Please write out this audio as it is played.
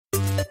Hello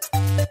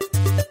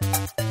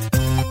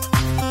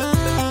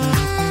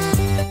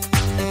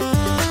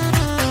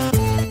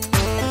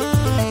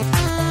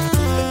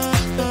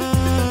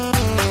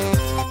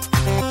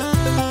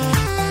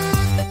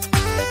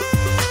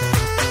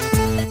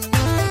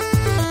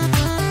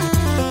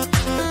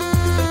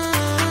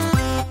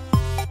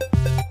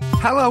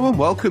and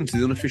welcome to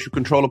the Unofficial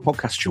Controller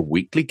Podcast, your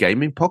weekly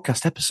gaming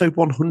podcast, episode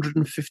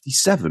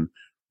 157,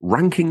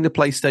 ranking the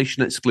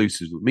PlayStation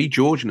exclusives with me,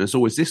 George, and as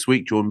always this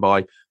week joined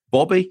by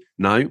Bobby.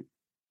 No,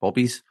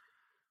 Bobby's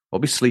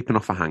sleeping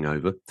off a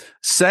hangover.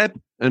 Seb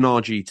and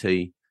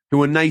RGT,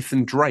 who are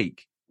Nathan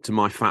Drake to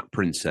my fat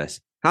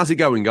princess. How's it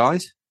going,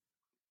 guys?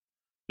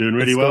 Doing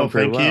really well,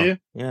 thank you.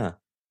 Yeah.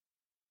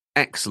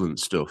 Excellent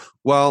stuff.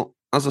 Well,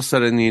 as I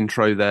said in the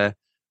intro there,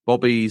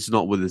 Bobby's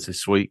not with us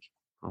this week.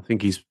 I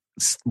think he's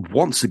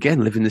once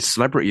again living this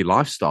celebrity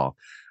lifestyle.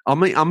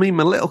 I'm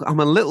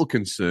a little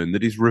concerned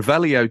that he's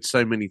Revelio'd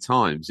so many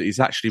times that he's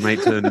actually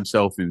turned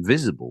himself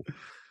invisible.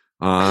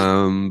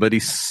 But he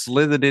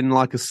slithered in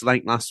like a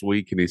snake last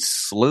week and he's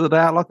slithered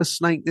out like a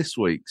snake this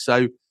week.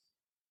 So,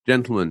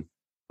 gentlemen,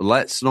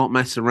 let's not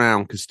mess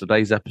around because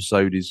today's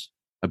episode is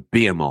a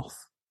behemoth.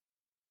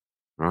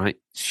 Right?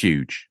 It's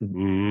huge.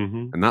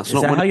 Mm-hmm. And that's Is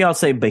not that how y'all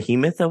say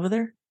behemoth over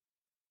there?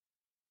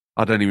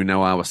 I don't even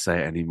know how I say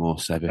it anymore,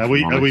 Seb. Are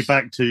we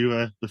back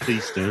to the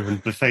feaster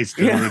and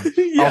Bethesda? Yeah.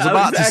 I was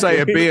about to say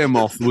a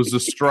behemoth was a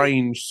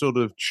strange sort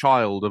of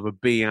child of a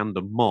bee and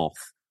a moth.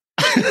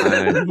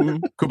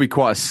 Could be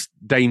quite a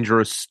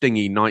dangerous,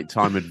 stingy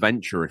nighttime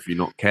adventure if you're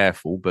not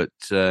careful. But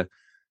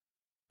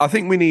I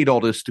think we need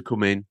odders to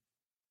come in.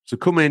 So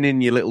come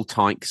in your little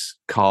tykes,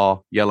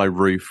 car, yellow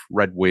roof,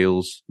 red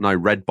wheels,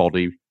 red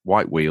body,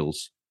 white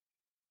wheels,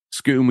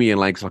 scooting with your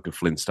legs like a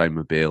Flintstone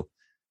mobile.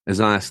 As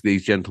I ask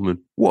these gentlemen,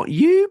 what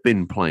you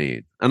been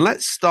playing? And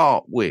let's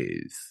start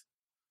with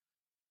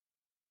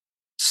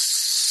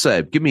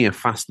Seb. Give me a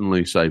fast and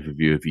loose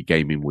overview of your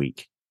gaming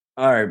week.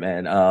 All right,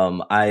 man.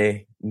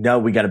 I know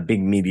we got a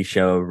big meaty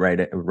show right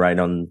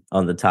on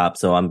the top,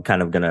 so I'm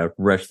kind of gonna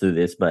rush through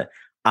this. But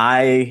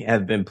I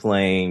have been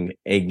playing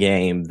a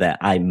game that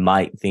I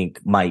might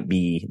think might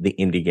be the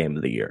indie game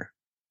of the year,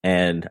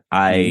 and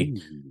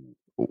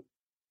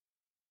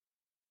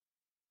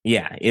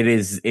yeah, it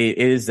is. It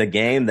is a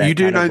game that you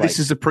do know this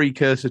is a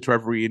precursor to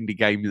every indie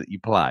game that you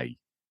play.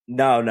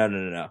 No.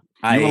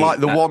 You're like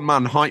the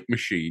one-man hype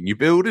machine. You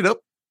build it up.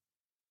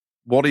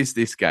 What is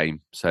this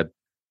game, Seb?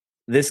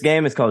 This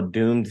game is called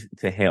Doomed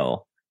to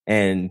Hell,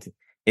 and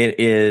it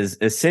is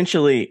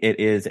essentially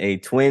a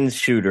twin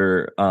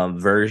shooter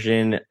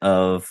version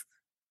of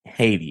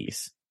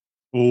Hades.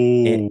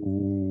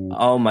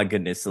 Oh my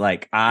goodness!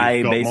 Like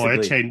I got basically my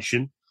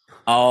attention.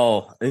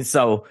 Oh, and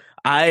so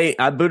I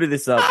booted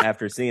this up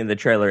after seeing the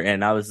trailer,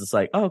 and I was just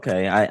like, oh,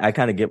 okay, I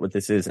kind of get what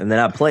this is. And then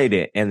I played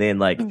it, and then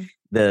like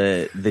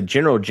the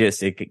general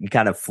gist, it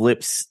kind of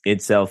flips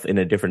itself in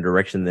a different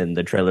direction than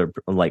the trailer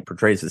like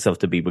portrays itself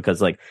to be, because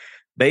like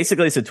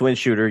basically it's a twin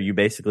shooter. You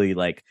basically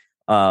like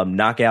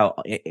knock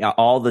out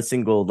all the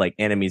single like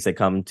enemies that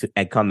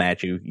come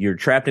at you. You're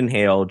trapped in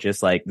hell,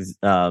 just like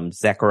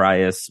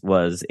Zacharias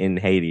was in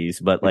Hades,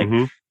 but like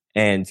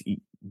and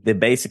the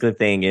basic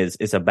thing is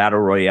it's a battle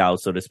royale,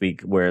 so to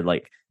speak, where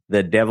like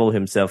the devil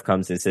himself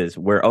comes and says,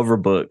 we're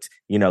overbooked,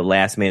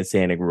 last man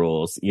standing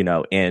rules,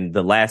 and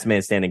the last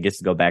man standing gets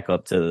to go back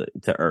up to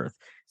earth.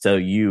 So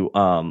you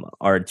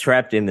are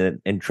trapped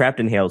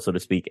in hell, so to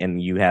speak,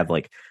 and you have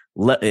like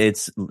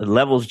it's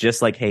levels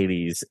just like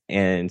Hades,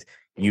 and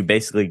you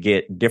basically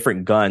get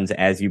different guns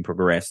as you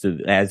progress through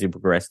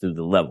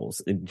the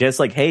levels. Just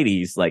like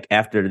Hades, like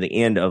after the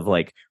end of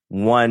like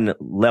one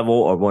level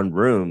or one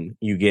room,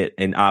 you get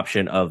an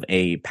option of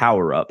a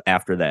power up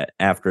after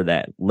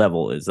that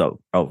level is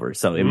over.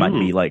 So it might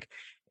be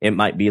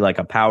like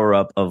a power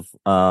up of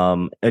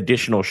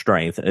additional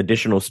strength,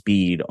 additional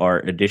speed, or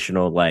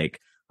additional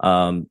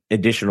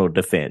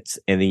defense,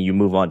 and then you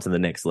move on to the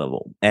next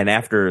level. And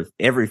after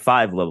every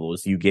 5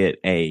 levels, you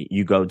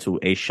go to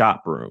a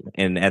shop room,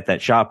 and at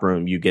that shop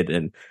room you get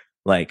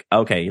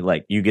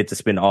you get to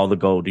spend all the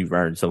gold you've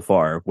earned so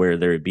far,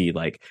 whether it be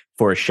like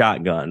for a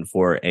shotgun,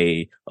 for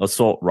a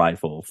assault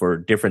rifle, for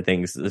different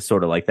things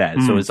sort of like that.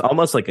 So it's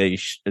almost like a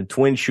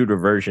twin shooter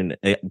version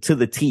to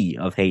the T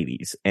of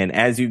Hades. And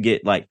as you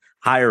get like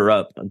higher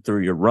up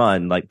through your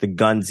run, like the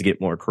guns get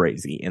more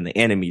crazy and the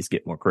enemies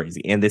get more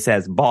crazy. And this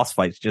has boss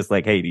fights just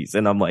like Hades.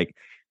 And I'm like,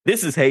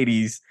 this is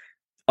Hades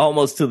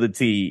almost to the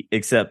T,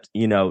 except,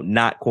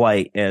 not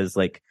quite as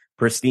like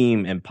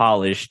pristine and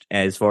polished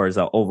as far as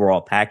an overall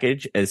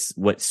package as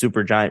what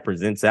Supergiant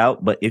presents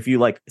out. But if you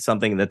like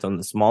something that's on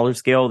the smaller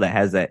scale that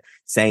has that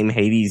same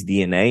Hades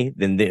DNA,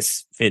 then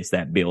this fits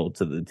that bill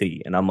to the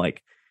T. And I'm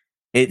like,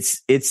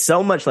 it's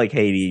so much like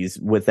Hades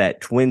with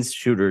that twin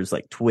shooters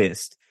like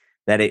twist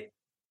that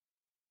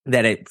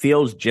it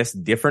feels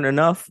just different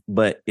enough,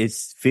 but it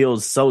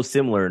feels so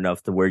similar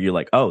enough to where you're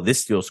like, oh,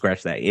 this still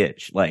scratched that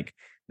itch. Like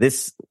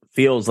this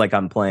feels like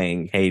I'm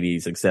playing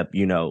Hades, except,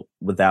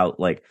 without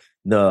like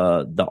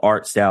the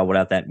art style,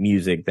 without that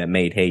music that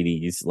made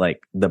Hades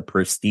like the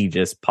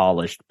prestigious,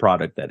 polished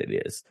product that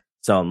it is.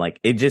 So I'm like,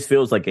 it just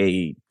feels like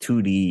a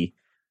 2D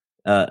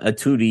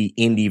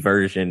indie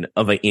version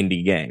of an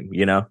indie game,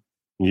 you know?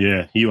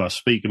 Yeah, you are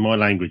speaking my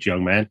language,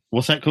 young man.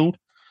 What's that called?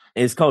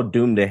 It's called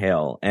Doom to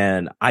Hell,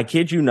 and I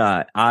kid you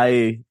not,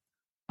 I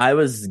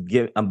was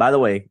given. By the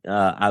way,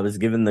 I was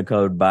given the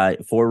code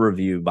for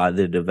review by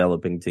the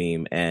developing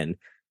team, and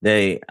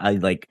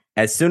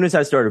as soon as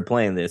I started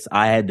playing this,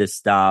 I had to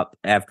stop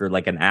after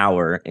like an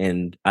hour,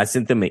 and I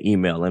sent them an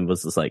email and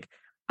was just like,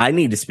 I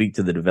need to speak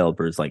to the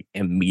developers like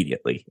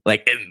immediately.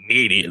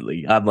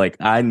 I'm like,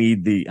 I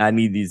need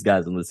these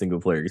guys on the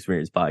Single Player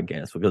Experience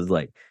podcast, because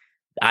like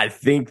I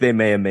think they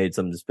may have made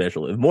something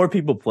special. If more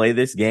people play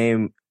this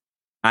game,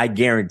 I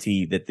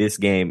guarantee that this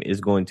game is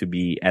going to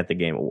be at the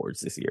Game Awards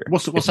this year.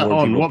 What's that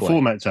on? What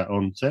format's that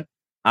on, Seth?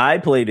 I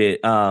played it.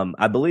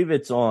 I believe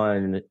it's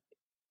on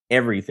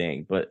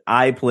everything, but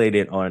I played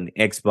it on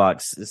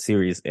Xbox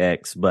Series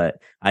X, but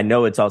I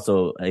know it's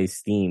also a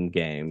Steam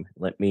game.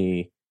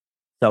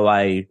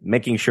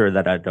 Making sure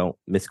that I don't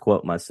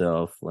misquote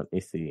myself. Let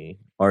me see.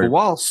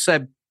 While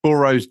Seb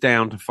burrows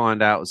down to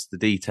find out the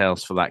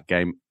details for that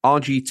game,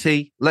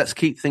 RGT, let's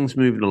keep things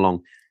moving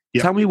along.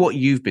 Yep. Tell me what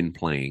you've been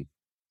playing.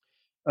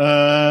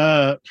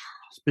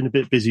 It's been a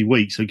bit busy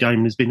week, so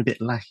gaming has been a bit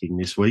lacking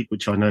this week,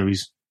 which I know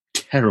is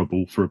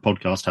terrible for a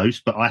podcast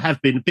host, but I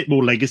have been a bit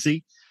more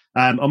legacy.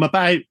 I'm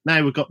about,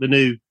 now we've got the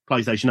new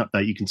PlayStation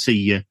update, you can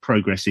see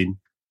progress in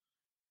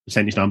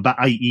percentage now. I'm about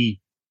 82%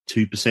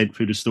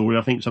 through the story,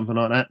 I think, something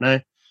like that now.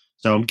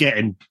 So I'm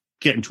getting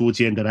towards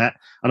the end of that.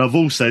 And I've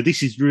also,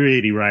 this is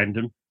really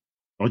random,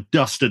 I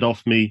dusted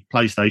off me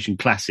PlayStation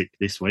Classic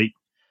this week,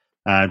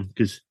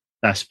 because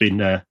that's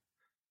been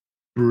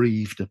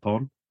breathed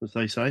upon, as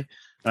they say.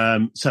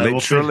 So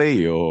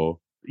literally, or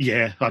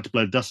yeah, I had to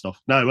blow the dust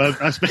off. No,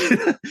 that's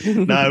been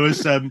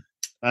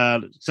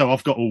so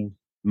I've got all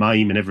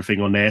MAME and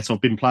everything on there. So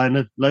I've been playing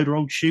a load of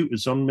old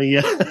shooters on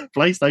me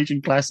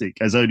PlayStation Classic,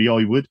 as only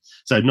I would.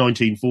 So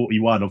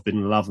 1941, I've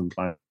been loving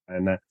playing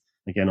that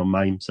again on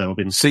MAME. So I've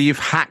been. So you've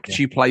hacked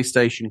your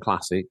PlayStation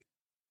Classic.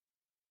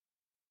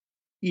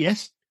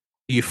 Yes.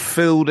 You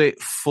filled it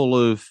full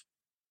of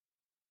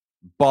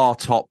bar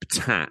top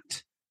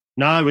tat.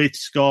 No,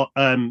 it's got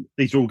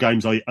these are all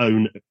games I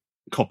own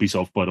copies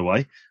of, by the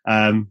way.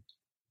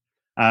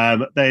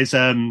 There's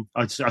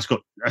it's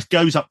got, it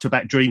goes up to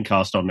about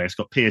Dreamcast on there. It's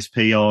got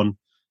PSP on.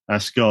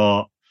 It's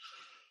got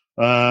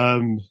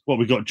what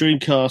we got: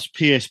 Dreamcast,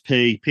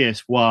 PSP,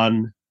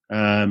 PS1.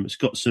 It's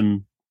got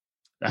some.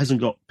 It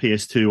hasn't got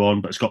PS2 on,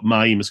 but it's got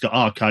MAME. It's got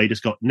arcade.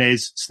 It's got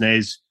NES,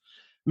 SNES,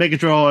 Mega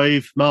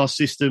Drive,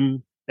 Master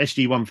System,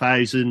 SG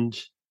 1000.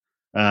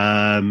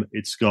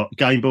 It's got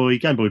Game Boy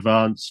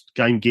Advance,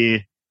 Game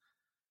Gear.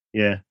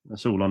 Yeah,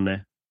 that's all on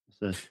there.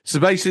 So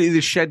basically, the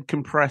shed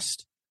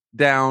compressed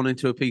down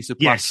into a piece of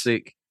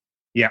plastic.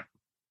 Yes.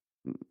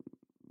 Yeah.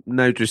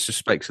 No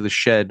disrespect to the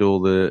shed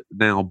or the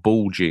now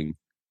bulging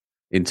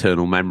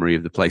internal memory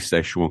of the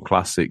PlayStation 1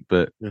 Classic,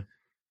 but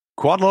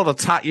quite a lot of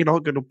tat you're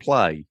not going to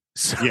play.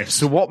 So, yes.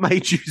 So what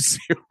made you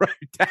zero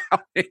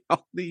down on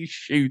these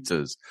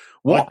shooters?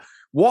 What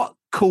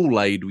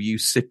Kool-Aid were you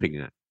sipping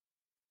at?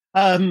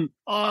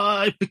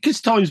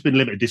 Because time's been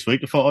limited this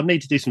week, I thought I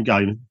need to do some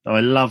gaming. I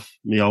love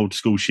my old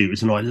school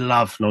shooters, and I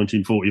love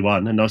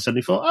 1941. And I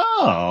suddenly thought,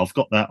 I've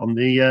got that on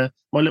the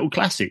my little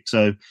Classic.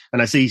 So,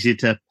 and that's easier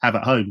to have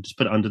at home. Just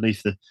put it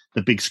underneath the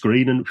big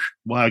screen, and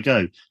away I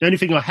go. The only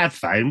thing I have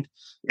found,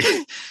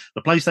 the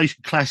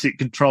PlayStation Classic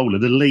controller,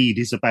 the lead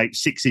is about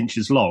 6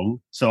 inches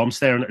long, so I'm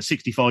staring at a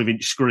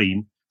 65-inch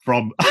screen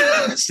from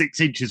 6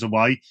 inches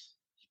away.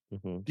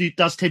 Mm-hmm. It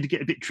does tend to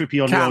get a bit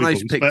trippy on the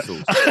eyeballs.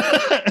 Pixels.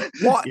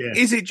 What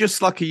is it?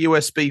 Just like a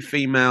USB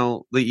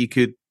female that you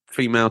could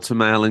female to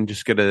male and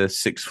just get a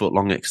 6 foot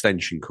long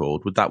extension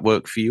cord? Would that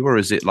work for you, or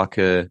is it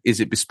is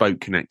it bespoke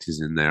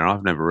connectors in there?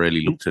 I've never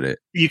really looked at it.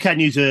 You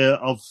can use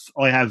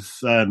I have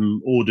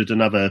ordered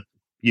another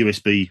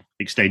USB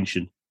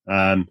extension.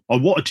 I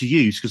wanted to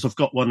use because I've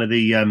got one of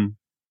the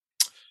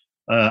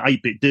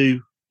 8-bit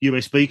Do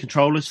USB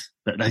controllers,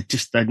 but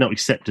they're not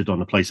accepted on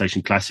the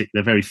PlayStation Classic.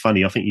 They're very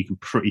funny. I think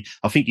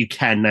you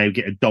can now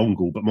get a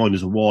dongle, but mine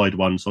is a wired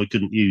one, so I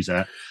couldn't use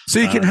that. So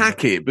you can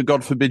hack it, but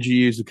God forbid you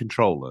use a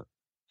controller.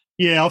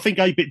 Yeah, I think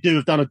 8-bit Do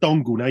have done a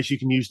dongle now, so you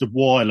can use the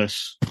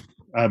wireless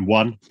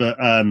one, but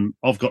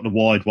I've got the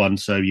wired one,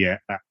 so yeah,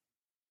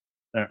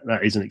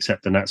 that isn't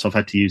accepting that. So I've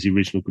had to use the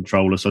original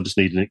controller. So I just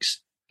need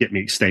get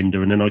me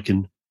extender, and then I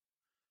can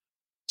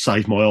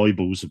save my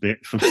eyeballs a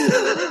bit from.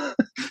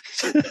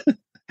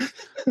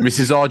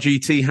 Mrs.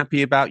 RGT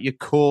happy about your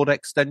cord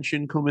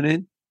extension coming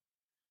in?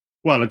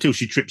 Well, until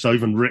she trips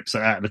over and rips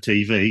it out of the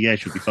TV, yeah,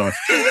 she'll be fine.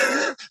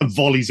 And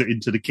volleys it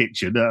into the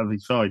kitchen, that'll be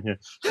fine, yeah.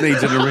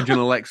 Needs an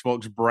original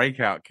Xbox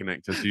breakout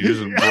connector so she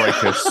doesn't break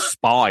her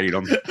spine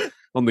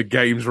on the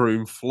games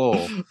room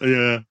floor.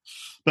 Yeah.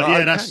 But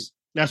yeah,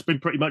 that's been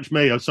pretty much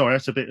me. I'm sorry,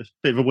 that's a bit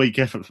of a weak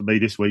effort for me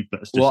this week.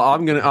 But it's just, well,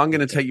 I'm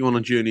gonna take you on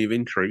a journey of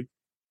intrigue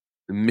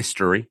and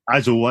mystery.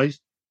 As always.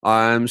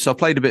 So I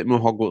played a bit more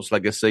Hogwarts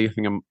Legacy. I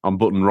think I'm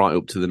buttoned right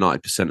up to the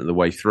 90% of the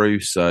way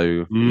through.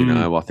 So,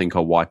 I think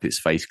I'll wipe its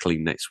face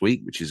clean next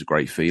week, which is a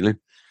great feeling.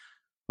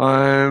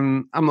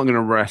 I'm not going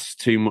to rest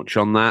too much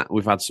on that.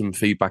 We've had some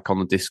feedback on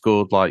the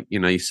Discord, like,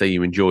 you say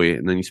you enjoy it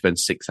and then you spend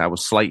 6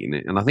 hours slating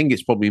it. And I think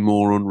it's probably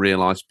more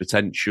unrealized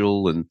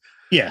potential and,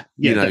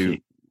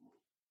 definitely.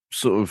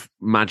 sort of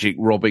magic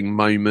robbing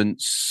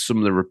moments.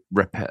 Some of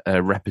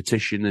the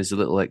repetition is a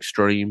little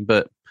extreme.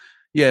 But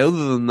yeah,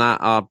 other than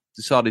that, I've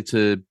decided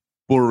to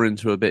burrow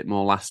into a bit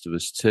more Last of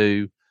Us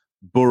 2,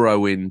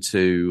 burrow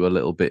into a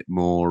little bit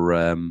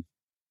more,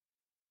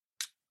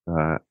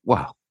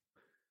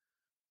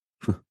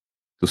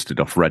 dusted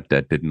off Red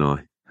Dead, didn't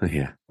I?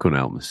 Yeah, couldn't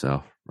help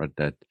myself. Red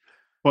Dead.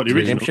 What, the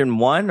original? Redemption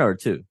 1 or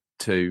 2?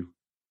 2.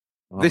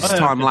 This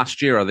time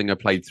last year, I think I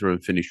played through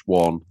and finished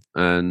 1.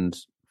 And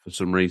for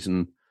some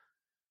reason,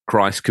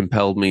 Christ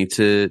compelled me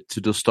to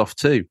dust off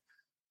 2.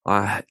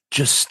 I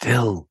just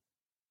still...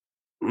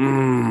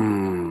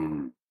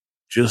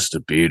 just a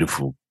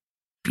beautiful,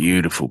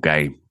 beautiful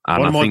game. And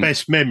One of my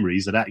best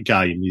memories of that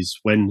game is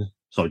when...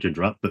 Sorry to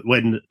interrupt, but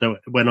when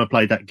I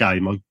played that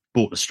game, I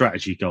bought a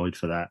strategy guide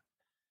for that.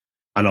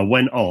 And I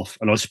went off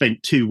and I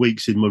spent 2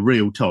 weeks in my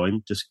real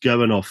time just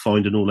going off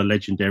finding all the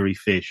legendary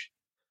fish.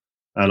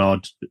 And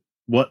I'd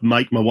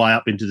make my way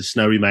up into the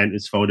snowy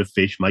mountains, find a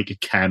fish, make a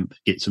camp,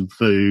 get some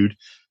food,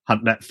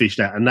 hunt that fish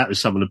out. And that was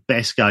some of the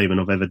best gaming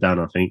I've ever done,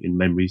 I think, in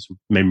memories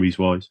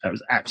wise. That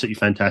was absolutely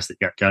fantastic,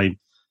 that game.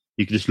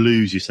 You could just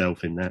lose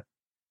yourself in that.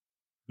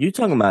 You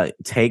talking about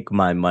take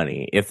my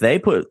money. If they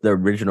put the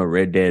original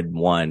Red Dead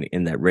 1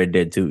 in that Red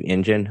Dead 2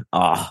 engine,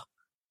 man.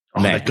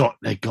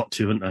 They got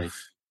to, haven't they?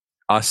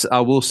 I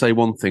will say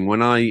one thing.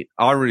 When I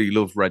really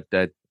loved Red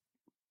Dead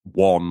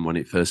 1 when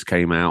it first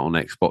came out on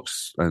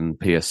Xbox and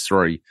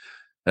PS3.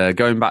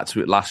 Going back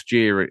to it last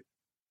year, it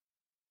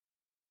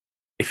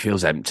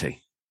feels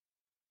empty.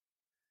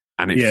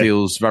 And it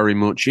feels very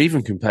much,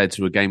 even compared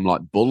to a game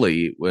like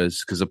Bully, it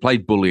was, because I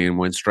played Bully and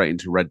went straight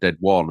into Red Dead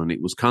 1, and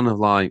it was kind of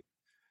like,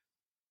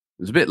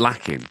 it was a bit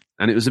lacking.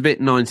 And it was a bit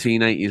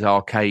 1980s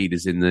arcade,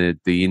 as in the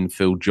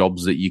infill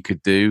jobs that you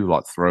could do,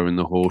 like throwing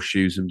the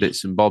horseshoes and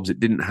bits and bobs. It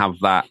didn't have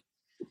that.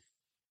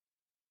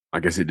 I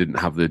guess it didn't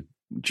have the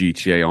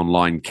GTA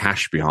Online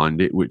cash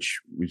behind it,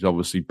 which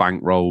obviously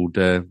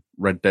bankrolled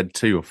Red Dead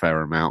 2 a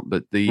fair amount.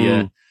 But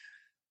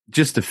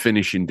just the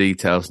finishing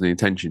details and the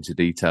attention to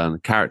detail and the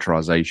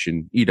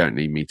characterization, you don't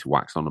need me to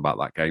wax on about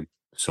that game,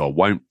 so I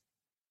won't.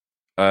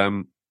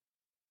 Trying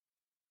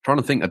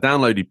to think, I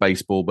downloaded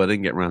Baseball, but I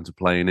didn't get around to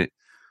playing it.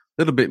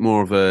 A little bit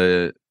more of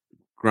a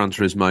Gran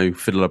Turismo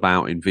fiddle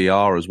about in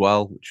VR as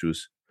well, which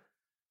was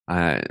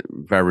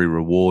very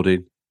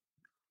rewarding.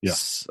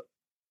 Yes.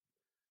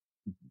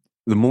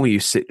 The more you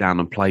sit down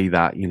and play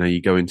that,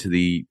 you go into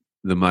the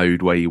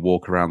mode where you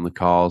walk around the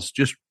cars.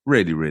 Just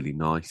really, really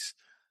nice.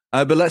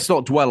 But let's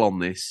not dwell on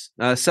this.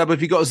 Seb,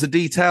 have you got us the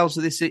details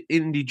of this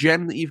indie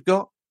gem that you've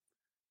got?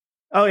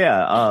 Oh,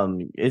 yeah.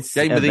 It's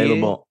Game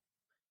available.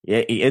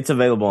 Yeah, it's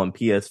available on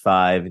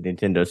PS5,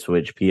 Nintendo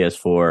Switch,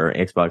 PS4,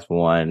 Xbox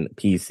One,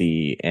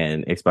 PC,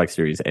 and Xbox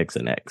Series X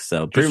and X.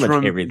 So pretty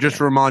much everything. Just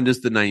remind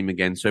us the name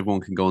again so everyone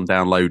can go and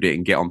download it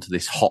and get onto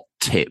this hot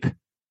tip.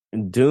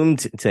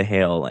 Doomed to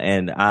Hell,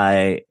 and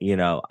I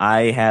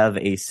have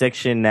a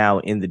section now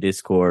in the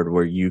Discord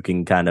where you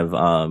can kind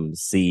of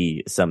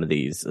see some of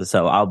these.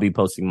 So I'll be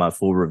posting my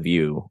full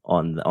review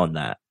on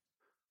that.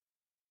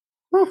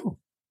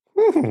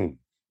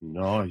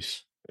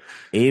 Nice.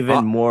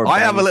 Even more. I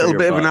have a little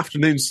bit of an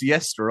afternoon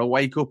siesta. I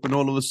wake up and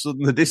all of a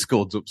sudden the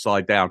Discord's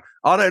upside down.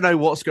 I don't know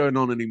what's going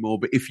on anymore,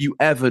 but if you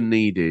ever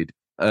needed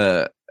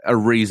a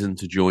reason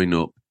to join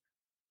up,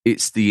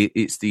 it's the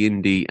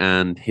indie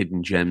and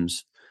hidden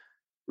gems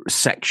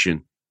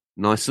section.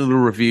 Nice little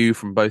review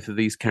from both of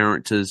these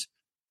characters.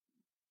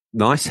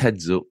 Nice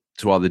heads up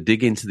to either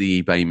dig into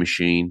the eBay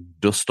machine,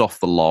 dust off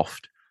the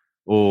loft,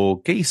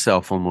 or get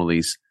yourself on one of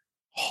these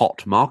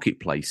hot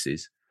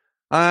marketplaces.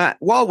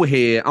 While we're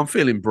here, I'm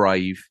feeling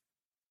brave.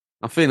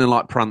 I'm feeling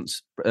like Fat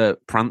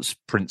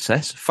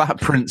Princess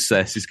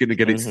is going to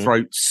get its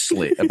throat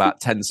slit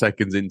about 10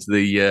 seconds into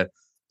the...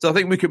 so I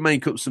think we could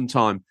make up some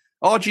time.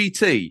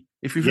 RGT,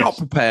 if you're not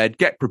prepared,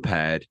 get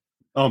prepared.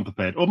 I'm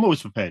prepared. I'm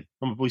always prepared.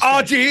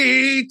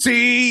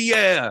 RGT,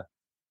 yeah.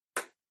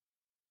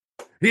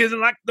 He's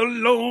like the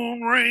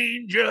Lone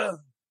Ranger.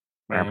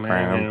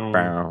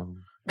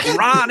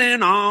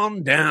 Riding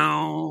on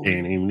down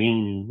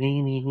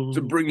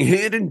to bring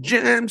hidden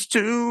gems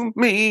to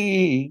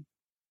me.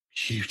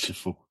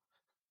 Beautiful.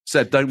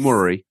 Said, don't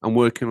worry. I'm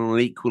working on an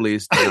equally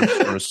as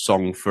disastrous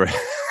song for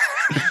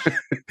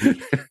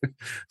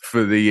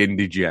the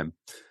indie gem.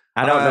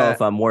 I don't know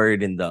if I'm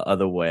worried in the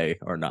other way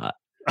or not.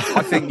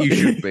 I think you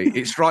should be.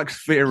 It strikes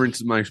fear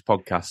into most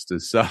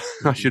podcasters, so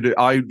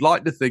I'd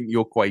like to think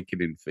you're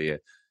quaking in fear.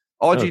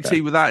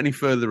 RGT, without any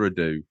further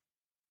ado.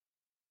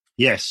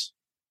 Yes.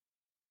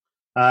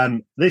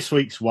 This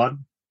week's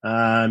one,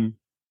 developed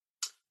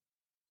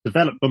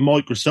by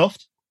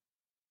Microsoft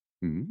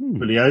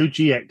for the OG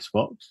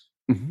Xbox.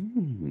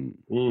 And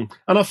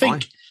I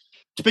think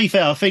to be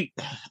fair, I think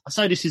I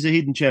say this is a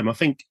hidden gem. I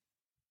think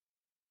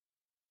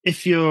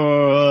if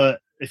you're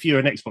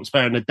an Xbox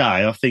player in a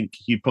day, I think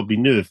you probably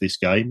knew of this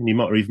game and you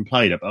might have even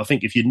played it. But I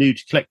think if you're new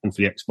to collecting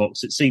for the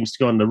Xbox, it seems to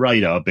go on the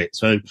radar a bit.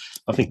 So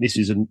I think this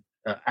is an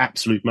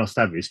absolute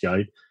must-have. This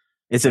game.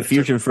 It's a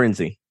Fusion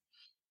Frenzy.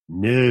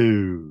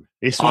 No,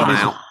 this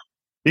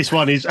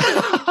one is.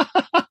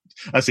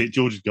 That's it.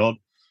 George is gone.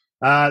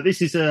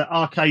 This is an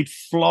arcade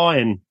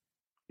flying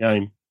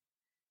game.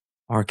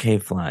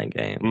 Arcade flying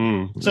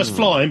game. So it's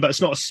flying, but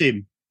it's not a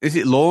sim. Is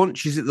it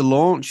launch? Is it the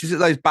launch? Is it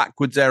those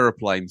backwards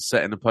aeroplanes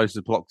set in a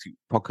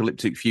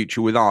post-apocalyptic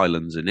future with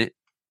islands in it?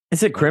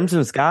 Is it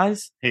Crimson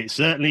Skies? It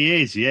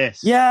certainly is, yes.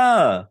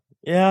 Yeah,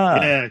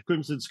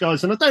 Crimson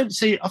Skies. And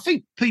I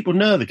think people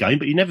know the game,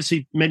 but you never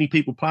see many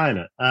people playing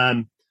it.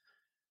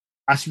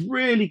 That's a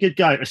really good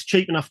game. It's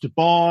cheap enough to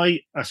buy.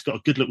 It's got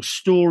a good little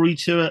story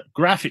to it.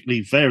 Graphically,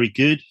 very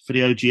good for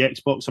the OG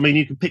Xbox. I mean,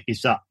 you can pick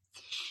this up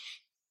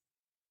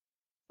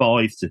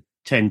 $5 to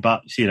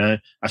 $10.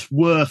 That's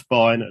worth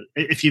buying.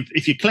 If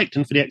you're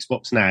collecting for the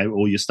Xbox now,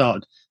 or you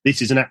started,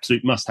 this is an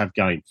absolute must-have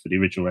game for the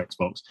original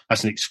Xbox.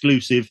 That's an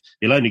exclusive.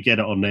 You'll only get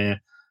it on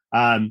there.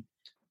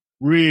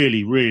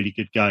 Really, really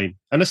good game.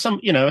 And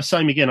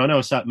same again. I know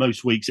I say it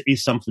most weeks. It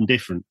is something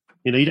different.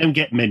 You don't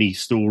get many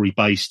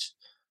story-based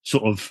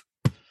sort of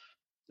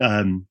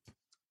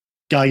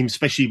games,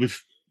 especially with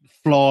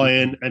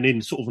flying and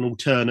in sort of an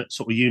alternate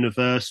sort of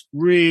universe.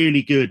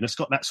 Really good. And it's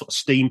got that sort of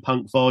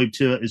steampunk vibe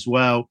to it as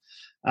well.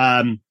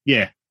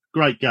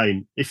 Great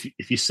game. If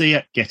you see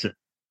it, get it.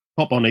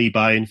 Pop on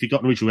eBay, and if you've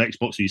got an original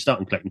Xbox or you're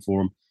starting collecting for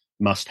them,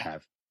 must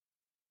have.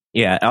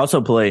 Yeah, I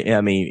also play.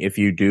 I mean, if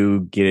you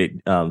do get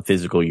it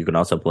physical, you can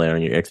also play it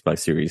on your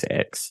Xbox Series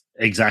X.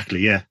 Exactly.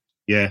 Yeah.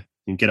 You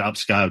can get it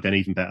upscaled, then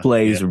even better.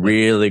 Plays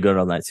really good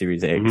on that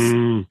Series X.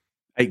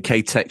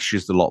 8K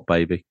textures the lot,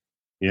 baby.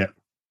 Yeah.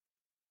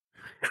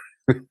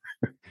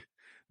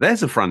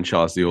 There's a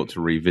franchise they ought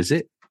to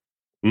revisit.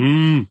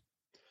 When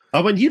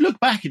you look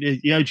back at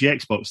the OG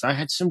Xbox, they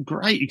had some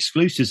great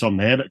exclusives on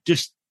there that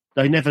just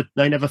they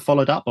never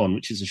followed up on,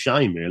 which is a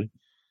shame, really.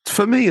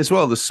 For me as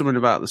well, there's something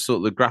about the sort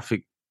of the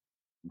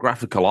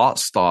graphical art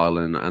style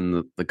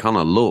and the kind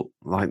of look.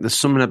 Like there's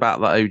something about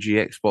that OG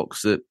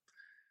Xbox that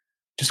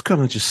just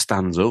kind of just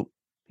stands up.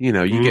 You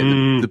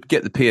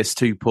get the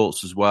PS2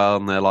 ports as well,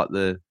 and they're like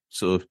the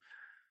sort of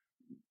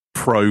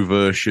pro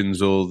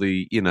versions or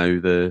the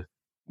the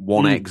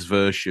One X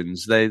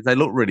versions. They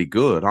look really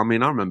good. I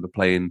mean, I remember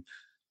playing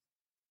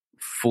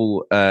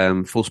Full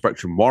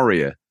Spectrum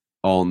Warrior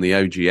on the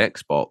OG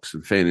Xbox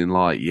and feeling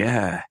like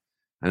and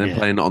then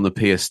playing it on the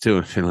PS2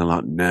 and feeling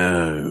like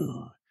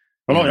no.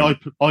 Well,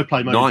 I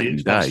play most of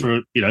the Xbox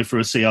for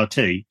a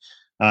CRT,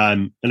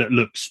 and it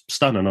looks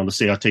stunning on the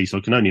CRT. So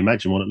I can only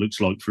imagine what it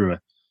looks like through a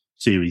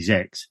Series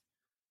X.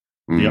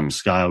 The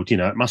upscaled,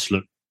 it must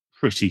look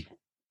pretty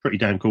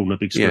damn cool on a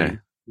big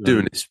screen.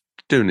 Yeah,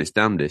 doing its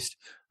damnedest.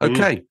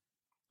 Okay,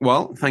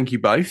 well, thank you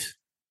both.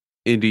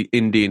 Indie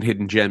and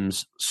Hidden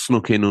Gems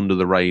snuck in under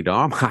the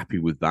radar. I'm happy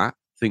with that.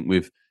 I think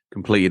we've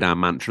completed our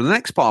mantra. The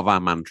next part of our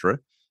mantra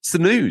is the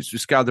news. We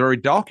scour the very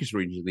darkest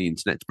regions of the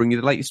internet to bring you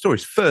the latest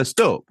stories. First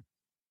up,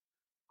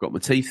 got my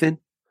teeth in.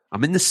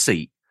 I'm in the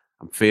seat.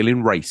 I'm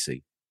feeling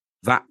racy.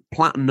 That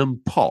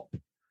platinum pop.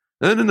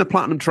 Earning the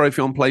platinum trophy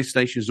on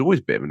PlayStation is always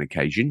a bit of an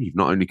occasion. You've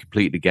not only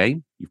completed a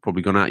game, you've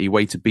probably gone out of your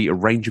way to beat a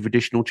range of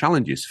additional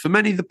challenges. For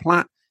many, the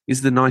plat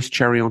is the nice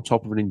cherry on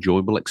top of an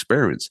enjoyable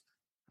experience,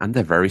 and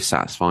they're very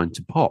satisfying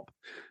to pop.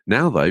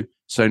 Now, though,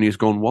 Sony has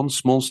gone one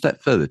small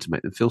step further to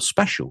make them feel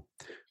special.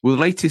 With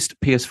the latest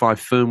PS5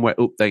 firmware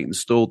update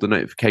installed, the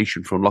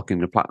notification for unlocking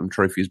the platinum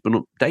trophy has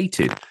been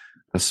updated,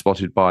 as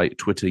spotted by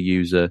Twitter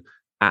user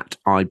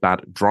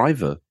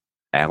 @iBadDriverL.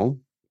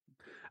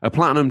 A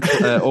platinum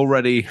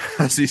already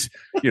has this,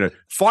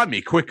 find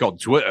me quick on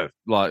Twitter.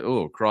 Like,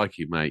 oh,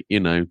 crikey, mate.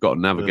 Got to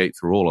navigate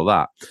through all of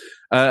that.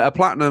 A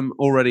platinum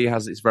already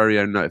has its very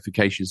own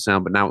notification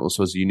sound, but now it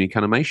also has a unique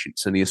animation.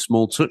 It's only a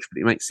small touch,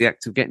 but it makes the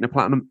act of getting a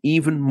platinum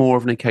even more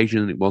of an occasion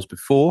than it was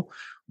before.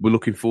 We're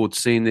looking forward to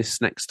seeing this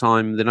next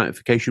time the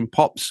notification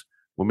pops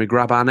when we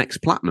grab our next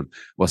platinum.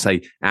 Well, I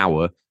say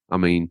our, I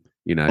mean,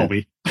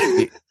 Bobby.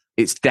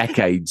 It's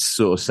decades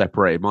sort of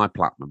separated my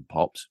platinum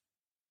pops.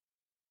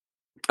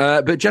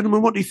 But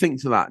gentlemen, what do you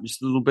think to that?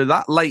 Just a little bit of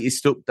that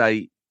latest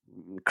update,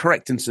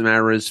 correcting some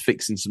errors,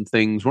 fixing some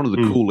things. One of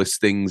the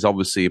coolest things,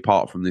 obviously,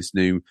 apart from this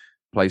new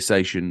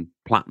PlayStation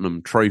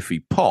Platinum Trophy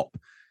pop,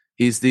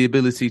 is the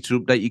ability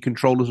to update your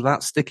controllers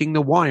without sticking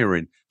the wire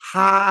in.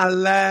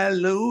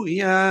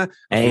 Hallelujah.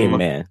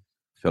 Amen. I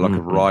feel like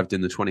I've arrived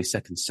in the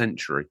 22nd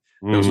century.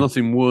 There was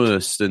nothing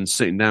worse than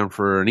sitting down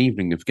for an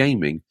evening of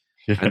gaming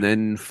and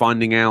then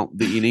finding out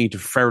that you need to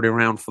ferret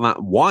around for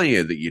that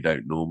wire that you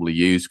don't normally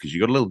use because you've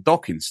got a little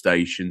docking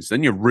stations.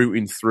 Then you're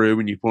routing through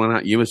and you're pulling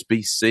out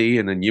USB-C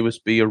and then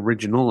USB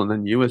original and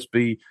then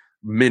USB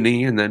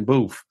mini and then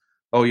boof.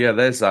 Oh, yeah,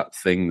 there's that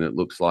thing that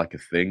looks like a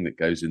thing that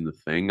goes in the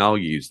thing. I'll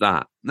use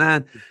that.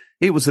 Man,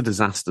 it was a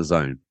disaster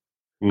zone.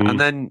 And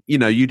then,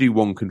 you do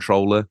one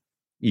controller,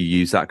 You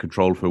use that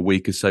controller for a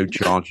week or so,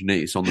 charging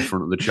it. It's on the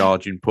front of the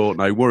charging port,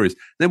 no worries.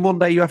 Then one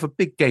day you have a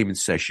big gaming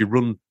session, you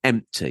run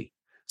empty.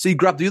 So you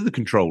grab the other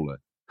controller.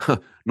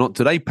 Not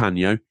today,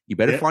 Panyo. You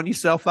better find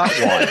yourself that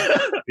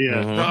wire.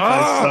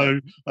 Yeah,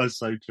 that's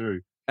so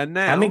true. And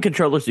now, how many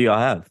controllers do y'all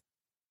have?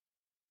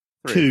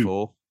 3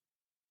 or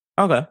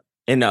 4. Okay.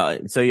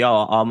 And so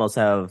y'all almost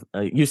have,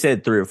 you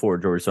said 3 or 4,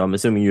 George, so I'm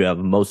assuming you have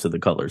most of the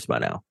colors by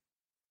now.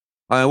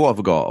 What have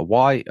I got? A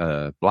white,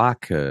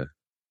 black, a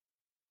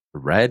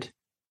red,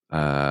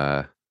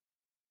 a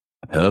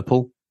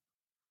purple.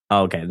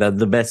 Okay,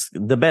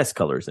 the best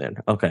colors then.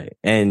 Okay.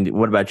 And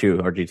what about you,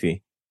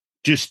 RGT?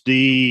 Just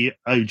the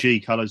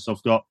OG colours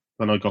I've got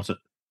when I got it.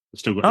 I've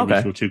still got the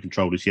original 2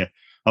 controllers. Yeah,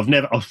 I've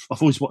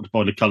always wanted to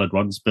buy the coloured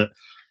ones, but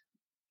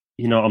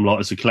you know, I'm like,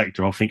 as a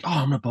collector, I'll think,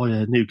 I'm going to buy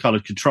a new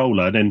coloured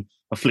controller, and then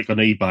I flick on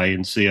eBay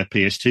and see a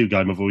PS2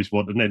 game I've always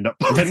wanted, and end up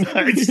buying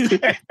that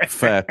instead.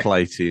 Fair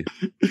play to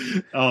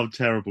you. I'm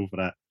terrible for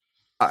that.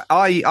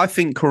 I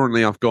think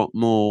currently I've got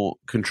more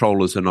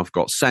controllers than I've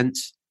got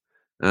sense,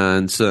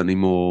 and certainly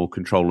more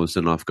controllers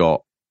than I've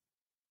got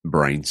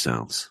brain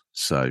cells.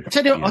 So I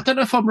tell you, I don't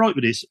know if I'm right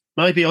with this.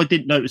 Maybe I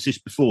didn't notice this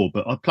before,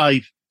 but I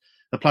play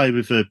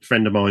with a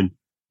friend of mine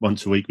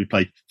once a week. We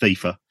play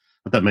FIFA.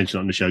 I don't mention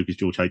it on the show because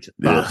George hates it.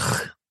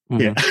 But,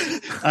 yeah.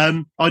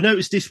 I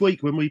noticed this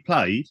week when we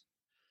played,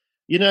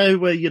 you know,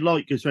 where your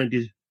light goes around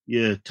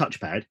your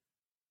touchpad.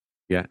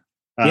 Yeah.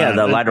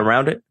 The light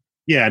around it.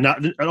 Yeah,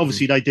 and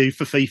obviously they do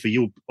for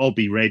FIFA. I'll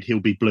be red, he'll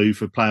be blue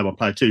for player 1,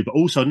 player 2. But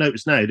also I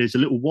noticed now there's a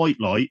little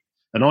white light,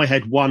 and I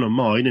had one on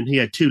mine, and he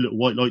had 2 little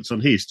white lights on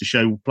his to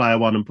show player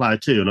 1 and player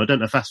 2. And I don't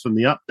know if that's from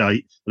the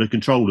update of the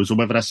controllers or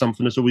whether that's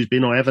something that's always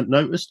been I haven't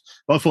noticed.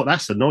 But I thought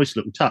that's a nice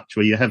little touch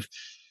where you have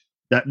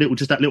that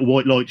little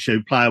white light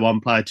show player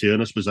 1, player 2,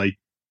 and I suppose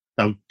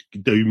they'll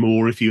do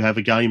more if you have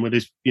a game where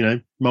there's, you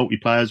know,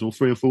 multiplayers or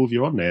 3 or 4 of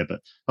you on there.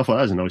 But I thought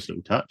that was a nice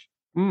little touch.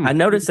 I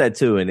noticed that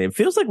too, and it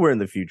feels like we're in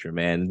the future,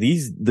 man.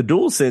 The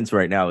DualSense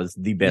right now is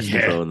the best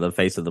control on the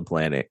face of the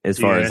planet as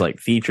far as like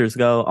features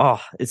go.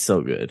 Oh, it's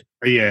so good.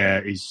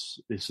 Yeah,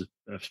 it's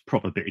a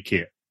proper bit of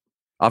kit.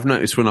 I've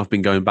noticed when I've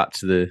been going back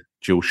to the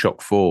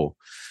DualShock 4,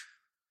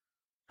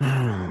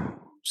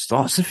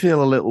 starts to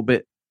feel a little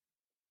bit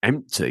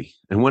empty.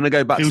 And when I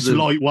go back feels to the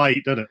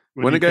lightweight, doesn't it?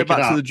 When I go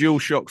back to the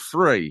DualShock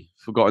 3,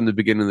 forgot in the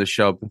beginning of the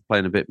show,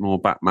 playing a bit more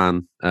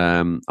Batman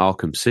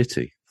Arkham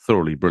City.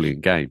 Thoroughly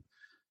brilliant game.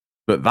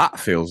 But that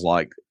feels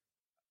like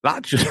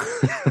that just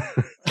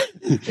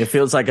it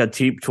feels like a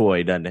cheap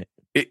toy, doesn't it?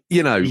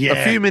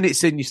 A few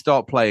minutes in, you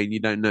start playing, you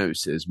don't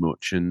notice it as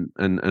much, and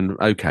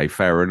okay,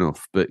 fair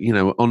enough. But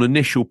on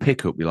initial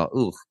pickup, you're like,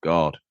 oh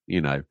God,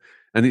 and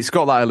it's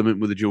got that element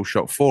with the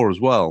DualShock 4 as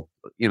well.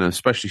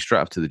 Especially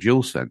straight after the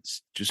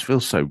DualSense, just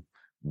feels so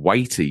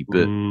weighty.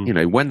 But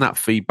when that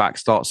feedback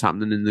starts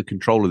happening in the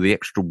controller, the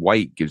extra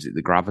weight gives it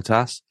the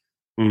gravitas.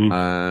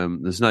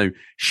 There's no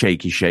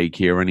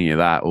shaky or any of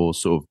that, or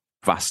sort of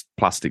vast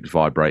plastics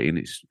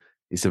vibrating.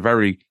 It's a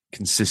very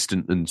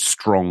consistent and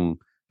strong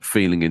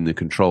feeling in the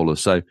controller.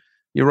 So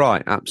you're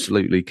right,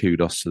 absolutely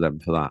kudos to them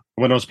for that.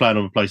 When I was playing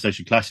on a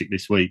PlayStation Classic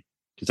this week,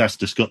 because that's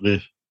just got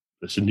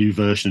it's a new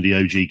version of the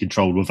OG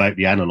controller without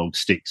the analog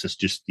sticks. It's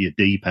just your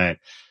D-pad.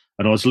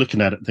 And I was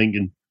looking at it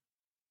thinking,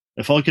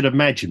 if I could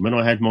imagine when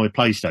I had my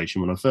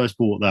PlayStation, when I first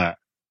bought that,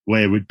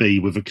 where it would be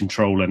with a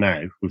controller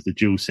now with the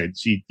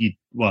DualSense,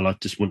 I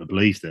just wouldn't have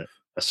believed it.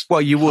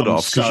 Well, you would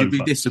have, because you'd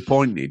be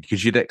disappointed,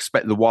 because you'd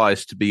expect the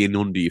wires to be in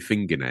under your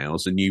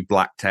fingernails, and you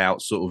blacked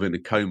out sort of in a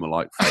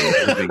coma-like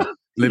phase,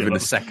 living a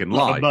second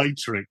life. A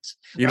Matrix.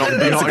 You're not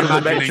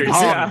imagining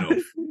hard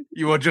enough.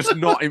 You are just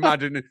not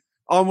imagining.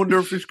 I wonder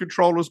if this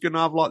controller's going to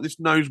have like this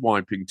nose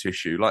wiping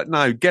tissue. Like,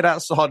 no, get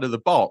outside of the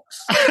box.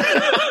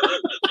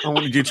 I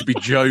wanted you to be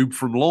Job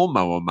from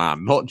Lawnmower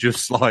Man, not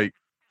just like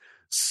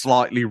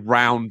slightly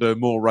rounder,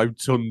 more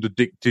rotund,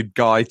 addicted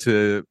guy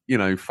to,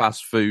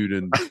 fast food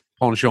and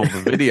penchant for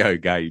video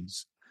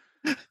games.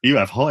 You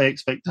have high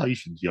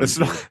expectations, young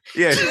man.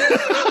 Yeah.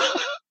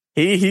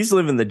 He's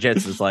living the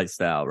Jetsons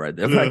lifestyle right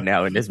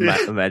now in his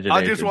imagination.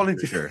 I just wanted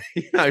to,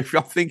 if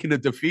I'm thinking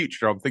of the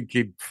future, I'm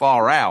thinking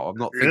far out. I'm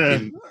not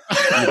thinking,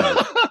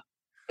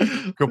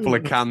 a couple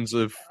of cans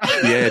of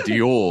Pierre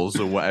Dior's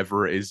or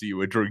whatever it is that you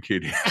were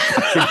drinking.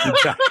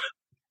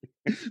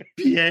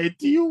 Pierre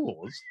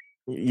Dior's?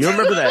 You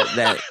remember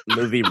that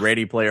movie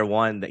Ready Player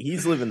One? That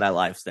he's living that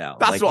lifestyle.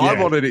 That's what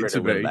I wanted it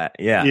to be.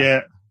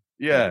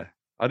 Yeah.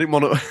 I didn't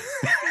want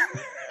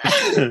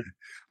to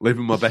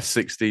living my best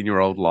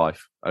 16-year-old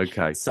life.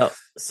 Okay.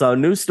 So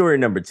news story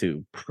number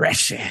 2.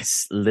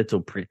 Precious little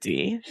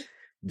pretty.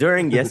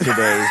 During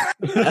yesterday,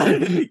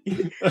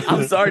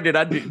 I'm sorry. Did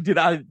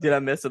I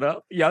mess it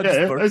up? Y'all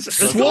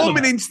just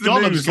swarming into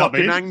the news like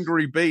an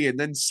angry bee, and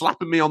then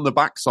slapping me on the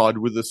backside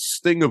with a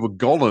sting of a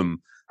Gollum.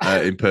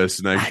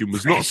 Impersonation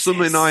was not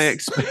something I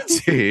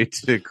expected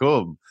to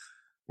come.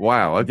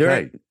 Wow.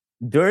 Okay.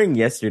 During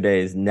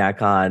yesterday's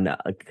NACON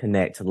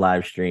Connect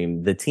live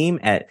stream, the team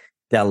at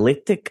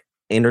Dialectic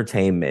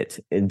Entertainment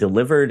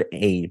delivered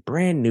a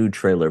brand new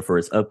trailer for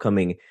its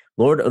upcoming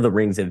Lord of the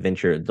Rings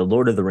Adventure, The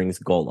Lord of the Rings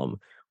Golem.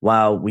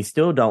 While we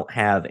still don't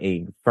have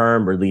a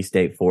firm release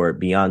date for it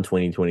beyond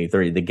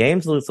 2023, the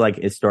game looks like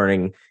it's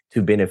starting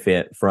to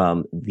benefit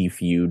from the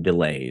few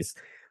delays.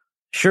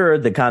 Sure,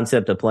 the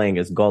concept of playing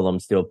as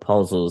Gollum still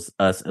puzzles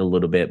us a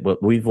little bit,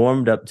 but we've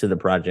warmed up to the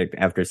project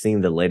after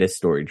seeing the latest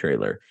story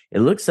trailer.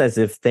 It looks as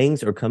if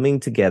things are coming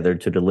together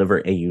to deliver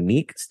a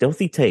unique,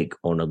 stealthy take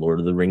on a Lord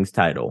of the Rings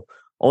title.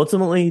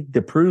 Ultimately,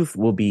 the proof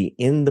will be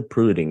in the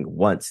pudding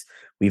once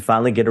we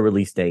finally get a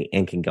release date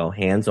and can go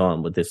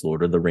hands-on with this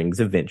Lord of the Rings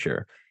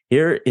adventure.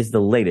 Here is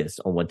the latest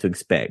on what to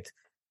expect.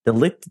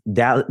 The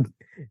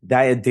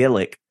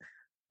Daedalic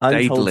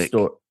Untold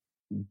Story.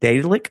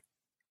 Daedalic?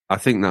 I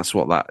think that's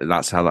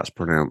how that's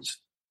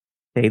pronounced.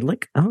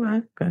 Daedalic?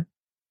 Okay.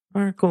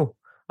 All right, cool.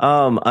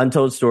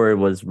 Untold Story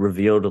was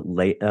revealed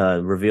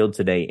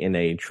today in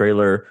a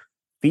trailer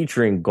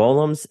featuring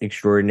Gollum's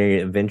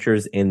extraordinary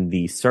adventures in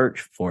the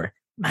search for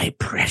my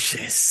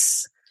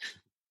precious.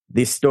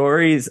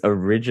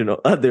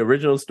 The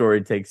original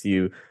story takes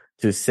you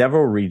to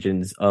several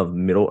regions of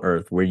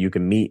Middle-earth where you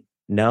can meet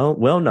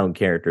well-known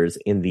characters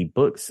in the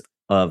books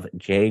of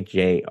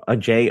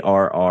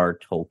J.R.R.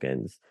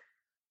 Tolkien's.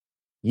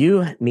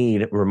 You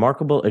need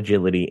remarkable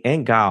agility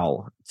and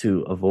guile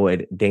to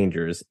avoid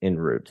dangers en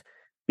route.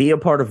 Be a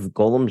part of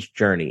Gollum's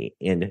journey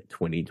in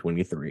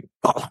 2023.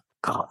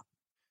 Gollum.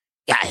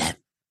 Yeah.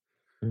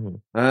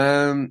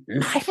 I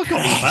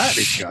forgot all about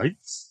this game.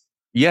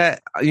 Yeah,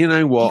 you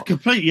know what?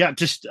 Completely, Jan,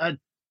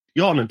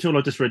 until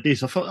I just read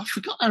this, I forgot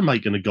they're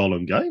making a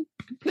Gollum game.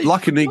 Completely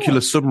like a nuclear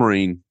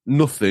submarine,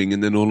 nothing,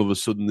 and then all of a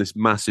sudden this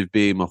massive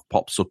behemoth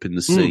pops up in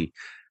the sea.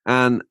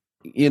 And,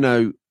 you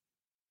know,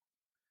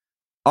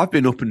 I've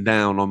been up and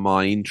down on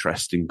my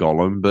interest in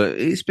Gollum, but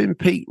it's been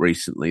peaked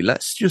recently.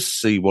 Let's just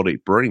see what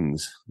it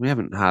brings. We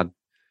haven't had,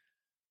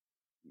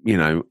 you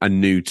know, a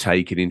new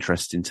take, an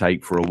interesting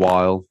take for a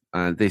while.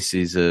 This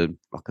is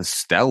like a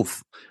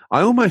stealth.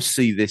 I almost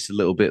see this a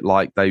little bit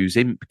like those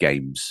imp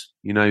games,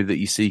 you know, that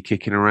you see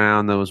kicking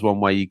around. There was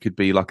one where you could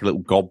be like a little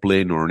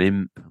goblin or an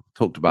imp. I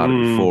talked about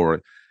it before.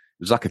 It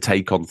was like a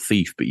take on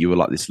Thief, but you were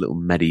like this little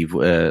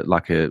medieval,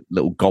 like a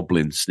little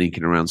goblin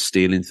sneaking around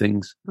stealing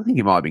things. I think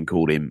it might have been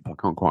called Imp. I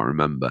can't quite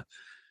remember.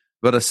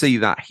 But I see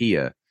that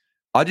here.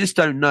 I just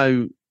don't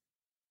know.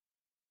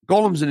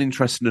 Gollum's an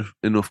interesting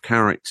enough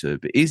character,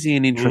 but is he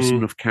an interesting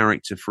enough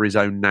character for his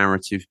own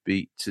narrative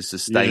beat to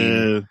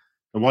sustain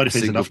a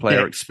single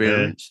player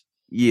experience?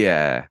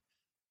 Yeah.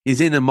 His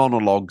inner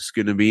monologue's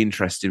going to be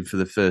interesting for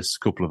the first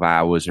couple of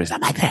hours where he's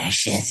like, my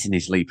precious, and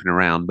he's leaping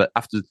around. But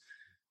after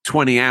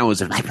 20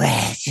 hours of my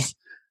precious,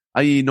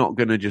 are you not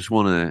going to just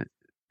want to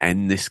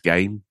end this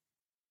game?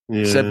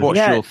 Yeah. Seb, what's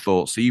your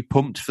thoughts? Are you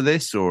pumped for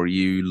this or are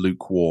you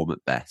lukewarm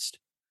at best?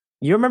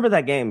 You remember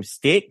that game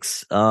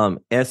Styx? STYX.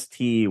 That's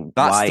the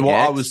one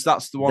I was.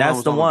 That's the one. That's I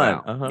was the on one.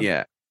 About. Uh-huh.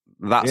 Yeah,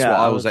 that's what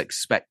I was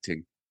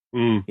expecting.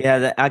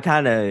 Yeah, I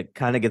kind of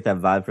get that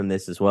vibe from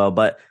this as well.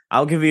 But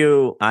I'll give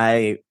you.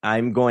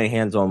 I'm going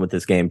hands on with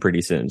this game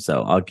pretty soon,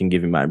 so I can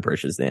give you my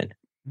impressions then.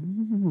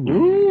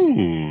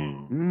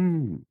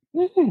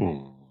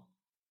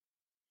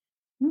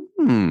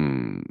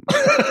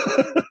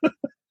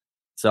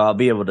 So I'll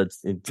be able to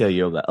tell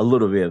you a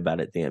little bit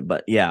about it then.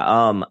 But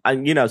yeah,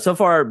 so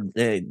far,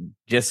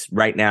 just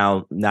right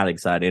now, not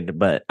excited.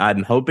 But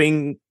I'm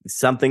hoping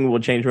something will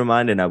change my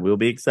mind and I will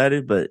be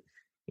excited. But,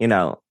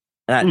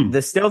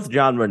 the stealth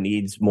genre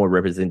needs more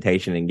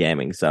representation in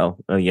gaming. So,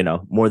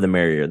 more the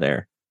merrier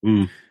there.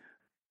 To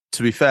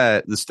be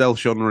fair, the stealth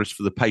genre is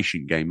for the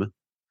patient gamer.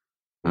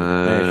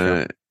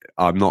 Sure.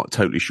 I'm not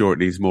totally sure it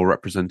needs more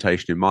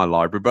representation in my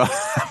library, but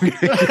I'm going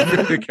to give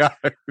it a go.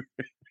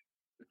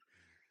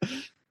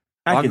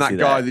 I'm that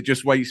guy that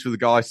just waits for the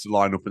guys to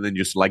line up and then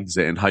just legs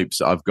it and hopes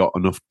that I've got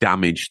enough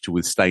damage to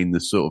withstand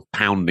the sort of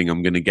pounding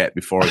I'm going to get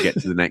before I get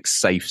to the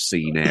next safe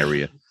scene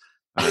area.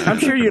 I'm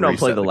sure you don't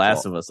play The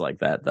Last of Us like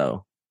that,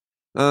 though.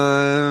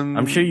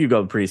 I'm sure you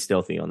go pretty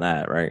stealthy on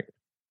that, right?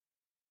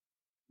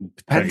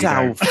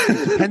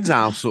 Depends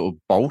how sort of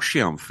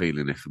bolshy I'm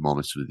feeling, if I'm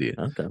honest with you.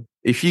 Okay.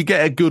 If you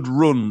get a good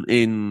run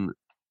in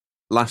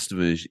Last of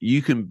Us,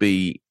 you can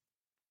be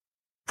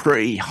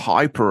pretty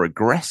hyper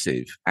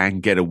aggressive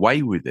and get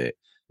away with it.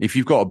 If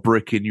you've got a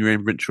brick in your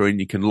inventory and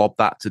you can lob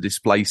that to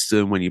displace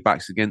them when your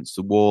back's against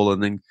the wall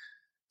and then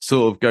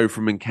sort of go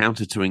from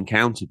encounter to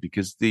encounter,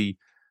 because the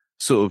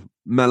sort of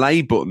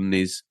melee button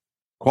is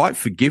quite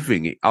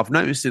forgiving. I've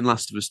noticed in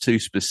Last of Us 2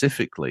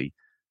 specifically,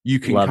 you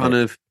can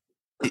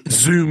it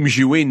zooms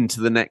you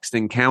into the next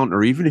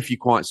encounter, even if you're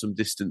quite some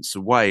distance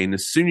away. And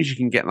as soon as you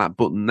can get that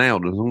button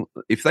nailed,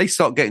 if they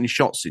start getting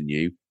shots in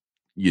you,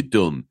 you're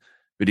done.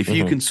 But if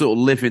you can sort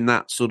of live in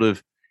that sort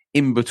of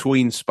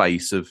in-between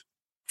space of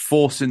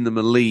forcing the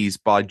melees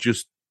by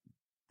just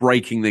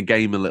breaking the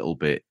game a little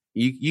bit,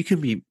 you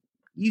can be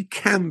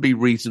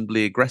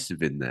reasonably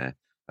aggressive in there.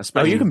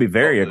 You can be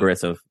very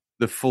aggressive.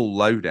 The full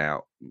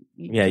loadout.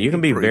 Yeah, you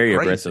can be very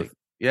aggressive.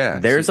 Yeah.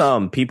 There's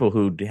people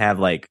who have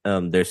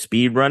their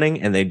speed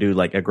running and they do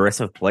like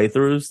aggressive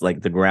playthroughs,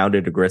 like the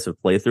grounded aggressive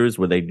playthroughs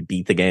where they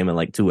beat the game in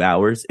like 2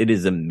 hours. It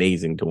is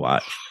amazing to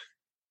watch.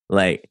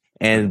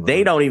 And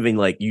they don't even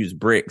like use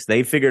bricks.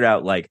 They figured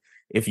out like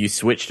if you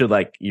switch to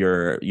like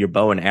your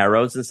bow and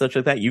arrows and such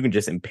like that, you can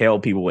just impale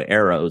people with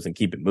arrows and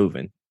keep it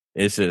moving.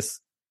 It's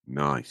just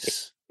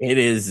nice. It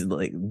is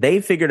like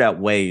they figured out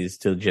ways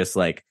to just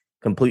like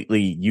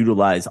completely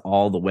utilize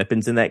all the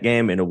weapons in that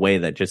game in a way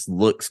that just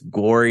looks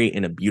gory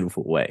in a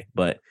beautiful way.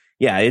 But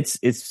yeah,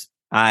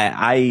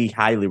 I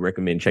highly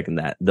recommend checking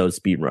those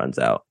speed runs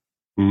out.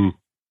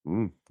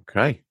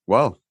 Okay,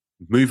 well,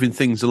 moving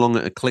things along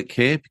at a click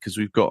here because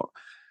we've got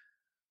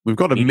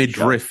a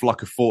midriff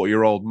like a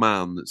 40-year-old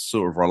man that's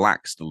sort of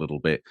relaxed a little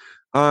bit.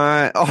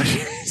 I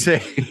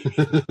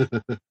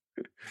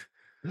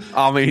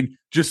mean,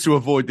 just to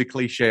avoid the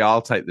cliche,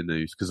 I'll take the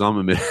news because I'm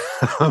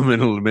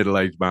a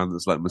middle-aged man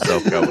that's let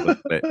myself go a little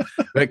bit.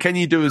 But can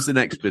you do us the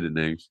next bit of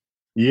news?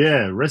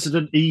 Yeah,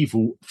 Resident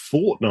Evil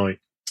Fortnite.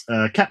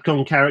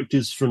 Capcom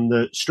characters from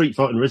the Street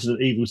Fighter and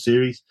Resident Evil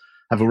series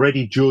have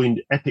already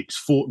joined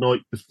Epic's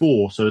Fortnite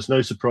before, so it's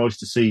no surprise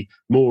to see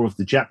more of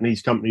the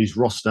Japanese company's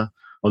roster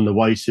on the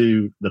way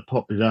to the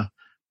popular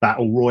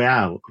Battle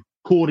Royale.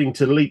 According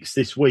to leaks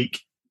this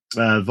week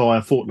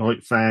via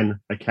Fortnite fan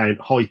account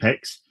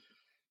Hypex,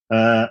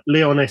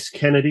 Leon S.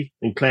 Kennedy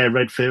and Claire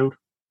Redfield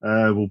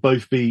will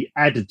both be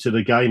added to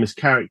the game as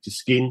character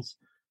skins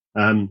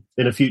in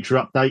a future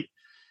update.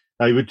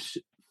 They would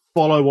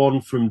follow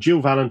on from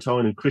Jill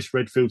Valentine and Chris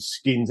Redfield's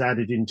skins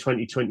added in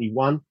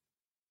 2021.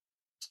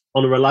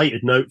 On a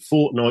related note,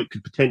 Fortnite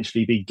could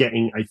potentially be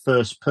getting a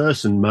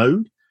first-person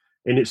mode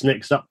in its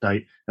next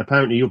update.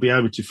 Apparently, you'll be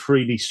able to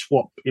freely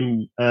swap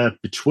in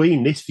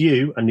between this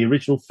view and the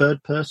original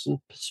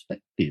third-person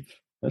perspective.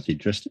 That's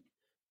interesting.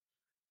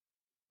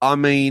 I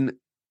mean,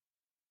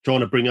 trying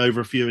to bring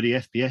over a few of the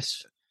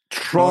FPS.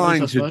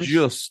 Trying to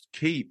just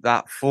keep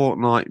that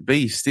Fortnite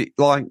beast.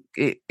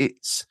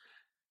 It's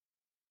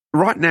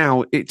right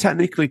now, it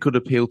technically could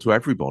appeal to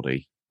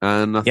everybody.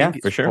 And I think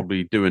it's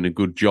probably doing a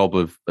good job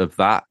of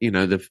that. You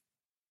know, they've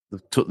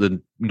took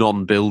the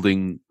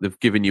non-building, they've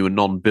given you a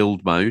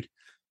non-build mode.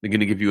 They're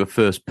going to give you a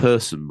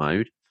first-person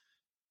mode.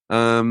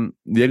 The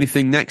only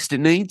thing next it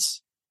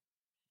needs,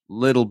 a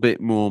little bit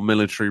more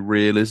military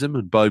realism,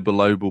 and Boba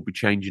Loeb will be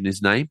changing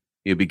his name.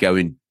 He'll be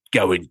going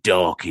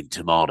dark in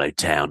Tomato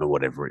Town or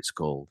whatever it's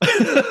called.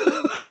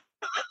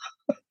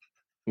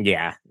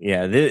 Yeah.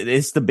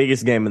 It's the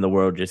biggest game in the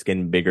world, just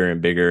getting bigger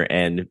and bigger.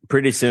 And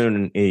pretty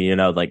soon, you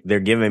know, like they're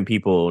giving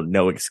people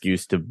no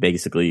excuse to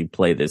basically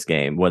play this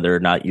game, whether or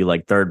not you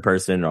like third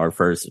person or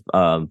first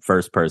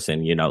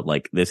person. You know,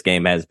 like this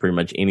game has pretty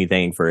much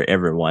anything for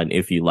everyone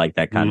if you like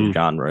that kind of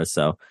genre.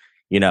 So,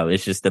 you know,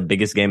 it's just the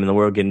biggest game in the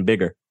world getting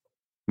bigger.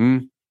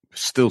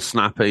 Still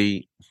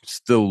snappy,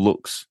 still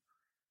looks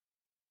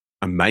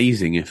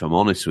amazing, if I'm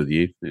honest with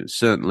you. It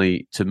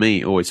certainly, to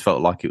me, always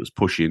felt like it was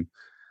pushing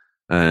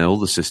all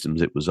the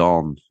systems it was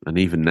on. And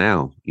even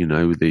now, you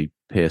know, with the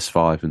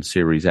PS5 and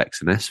Series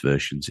X and S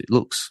versions, it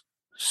looks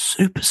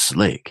super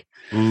slick.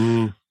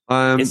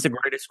 It's the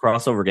greatest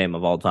crossover game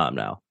of all time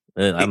now.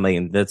 I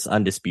mean, that's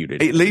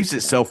undisputed. It leaves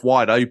itself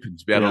wide open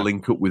to be able to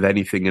link up with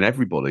anything and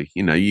everybody.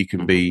 You know, you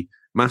can be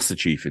Master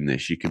Chief in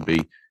this. You can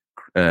be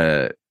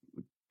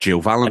Jill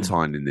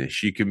Valentine in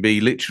this. You can be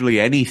literally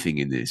anything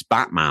in this.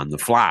 Batman, The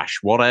Flash,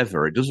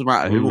 whatever. It doesn't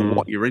matter who or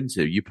what you're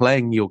into. You're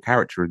playing your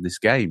character in this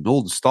game.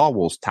 All the Star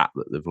Wars tap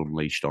that they've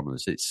unleashed on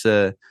us. It's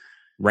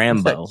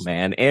Rambo,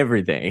 man.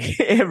 Everything.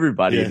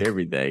 Everybody and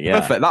everything.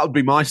 Yeah. Perfect. That would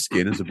be my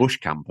skin as a bush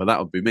camper. That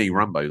would be me,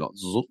 Rambo, like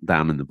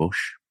down in the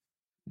bush.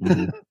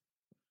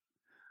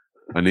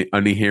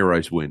 Only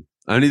heroes win.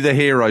 Only the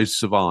heroes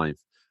survive.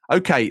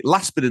 Okay,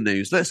 last bit of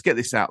news. Let's get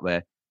this out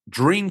there.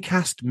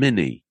 Dreamcast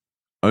Mini.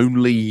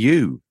 Only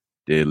you,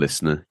 dear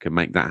listener, can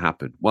make that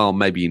happen. Well,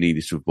 maybe you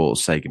needed to have bought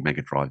a Sega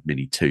Mega Drive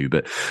Mini 2,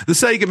 but the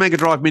Sega Mega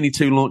Drive Mini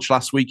 2 launched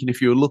last week, and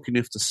if you were lucky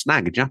enough to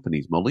snag a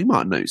Japanese model, you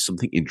might notice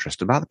something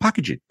interesting about the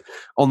packaging.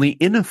 On the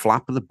inner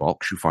flap of the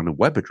box, you'll find a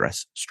web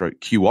address /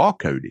 QR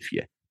code if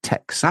you're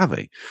tech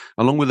savvy,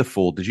 along with a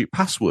 4-digit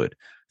password.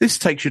 This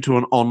takes you to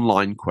an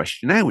online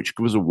questionnaire, which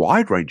covers a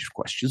wide range of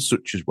questions,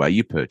 such as where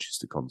you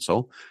purchased the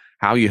console,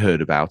 how you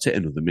heard about it,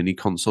 and other mini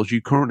consoles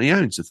you currently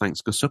own. So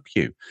thanks,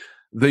 Gosukyu.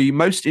 The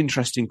most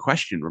interesting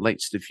question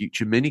relates to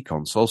future mini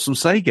consoles from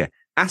Sega,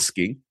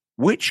 asking,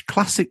 which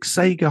classic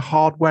Sega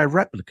hardware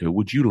replica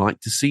would you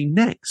like to see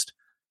next?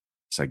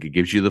 Sega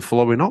gives you the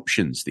following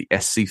options: the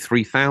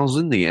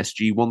SC3000, the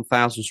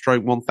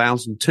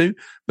SG-1000/1002,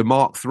 the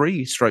Mark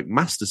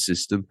III/Master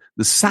System,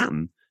 the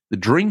Saturn, the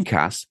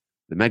Dreamcast,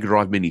 the Mega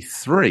Drive Mini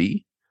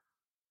 3,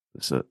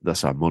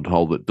 that's a mud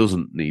hole that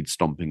doesn't need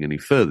stomping any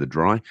further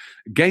dry,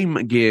 Game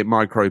Gear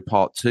Micro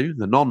Part 2,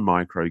 the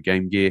non-micro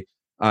Game Gear,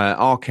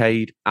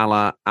 arcade a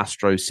la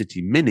Astro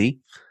City Mini.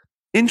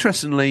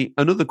 Interestingly,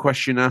 another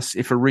question asks,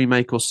 if a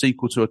remake or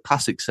sequel to a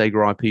classic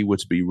Sega IP were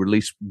to be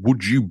released,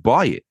 would you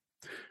buy it?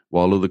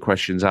 While other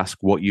questions ask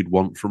what you'd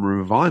want from a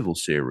revival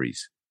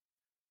series.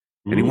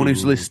 Anyone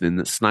who's listening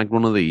that snagged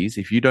one of these,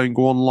 if you don't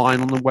go online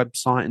on the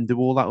website and do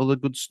all that other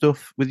good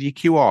stuff with your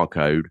QR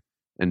code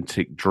and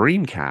tick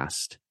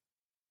Dreamcast,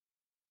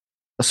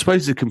 I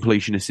suppose the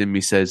completionist in me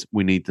says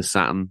we need the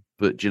Saturn,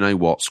 but do you know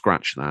what?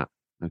 Scratch that.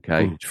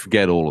 Okay,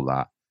 forget all of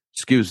that.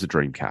 Just give us the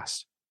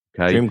Dreamcast.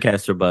 Okay,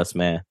 Dreamcast or bust,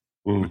 man.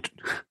 Bada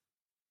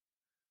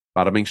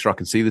Minkster, I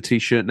can see the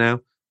T-shirt now.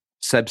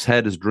 Seb's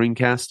head as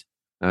Dreamcast.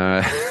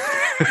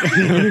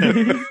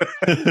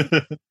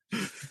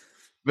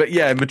 But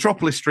yeah,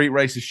 Metropolis Street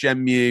Racers,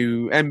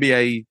 Shenmue,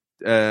 NBA,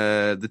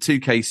 the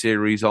 2K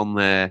series on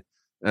there,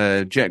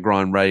 Jet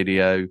Grind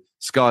Radio,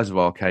 Skies of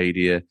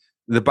Arcadia,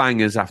 the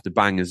bangers after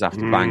bangers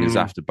after bangers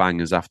after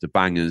bangers after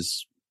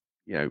bangers.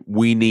 You know,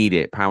 we need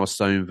it. Power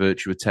Stone,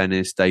 Virtua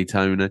Tennis,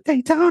 Daytona,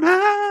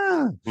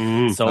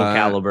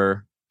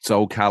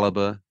 Soul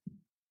Calibur.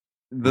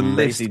 The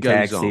list Crazy goes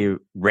Taxi, on.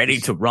 ready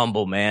to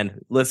rumble, man.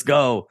 Let's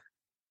go.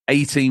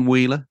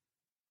 18-wheeler,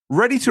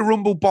 ready to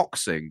rumble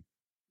boxing.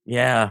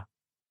 Yeah.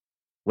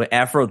 With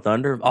Afro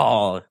Thunder.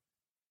 Oh,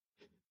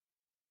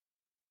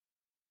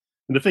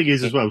 And the thing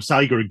is, as well,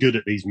 Sega are good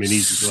at these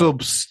minis as well.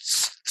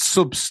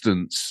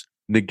 Substance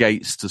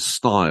negates to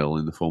style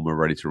in the form of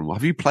Ready to Rumble.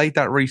 Have you played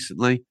that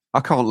recently?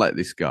 I can't let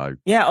this go.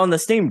 yeah, on the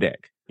Steam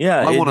Deck. Yeah,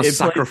 I want to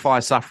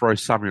sacrifice Afro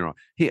Samurai,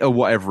 or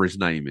whatever his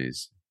name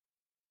is.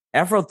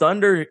 Afro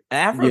Thunder.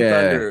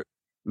 Thunder.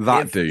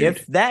 That dude.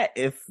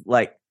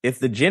 If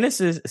the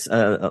Genesis, if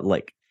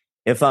the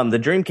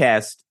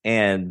Dreamcast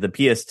and the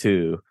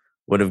PS2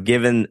 would have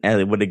given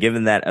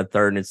that a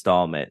third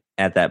installment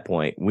at that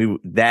point,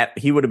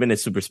 he would have been a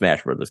Super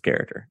Smash Brothers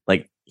character.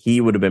 Like, he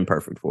would have been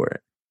perfect for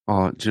it.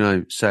 Oh, do you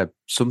know, Seb,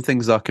 some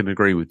things I can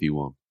agree with you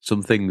on.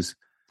 Some things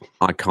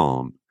I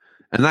can't.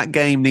 And that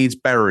game needs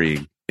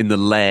burying in the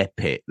lair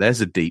pit. There's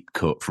a deep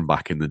cut from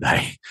back in the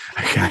day.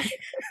 Okay.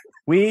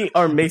 We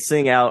are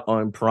missing out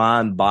on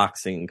prime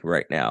boxing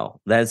right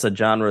now. That's a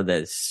genre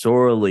that is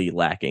sorely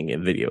lacking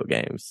in video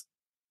games.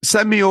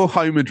 Send me your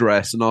home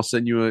address and I'll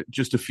send you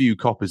just a few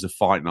copies of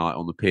Fight Night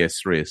on the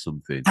PS3 or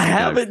something. I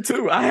have it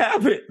too. I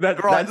have it.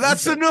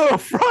 That's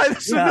enough. Right,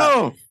 that's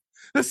enough.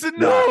 That's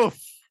enough.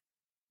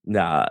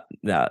 Nah.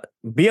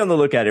 Be on the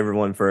lookout,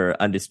 everyone, for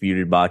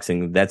Undisputed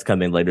Boxing. That's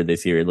coming later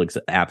this year. It looks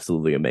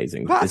absolutely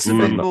amazing. That's a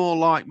bit more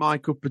like my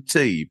cup of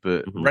tea,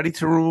 but Ready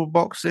to Rumble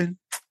Boxing?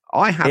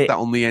 I had that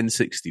on the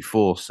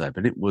N64, Seb,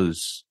 and it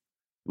was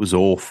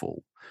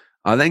awful.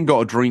 I then got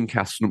a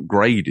Dreamcast and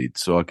upgraded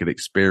so I could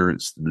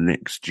experience the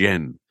next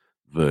gen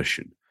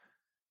version.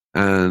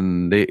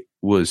 And it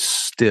was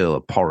still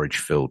a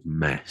porridge-filled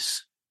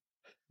mess.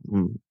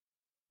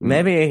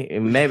 Maybe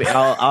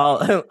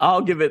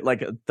I'll give it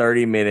like a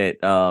 30-minute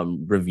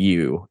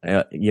review,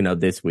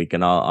 this week,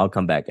 and I'll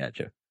come back at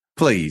you.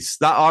 Please,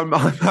 I'm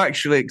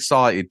actually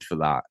excited for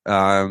that.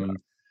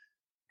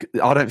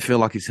 I don't feel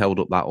like it's held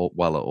up that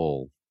well at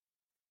all.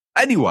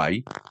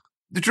 Anyway,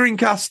 the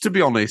Dreamcast, to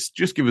be honest,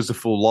 just give us a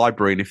full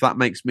library, and if that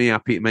makes me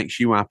happy, it makes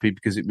you happy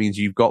because it means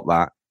you've got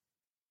that,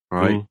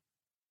 right?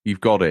 You've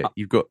got it.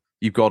 You've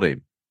got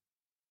him.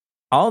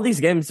 All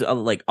these games,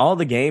 all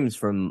the games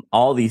from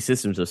all these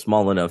systems are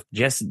small enough.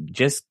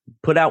 Just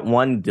put out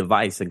one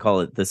device and call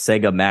it the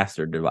Sega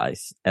Master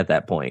device at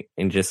that point,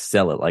 and just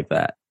sell it like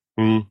that.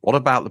 What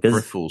about the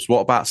peripherals?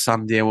 What about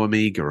Sandio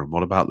Amiga, and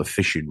what about the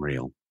fishing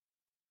reel?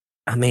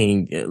 I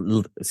mean,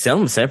 sell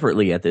them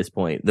separately at this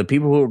point. The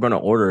people who are going to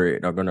order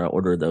it are going to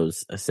order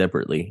those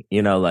separately.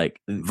 That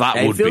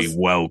would be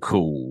well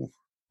cool.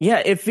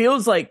 Yeah, it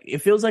feels like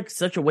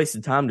such a waste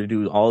of time to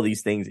do all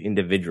these things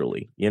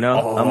individually.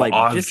 I'm like,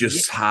 I've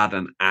just had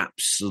an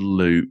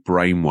absolute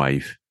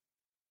brainwave.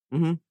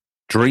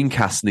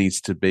 Dreamcast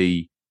needs to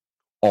be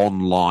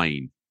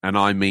online, and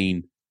I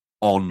mean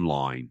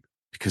online,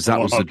 because that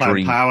was the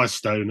dream. Power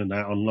Stone and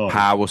that online.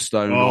 Power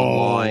Stone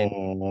online.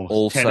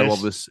 Also, tennis,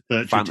 obviously,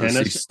 Fantasy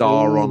tennis.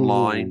 Star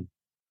online.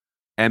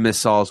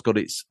 MSR's got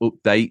its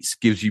updates,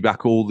 gives you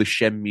back all the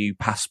Shenmue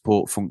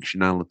passport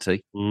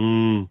functionality.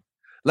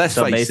 Let's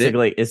face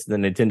basically, it's the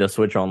Nintendo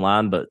Switch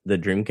Online, but the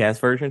Dreamcast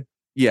version?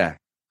 Yeah.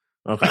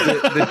 Okay.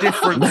 The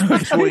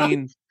difference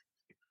between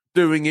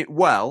doing it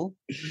well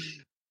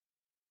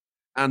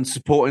and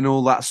supporting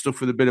all that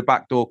stuff with a bit of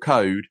backdoor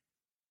code,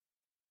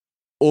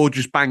 or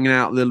just banging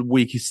out the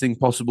weakest thing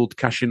possible to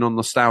cash in on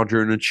nostalgia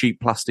in a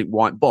cheap plastic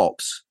white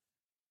box,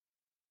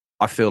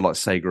 I feel like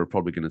Sega are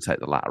probably going to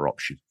take the latter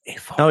option.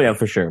 Yeah,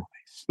 for sure.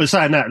 But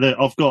saying that,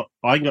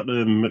 I got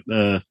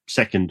the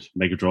second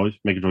Mega Drive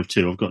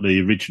 2. I've got the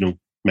original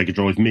Mega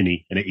Drive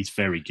Mini, and it is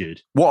very good.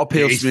 What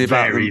appeals to me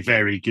about very,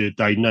 very good.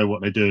 They know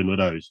what they're doing with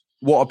those.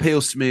 What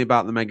appeals to me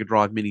about the Mega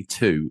Drive Mini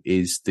 2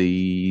 is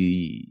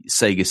the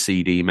Sega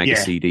CD, Mega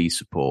CD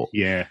support.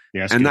 Yeah,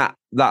 and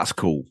that's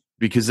cool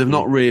because they've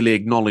not really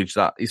acknowledged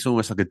that. It's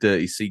almost like a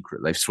dirty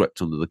secret they've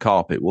swept under the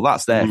carpet. Well,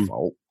 that's their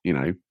fault.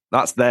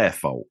 That's their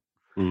fault.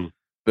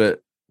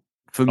 But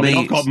for me,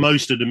 I've got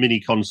most of the mini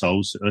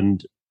consoles,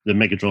 and the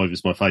Mega Drive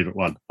is my favourite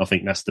one. I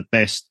think that's the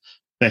best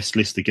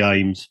list of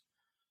games.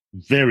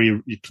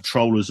 Your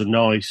controllers are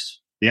nice.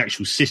 The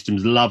actual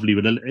system's lovely.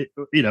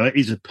 It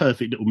is a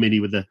perfect little mini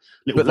with a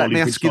little. But let me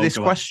ask you this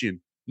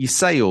question: you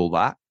say all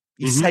that,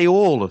 say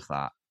all of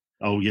that.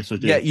 Oh yes, I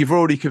do. Yeah, you've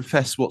already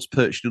confessed what's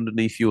perched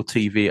underneath your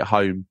TV at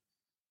home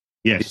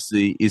Yes.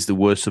 is the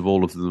worst of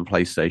all of them, the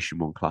PlayStation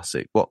 1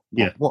 Classic.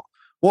 Yeah.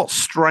 What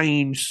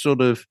strange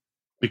sort of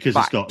Because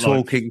it's got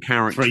like talking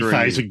character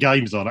 3,000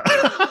 games on it.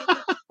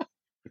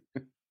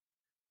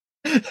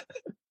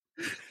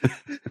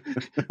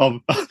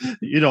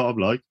 You know what I'm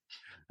like.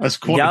 That's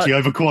quantity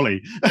over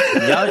quality.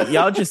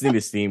 y'all just need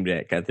a Steam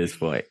Deck at this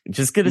point.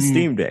 Just get a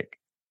Steam Deck.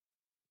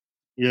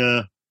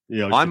 Yeah.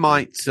 I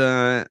might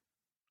sell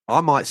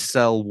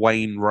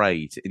Wayne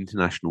Ray to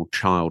international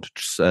child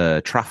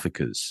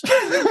traffickers.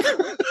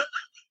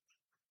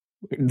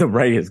 The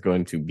Ray is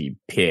going to be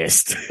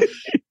pissed.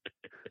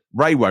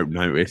 Ray won't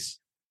notice.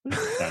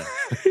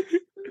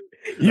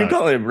 You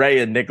call him Ray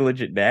a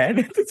negligent dad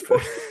at this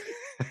point?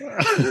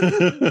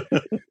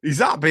 He's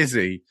that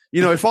busy.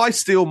 You know, if I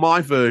steal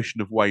my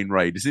version of Wayne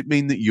Ray, does it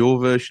mean that your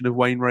version of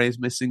Wayne Ray is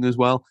missing as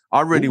well?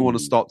 I really want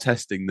to start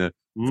testing the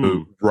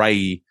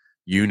Ray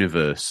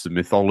universe, the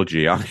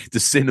mythology. I need the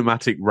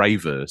cinematic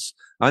Rayverse.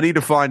 I need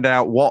to find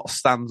out what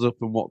stands up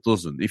and what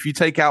doesn't. If you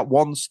take out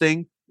one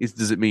sting,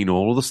 does it mean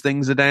all of the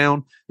stings are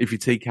down? If you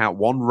take out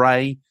one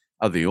Ray,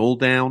 are they all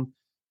down?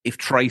 If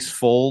Trace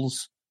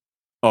falls,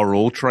 are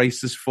all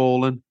Traces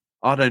fallen?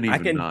 I don't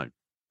even know.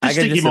 Just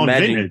stick him on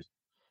Vinted.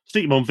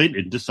 Stick him on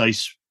Vinted to say,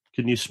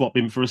 can you swap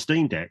him for a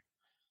Steam Deck?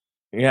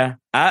 Yeah.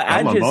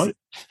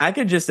 I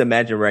could just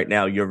imagine right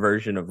now your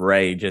version of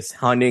Ray just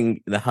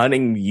hunting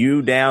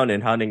you down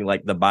and hunting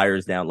like the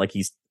buyers down, like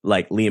he's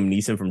like Liam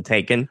Neeson from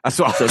Taken,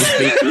 so to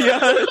speak.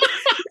 Yeah.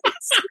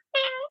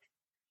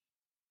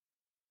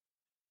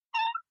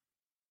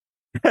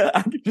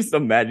 I could just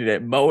imagine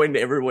it mowing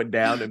everyone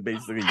down in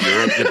basically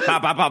Europe. Just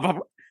pop, pop, pop, pop.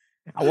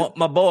 I want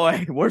my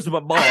boy. Where's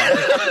my boy?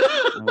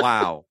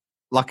 Wow,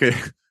 like a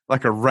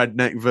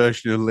redneck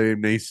version of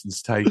Liam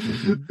Neeson's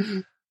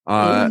Taken.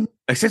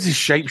 It says he's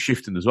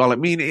shapeshifting as well. I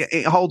mean,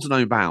 it holds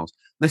no bounds.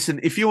 Listen,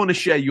 if you want to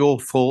share your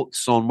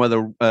thoughts on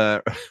whether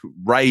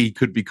Ray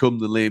could become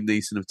the Liam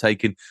Neeson of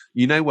Taken,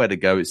 you know where to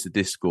go. It's the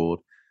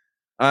Discord.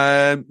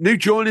 New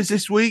joiners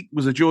this week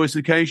was a joyous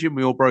occasion.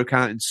 We all broke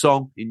out in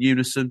song in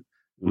unison.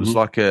 It was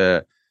like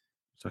a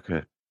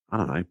I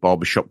don't know,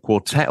 barbershop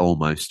quartet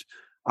almost.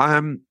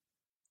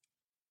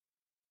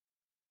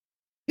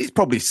 It's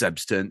probably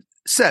Seb's turn.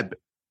 Seb,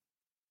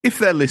 if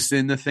they're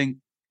listening, they think,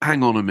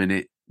 hang on a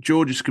minute,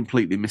 George has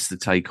completely missed the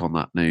take on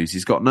that news.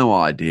 He's got no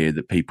idea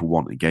that people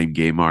want a Game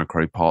Gear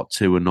Micro Part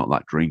 2 and not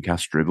that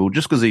Dreamcast drivel.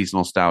 Just because he's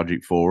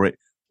nostalgic for it,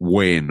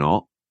 we're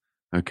not.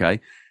 Okay?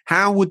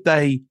 How would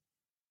they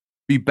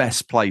be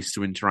best placed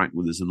to interact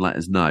with us and let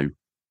us know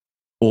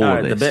all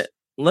of this?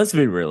 Let's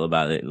be real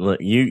about it.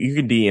 Look, you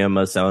can DM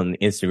us on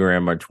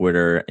Instagram or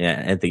Twitter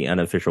at the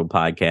Unofficial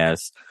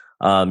Podcast.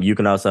 You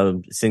can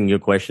also send your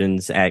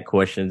questions at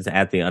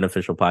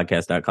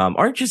theunofficialpodcast.com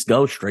or just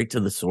go straight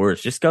to the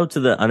source. Just go to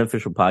the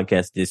Unofficial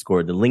Podcast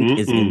Discord. The link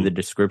is in the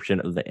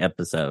description of the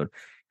episode.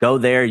 Go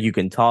there. You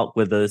can talk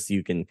with us.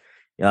 You can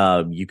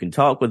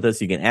talk with us.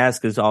 You can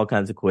ask us all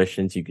kinds of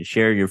questions. You can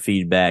share your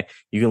feedback.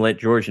 You can let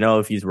George know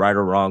if he's right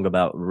or wrong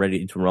about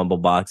Ready to Rumble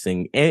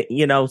boxing.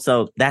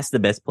 So that's the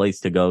best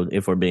place to go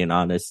if we're being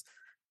honest.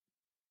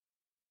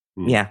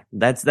 Yeah,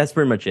 that's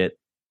pretty much it.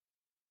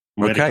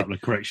 We had a couple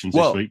of corrections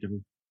this week, didn't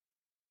we?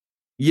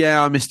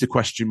 Yeah, I missed a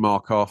question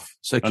mark off.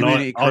 So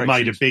community I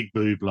made a big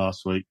boob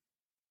last week.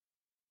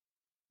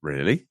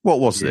 Really?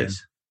 What was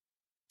this?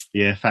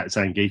 Yeah, Fat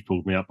Zangief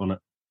pulled me up on it.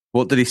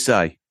 What did he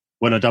say?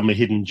 When I done my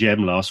hidden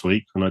gem last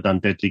week, when I done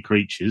Deadly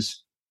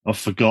Creatures, I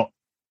forgot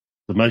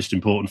the most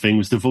important thing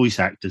was the voice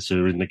actors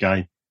who are in the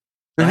game.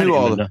 Who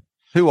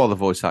are the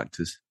voice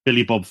actors?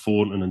 Billy Bob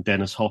Thornton and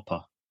Dennis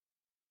Hopper.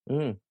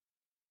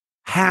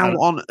 How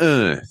on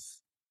earth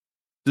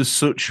does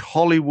such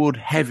Hollywood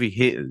heavy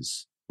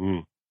hitters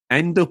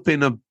end up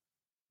in a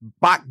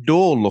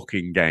backdoor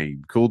looking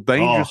game called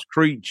Dangerous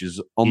Creatures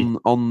on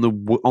the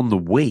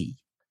Wii?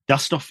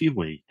 Dust off your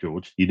Wii,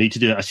 George. You need to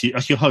do that.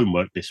 That's your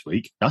homework this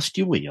week. Dust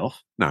your Wii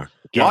off. No,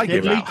 I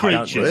give out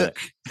Creatures.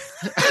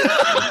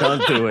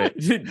 Don't do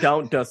it.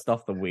 Don't dust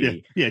off the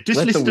Wii. Yeah, just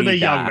Let listen to me,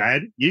 die. young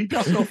man. You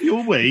dust off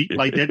your Wii,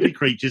 play Deadly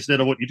Creatures,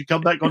 then I want you to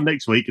come back on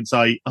next week and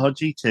say,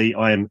 GT,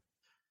 I am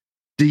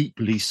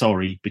deeply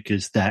sorry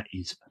because that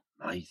is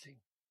amazing.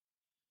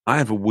 I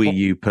have a Wii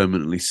U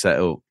permanently set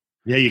up.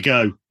 There you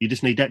go. You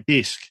just need that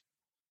disc.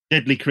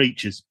 Deadly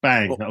Creatures,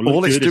 bang.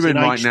 All it's doing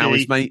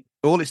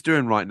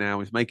right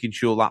now is making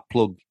sure that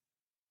plug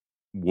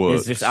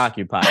works. It's just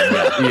occupied.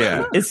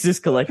 Yeah. It's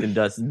just collecting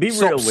dust.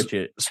 Real with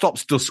it.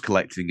 Stops dust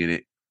collecting in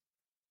it.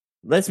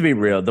 Let's be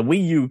real. The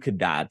Wii U could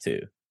die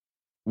too.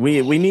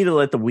 We need to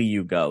let the Wii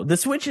U go. The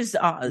Switch is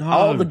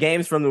all the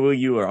games from the Wii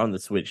U are on the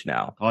Switch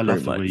now. I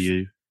love the Wii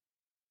U.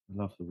 I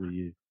love the Wii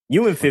U.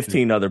 You and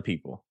 15 other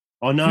people.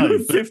 I know,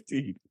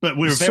 15. But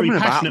we're very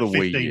passionate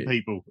 15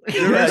 people.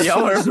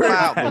 Y'all are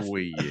about the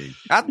Wii U.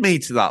 Add me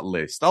to that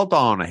list. I'll die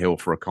on a hill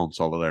for a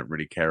console I don't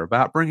really care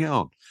about. Bring it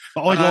on.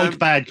 But I like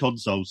bad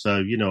consoles, so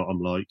you know what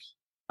I'm like.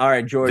 All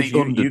right, George,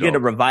 you get a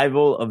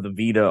revival of the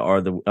Vita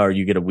or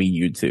you get a Wii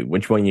U too.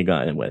 Which one you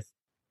going with?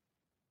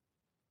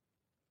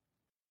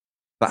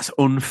 That's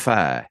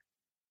unfair.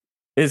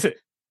 Is it?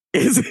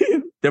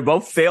 They're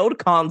both failed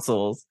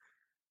consoles.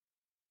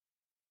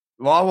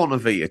 Well, I want a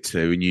Vita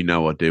too, and you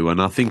know I do,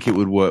 and I think it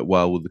would work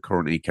well with the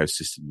current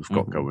ecosystem we've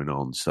got going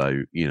on.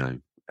 So,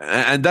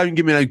 and don't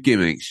give me no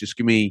gimmicks. Just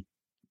give me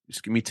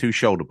 2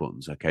 shoulder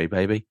buttons, okay,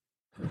 baby?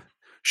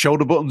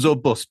 Shoulder buttons or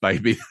bust,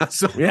 baby.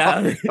 That's all.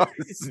 Yeah.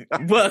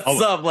 What's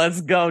up?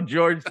 Let's go,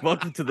 George.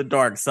 Welcome to the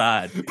dark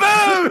side. Boom!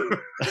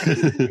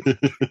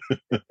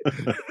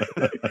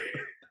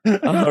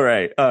 All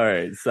right.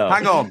 So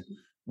hang on.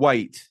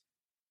 Wait.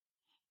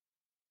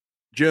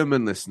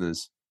 German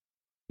listeners,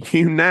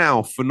 you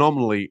now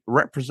phenomenally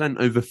represent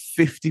over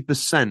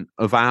 50%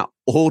 of our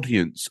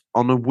audience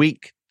on a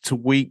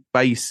week-to-week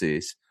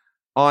basis.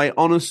 I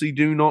honestly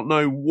do not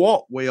know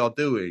what we are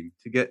doing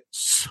to get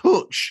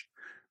such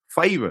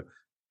favor,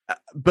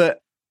 but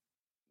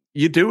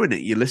you're doing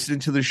it. You're listening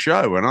to the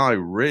show, and I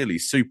really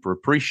super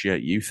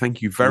appreciate you.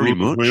 Thank you very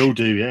much. We all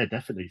do, yeah,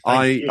 definitely.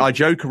 I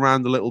joke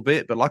around a little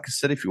bit, but like I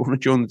said, if you want to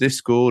join the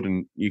Discord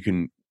and you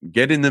can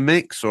get in the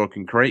mix, or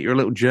can create your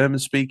little German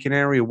speaking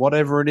area,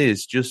 whatever it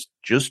is, just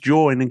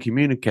join and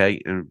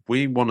communicate. And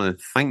we want to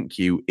thank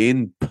you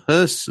in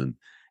person,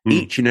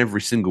 each and every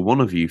single one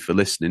of you, for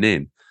listening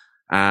in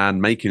and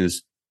making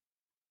us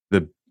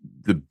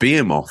the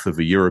behemoth of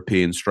a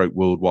European stroke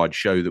worldwide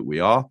show that we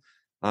are.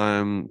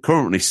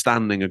 Currently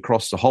standing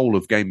across the whole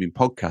of gaming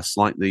podcasts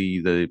like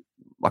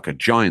like a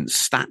giant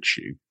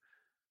statue.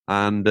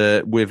 And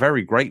we're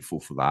very grateful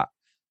for that.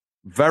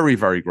 Very,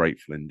 very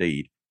grateful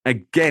indeed.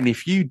 Again,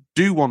 if you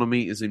do want to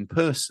meet us in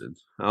person,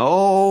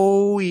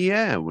 oh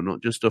yeah, we're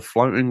not just a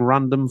floating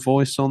random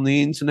voice on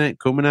the internet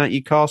coming out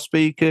your car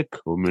speaker,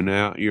 coming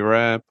out your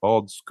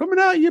AirPods, coming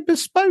out your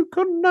bespoke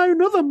unknown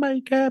other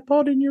make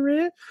AirPod in your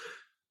ear,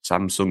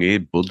 Samsung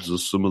earbuds or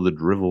some of the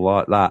drivel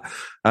like that.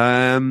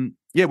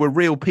 Yeah, we're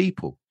real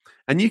people.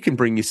 And you can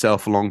bring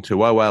yourself along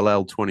to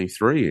OLL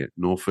 23 at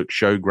Norfolk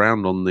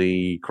Showground on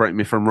the, correct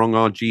me if I'm wrong,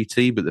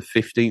 RGT, but the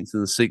 15th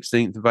and the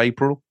 16th of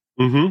April.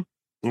 Mm-hmm.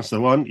 That's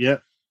the one, yeah.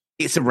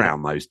 It's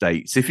around those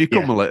dates. If you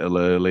come a little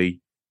early,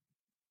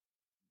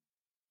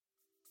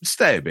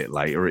 stay a bit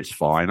later, it's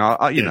fine.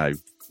 You know,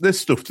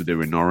 there's stuff to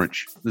do in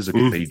Norwich. There's a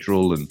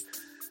cathedral and...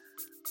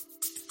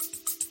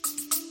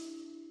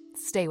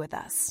 Stay with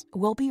us.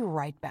 We'll be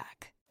right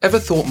back. Ever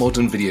thought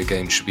modern video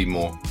games should be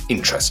more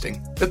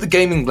interesting? At the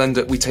Gaming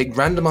Blender, we take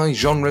randomized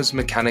genres,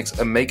 mechanics,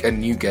 and make a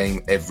new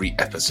game every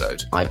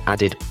episode. I've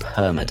added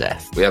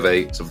permadeath. We have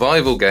a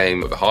survival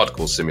game of a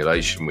hardcore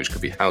simulation, which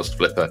could be House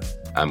Flipper,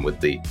 and with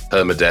the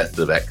permadeath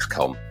of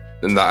XCOM.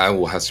 And that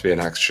all has to be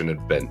an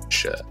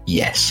action-adventure.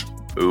 Yes.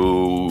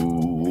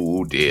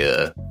 Oh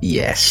dear.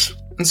 Yes.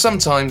 And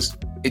sometimes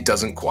it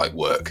doesn't quite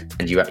work.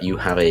 And you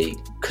have a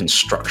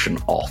construction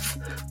off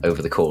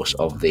over the course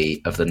of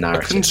the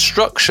narrative. A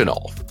construction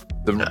off.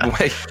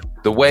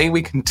 The way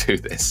we can do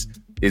this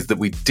is that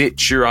we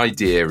ditch your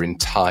idea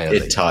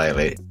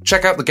entirely.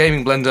 Check out the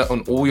Gaming Blender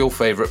on all your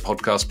favourite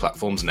podcast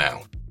platforms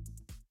now.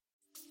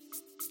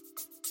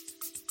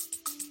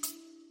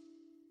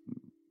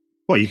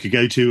 Well, you could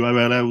go to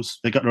OLL's.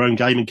 They've got their own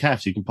gaming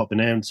cafe, so you can pop in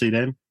there and see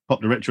them.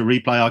 Pop the Retro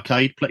Replay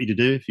Arcade. Plenty to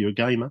do if you're a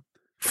gamer.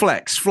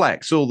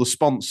 Flex, all the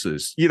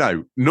sponsors. You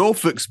know,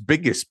 Norfolk's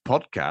biggest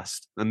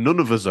podcast, and none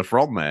of us are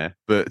from there,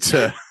 but...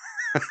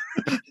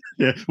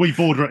 yeah, we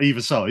border at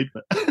either side.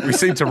 But we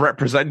seem to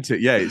represent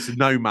it. Yeah, it's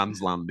no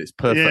man's land. It's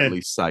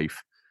perfectly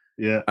safe.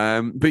 Yeah.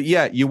 But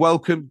yeah, you're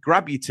welcome.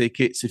 Grab your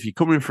tickets. If you're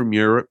coming from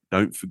Europe,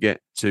 don't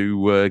forget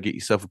to get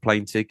yourself a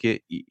plane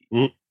ticket.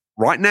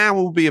 Right now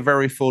will be a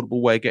very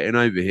affordable way of getting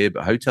over here,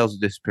 but hotels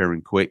are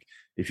disappearing quick.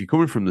 If you're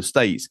coming from the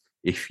States,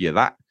 if you're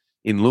that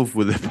in love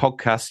with the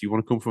podcast, you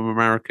want to come from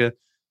America,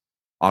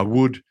 I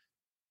would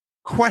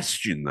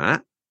question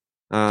that.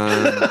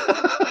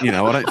 You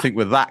know, I don't think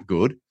we're that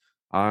good.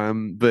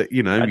 But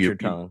you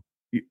know,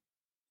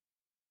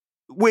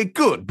 we're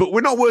good, but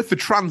we're not worth the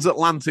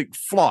transatlantic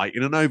flight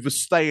in an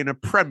overstay in a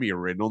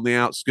Premier Inn on the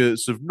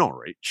outskirts of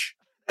Norwich.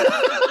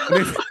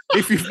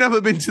 if you've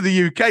never been to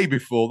the UK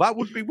before, that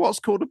would be what's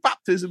called a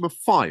baptism of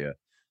fire.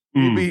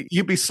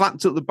 You'd be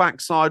slapped at the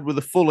backside with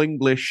a full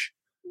English,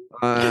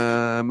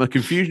 a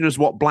confusion as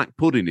what black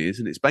pudding is,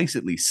 and it's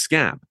basically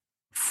scab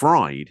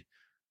fried,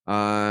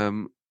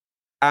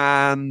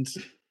 and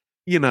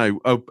you know,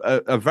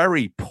 a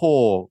very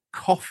poor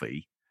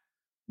coffee,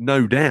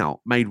 no doubt,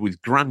 made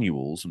with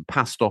granules and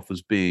passed off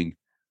as being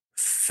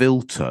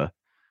filter.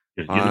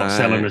 You're not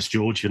selling us,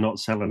 George. You're not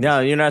selling us. No,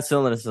 you're not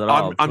selling us at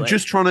all. I'm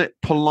just trying to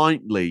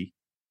politely,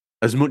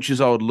 as much as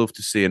I would love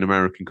to see an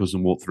American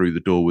cousin walk through the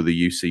door with a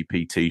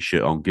UCP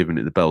T-shirt on, giving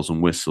it the bells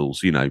and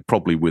whistles, you know,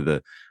 probably with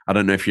I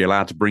don't know if you're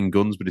allowed to bring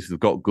guns, but if they've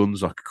got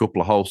guns, like a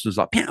couple of holsters,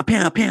 like pow,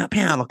 pow, pow,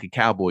 pow, like a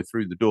cowboy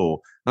through the door.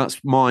 That's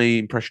my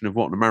impression of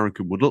what an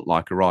American would look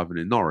like arriving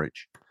in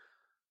Norwich.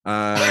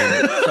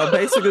 So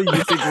basically,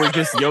 you think we're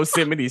just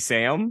Yosemite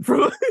Sam,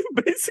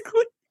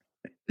 basically?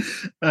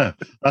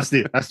 That's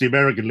the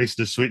American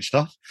listener switched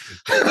off.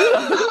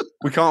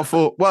 We can't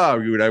afford.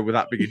 Well, you know, with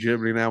that big in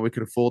Germany now, we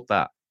can afford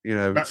that. You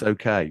know, it's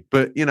okay.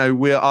 But you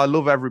know, I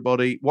love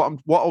everybody. What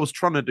I was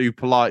trying to do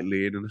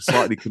politely and in a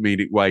slightly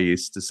comedic way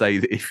is to say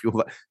that if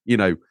you're, you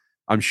know,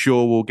 I'm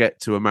sure we'll get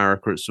to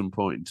America at some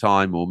point in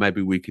time, or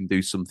maybe we can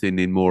do something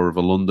in more of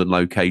a London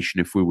location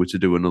if we were to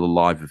do another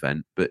live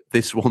event. But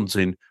this one's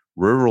in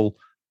rural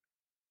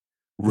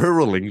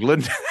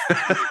England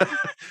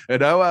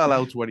at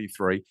OLL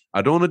 23.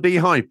 I don't want to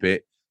de-hype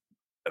it,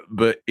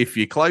 but if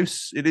you're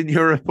close in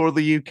Europe or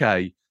the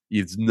UK,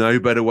 there's no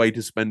better way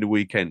to spend a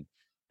weekend.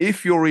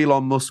 If you're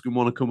Elon Musk and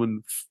want to come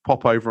and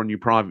pop over on your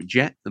private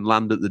jet and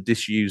land at the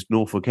disused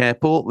Norfolk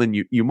airport, then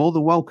you're more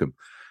than welcome.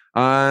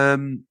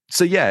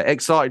 So yeah,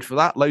 excited for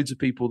that. Loads of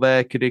people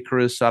there. Kid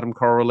Icarus, Adam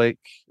Korolik,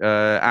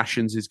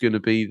 Ashens is going to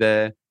be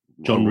there.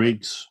 John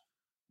Riggs.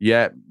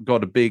 Yeah,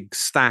 got a big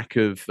stack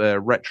of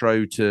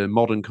retro to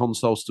modern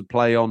consoles to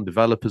play on.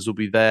 Developers will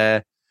be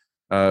there.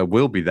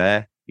 We'll be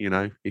there,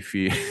 if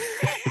you,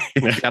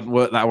 if you haven't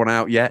worked that one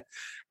out yet.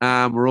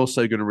 We're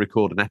also going to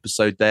record an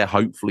episode there,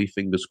 hopefully,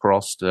 fingers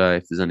crossed.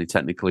 If there's any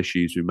technical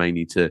issues, we may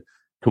need to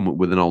come up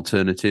with an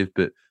alternative.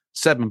 But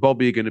Seb and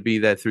Bobby are going to be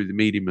there through the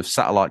medium of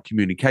satellite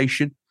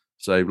communication.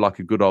 So like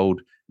a good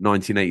old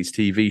 1980s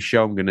TV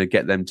show, I'm going to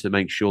get them to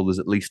make sure there's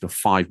at least a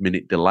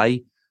 5-minute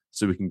delay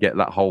so we can get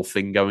that whole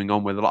thing going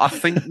on with it. I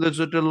think there's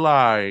a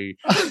delay.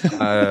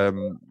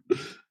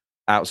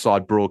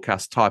 Outside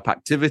broadcast type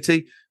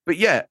activity. But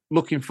yeah,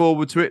 looking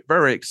forward to it.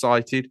 Very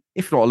excited.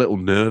 If not a little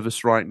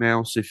nervous right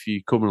now. So if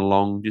you're coming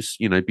along, just,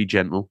 be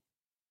gentle.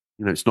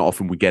 It's not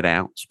often we get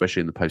out,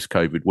 especially in the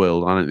post-COVID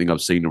world. I don't think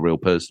I've seen a real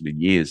person in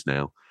years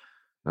now.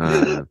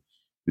 Been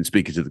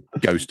speaking to the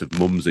ghost of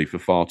Mumsy for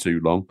far too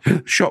long.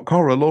 Shock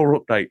horror lore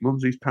update.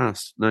 Mumsy's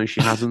passed. No,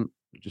 she hasn't.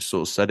 I just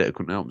sort of said it. I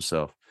couldn't help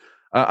myself.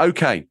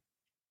 Okay.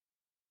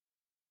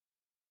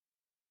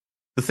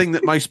 The thing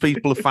that most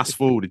people have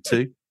fast-forwarded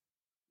to,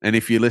 and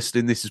if you're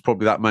listening, this is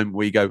probably that moment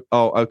where you go,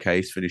 oh, okay,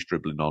 he's finished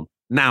dribbling on.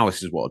 Now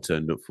this is what I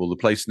turned up for. The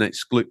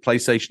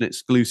PlayStation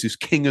exclusives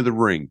King of the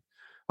Ring.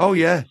 Oh,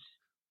 yeah.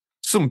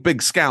 Some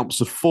big scalps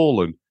have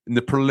fallen in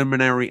the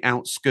preliminary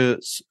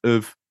outskirts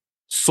of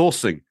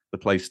sourcing the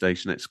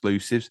PlayStation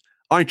exclusives.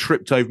 I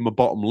tripped over my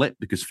bottom lip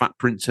because Fat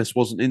Princess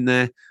wasn't in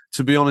there.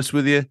 To be honest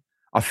with you,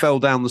 I fell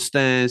down the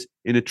stairs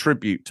in a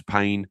tribute to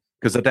pain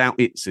because I doubt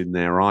it's in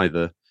there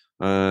either.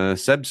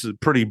 Seb's a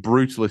pretty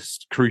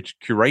brutalist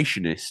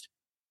curationist.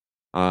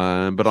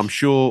 But I'm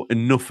sure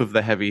enough of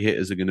the heavy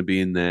hitters are going to be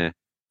in there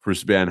for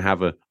us to be able to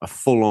have a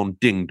full-on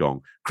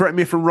ding-dong. Correct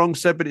me if I'm wrong,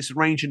 Seb, but it's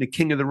arranged in a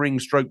King of the Ring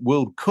 /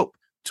 World Cup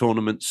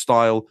tournament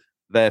style.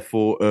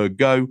 Therefore,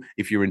 go.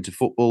 If you're into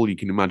football, you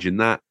can imagine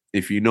that.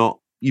 If you're not,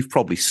 you've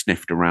probably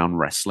sniffed around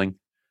wrestling.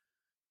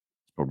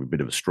 It's probably a bit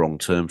of a strong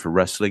term for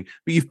wrestling,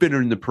 but you've been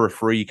in the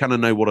periphery. You kind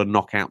of know what a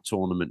knockout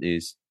tournament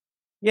is.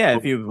 Yeah,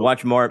 if you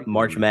watch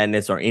March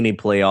Madness or any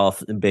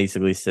playoff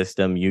basically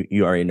system, you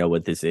already know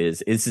what this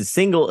is. It's a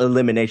single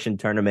elimination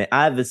tournament.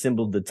 I've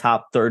assembled the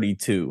top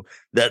 32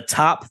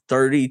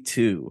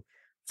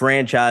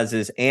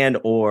 franchises and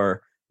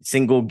or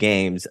single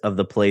games of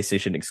the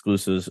PlayStation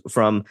exclusives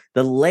from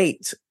the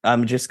late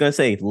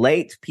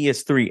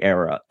PS3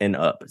 era and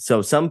up.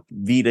 So some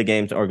Vita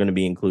games are going to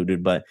be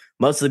included, but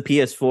mostly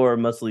PS4,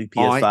 mostly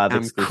PS5 I am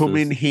exclusives.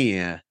 Coming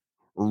here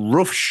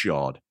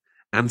roughshod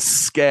and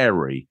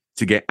scary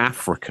to get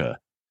Africa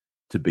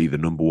to be the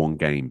number one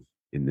game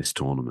in this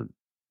tournament.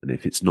 And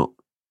if it's not,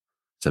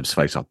 Seb's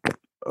face up.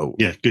 Oh,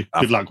 yeah,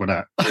 good luck with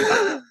that.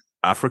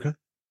 Africa?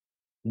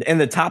 In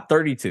the top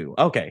 32.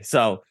 Okay,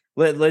 so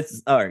let's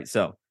just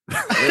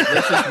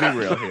be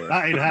real here.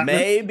 That ain't happening.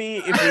 Maybe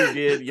if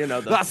we did,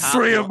 that's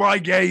 3 of my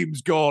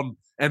games gone.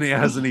 And it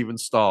hasn't even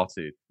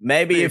started.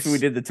 Maybe if we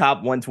did the top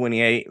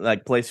 128,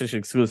 like PlayStation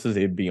exclusives,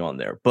 it'd be on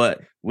there.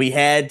 But we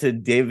had to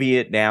divvy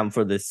it down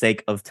for the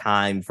sake of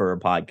time for a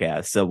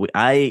podcast. So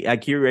I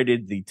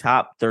curated the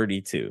top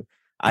 32.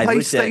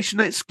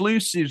 PlayStation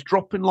exclusives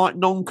dropping like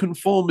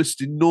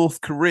non-conformist in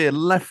North Korea,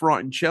 left,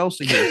 right, and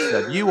Chelsea here,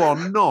 Seb. You are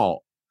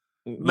not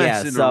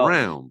messing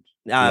around.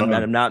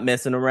 I'm not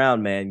messing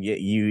around, man.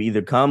 You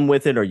either come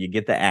with it or you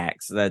get the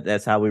axe.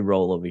 That's how we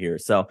roll over here.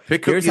 So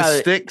pick up your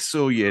sticks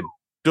or you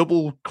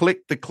double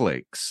click the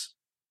clicks.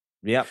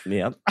 Yep.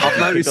 I've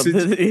noticed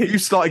since you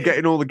started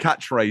getting all the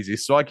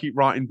catchphrases, so I keep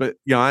writing, but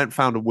I haven't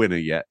found a winner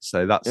yet.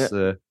 So that's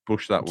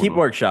push that one. Keep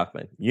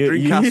workshopping.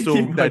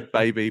 Dreamcast dead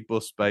baby,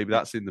 bus baby.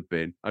 That's in the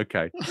bin.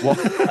 Okay. All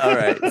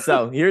right.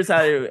 So here's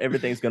how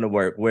everything's going to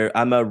work. Where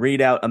I'm gonna read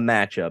out a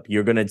matchup.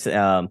 You're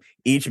gonna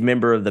each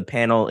member of the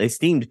panel,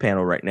 esteemed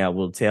panel right now,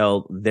 will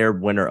tell their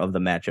winner of the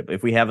matchup.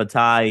 If we have a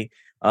tie,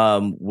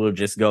 we'll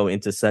just go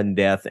into sudden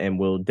death and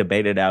we'll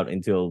debate it out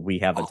until we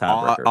have a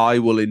tiebreaker. I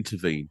will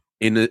intervene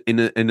in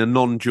a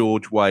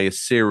non-George way, a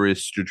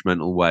serious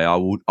judgmental way. I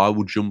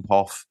will jump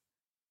off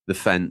the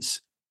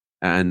fence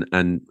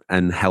and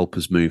help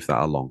us move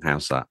that along.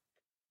 How's that?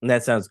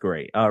 That sounds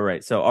great. All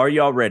right. So are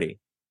y'all ready?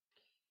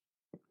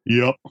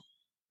 Yep.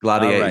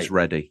 Gladiator's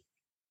ready.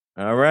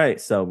 All right.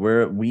 So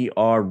we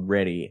are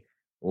ready.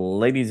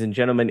 Ladies and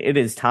gentlemen, it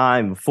is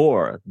time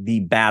for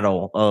the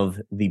battle of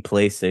the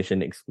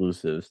PlayStation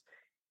exclusives.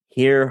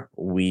 Here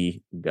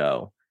we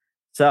go.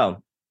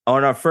 So,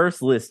 on our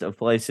first list of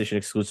PlayStation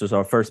exclusives,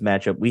 our first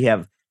matchup, we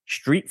have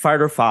Street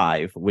Fighter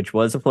V, which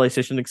was a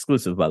PlayStation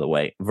exclusive, by the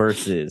way,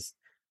 versus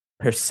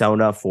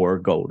Persona 4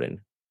 Golden.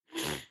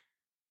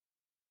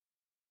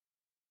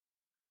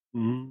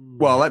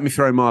 Well, let me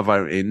throw my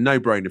vote in. No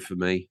brainer for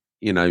me.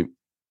 You know,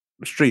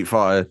 Street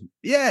Fighter,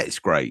 yeah, it's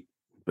great.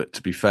 But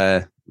to be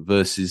fair,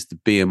 versus the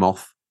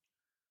Behemoth,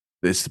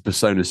 it's the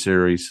Persona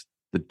series,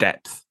 the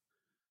depth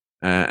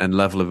and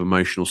level of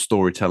emotional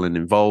storytelling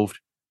involved,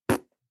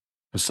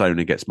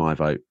 Persona gets my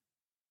vote.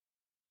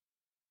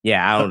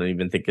 Yeah, I don't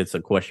even think it's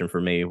a question for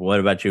me. What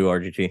about you,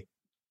 RGT?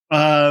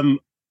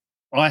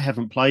 I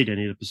haven't played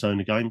any of the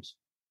Persona games.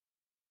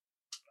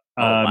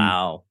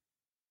 Wow.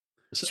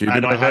 So you're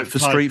going to vote for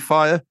Street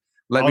Fighter?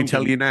 Let me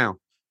tell you now.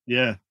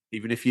 Yeah.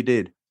 Even if you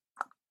did,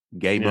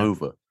 game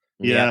over.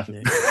 Yeah.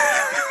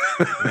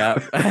 Yeah.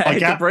 I hate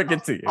to break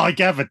it to you. I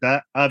gathered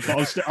that, but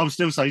I'll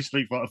still say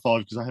Street Fighter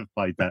 5 because I have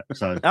played that.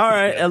 So all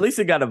right, at least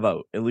it got a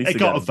vote. At least it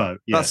got a vote.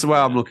 Yeah. That's the way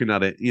I'm looking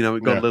at it. You know,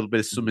 it got a little bit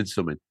of summing.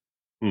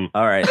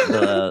 All right,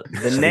 the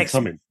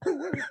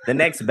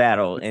next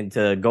battle, and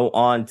to go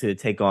on to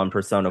take on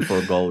Persona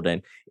 4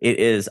 Golden, it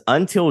is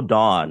Until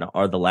Dawn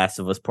or The Last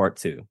of Us Part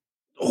 2.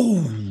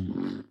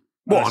 Oh,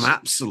 what an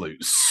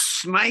absolute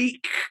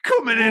snake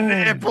coming in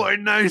there,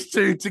 putting those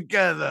two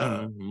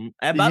together. Mm-hmm.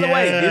 And by the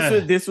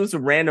way, this was a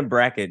random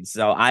bracket,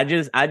 so I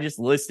just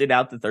listed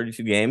out the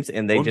 32 games,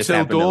 and they just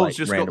happened Dawn's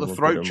to, like, just got the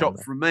throat chop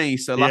from me.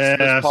 So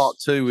Last of Us Part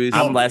 2 is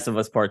I'm Last of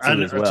Us Part 2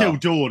 as well. Until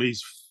Dawn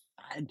is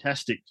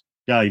fantastic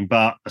game,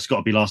 but it's got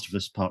to be Last of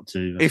Us Part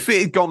 2. If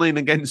it had gone in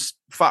against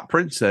Fat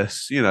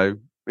Princess, you know,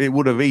 it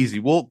would have easily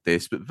walked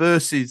this, but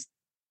versus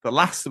The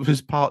Last of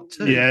Us Part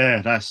 2.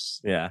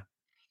 Yeah.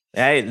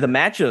 Hey, the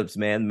matchups,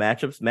 man.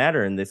 Matchups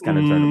matter in this kind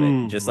of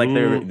tournament, just like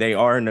they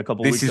are in a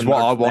couple weeks. This is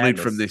what I wanted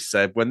from this,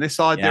 Seb. When this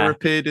idea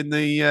appeared in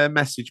the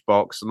message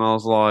box, and I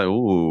was like,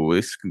 "Oh,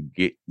 there's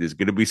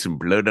going to be some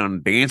blood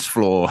on the dance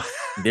floor."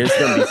 There's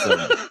going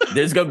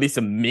to be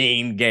some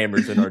mean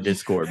gamers in our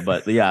Discord,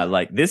 but yeah,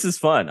 like this is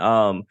fun.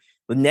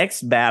 The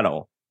next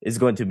battle is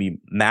going to be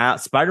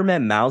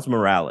Spider-Man Miles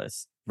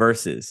Morales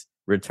versus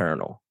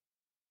Returnal.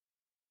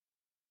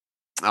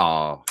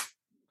 Oh,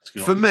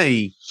 for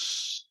me.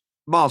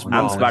 Miles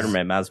Morales. I'm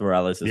Spider-Man Miles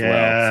Morales as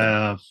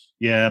well. So.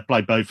 Yeah, I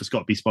played both. It's got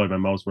to be Spider-Man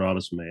Miles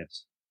Morales for me.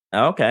 Yes.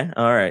 Okay,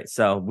 all right.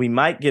 So we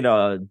might get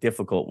a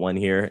difficult one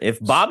here.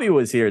 If Bobby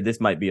was here, this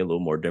might be a little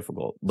more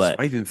difficult.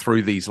 But even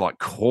through these like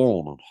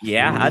corn.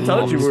 Yeah, I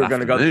told you we were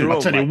going to go through. I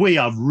tell you, we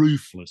are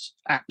ruthless,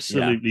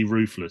 absolutely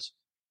ruthless.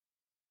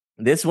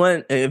 This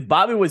one, if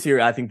Bobby was here,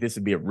 I think this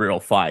would be a real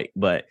fight.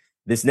 But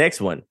this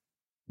next one,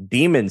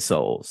 Demon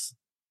Souls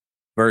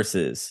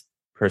versus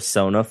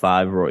Persona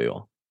 5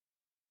 Royal.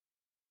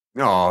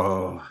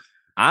 Oh,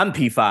 I'm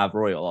P5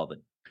 Royal all the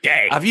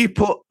day. Have you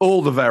put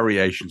all the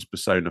variations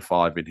Persona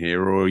 5 in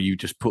here, or you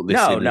just put this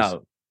in?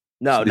 No.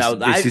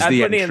 This is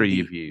the entry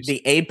you've used.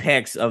 The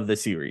apex of the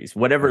series,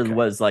 whatever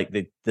was like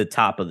the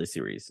top of the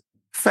series.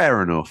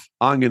 Fair enough.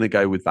 I'm going to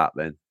go with that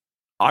then.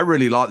 I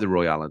really like the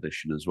Royale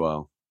edition as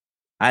well.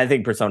 I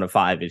think Persona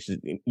 5 is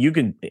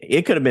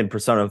it could have been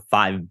Persona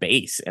 5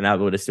 base, and I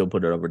would have still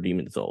put it over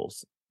Demon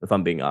Souls, if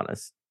I'm being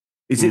honest.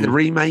 Is it the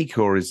remake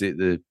or is it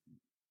the?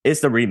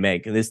 It's the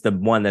remake, and it's the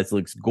one that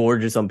looks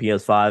gorgeous on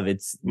PS5.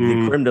 It's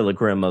the creme de la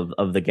creme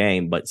of the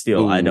game, but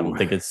still, I don't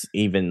think it's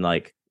even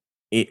like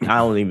I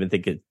don't even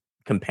think it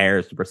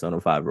compares to Persona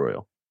 5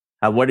 Royal.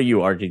 What are you,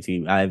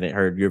 RGT? I haven't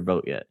heard your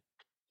vote yet.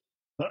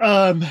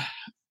 From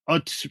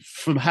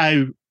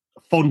how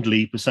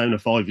fondly Persona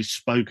 5 is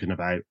spoken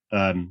about,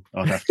 I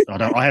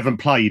haven't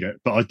played it,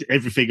 but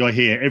everything I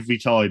hear every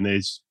time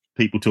there's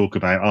people talk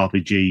about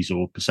RPGs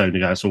or Persona,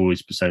 that's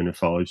always Persona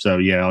 5. So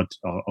yeah,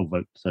 I'll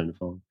vote Persona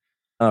 5.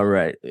 All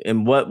right.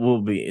 And what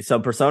will be so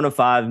Persona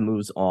 5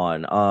 moves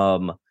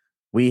on.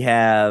 We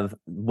have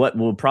what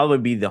will probably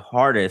be the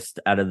hardest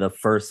out of the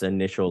first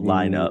initial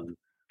lineup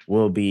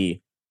will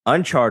be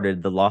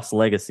Uncharted: The Lost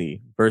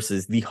Legacy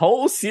versus the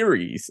whole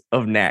series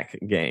of Knack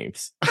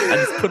games. I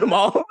just put them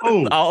all.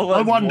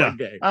 I wonder.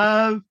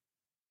 I'm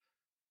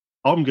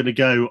going to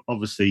go.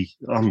 Obviously,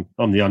 I'm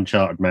the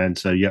Uncharted man.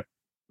 So yeah,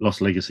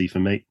 Lost Legacy for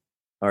me.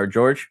 All right,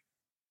 George.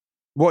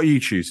 What are you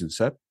choosing,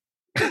 Seb?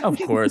 Of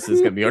course,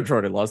 it's going to be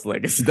Uncharted: Lost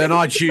Legacy. Then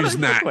I choose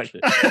Knack.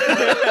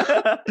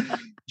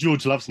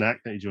 George loves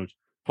Knack, don't you, George?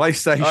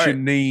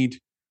 PlayStation need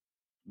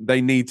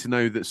to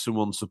know that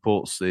someone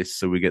supports this,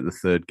 so we get the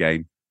third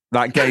game.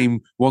 That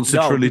game, once the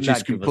trilogy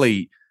is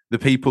complete, the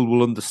people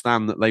will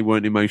understand that they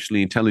weren't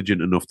emotionally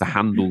intelligent enough to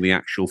handle the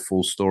actual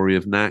full story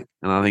of Knack.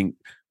 And I think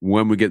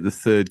when we get the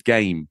third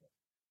game,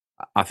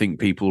 I think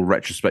people will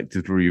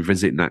retrospectively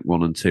revisit Knack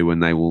 1 and 2,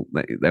 and they will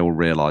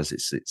realise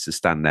it's a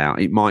standout.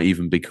 It might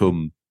even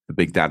become the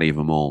big daddy of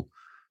them all.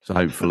 So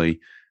hopefully,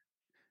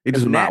 it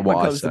doesn't matter what I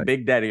say. Becomes the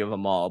big daddy of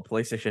them all.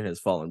 PlayStation has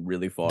fallen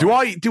really far. Do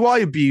I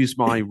abuse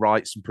my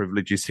rights and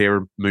privileges here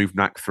and move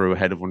Knack through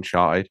ahead of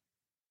Uncharted?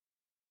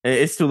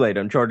 It's too late.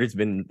 Uncharted's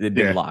been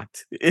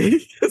locked.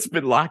 It's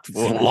been locked.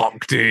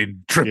 Locked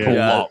in, triple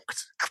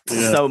locked.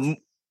 Yeah.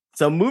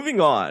 So moving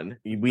on,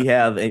 we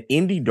have an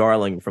indie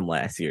darling from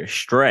last year,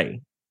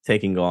 Stray,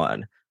 taking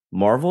on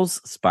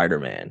Marvel's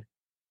Spider-Man.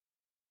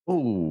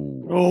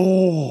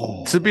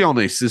 Oh, to be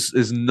honest,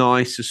 as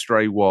nice as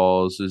Stray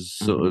was, as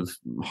sort of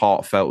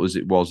heartfelt as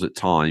it was at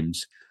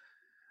times,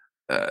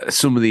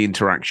 some of the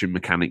interaction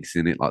mechanics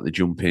in it, like the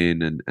jump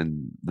in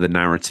and the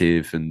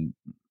narrative and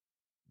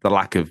the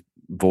lack of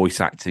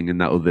voice acting and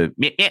that other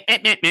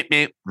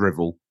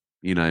drivel,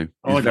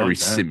 is very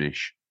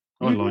simish.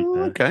 I like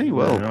that. Okay,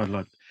 well, yeah, I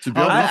like. To be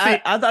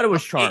honest, I thought it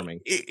was charming.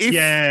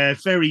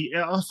 Very.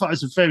 I thought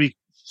it was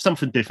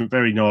something different,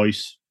 very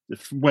nice,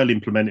 well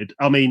implemented.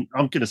 I mean,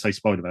 I'm going to say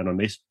Spider-Man on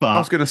this, but I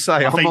was going to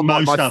say I'm on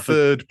my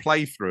third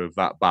playthrough of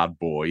that bad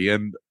boy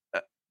and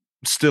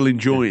still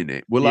enjoying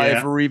it. Will I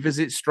ever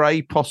revisit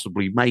Stray?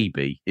 Possibly,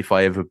 maybe, if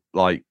I ever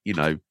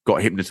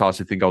got hypnotized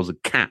to think I was a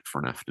cat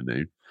for an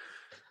afternoon.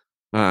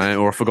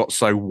 Or if I got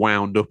so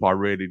wound up I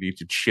really need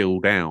to chill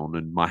down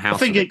and my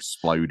house had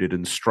exploded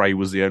and Stray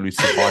was the only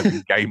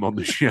surviving game on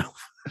the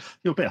shelf.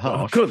 You're a bit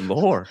harsh. Oh, good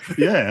lord.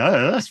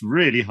 Yeah, that's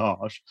really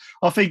harsh.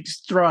 I think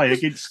Stray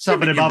against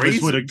some of them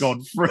others would have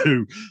gone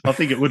through. I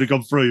think it would have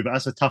gone through, but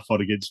that's a tough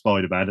one against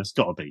Spider-Man. It's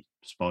got to be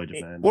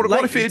Spider-Man. What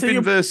if it had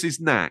been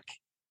versus Knack?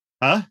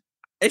 Huh?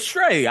 It's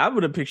Stray. I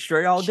would have picked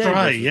Stray all day.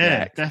 Stray, yeah,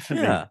 Knack.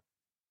 Definitely. Yeah.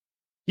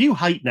 You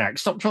hate Knack.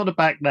 Stop trying to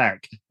back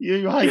Knack.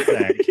 You hate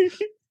Knack.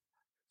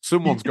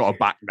 Someone's got a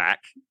back Knack.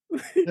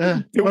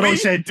 When I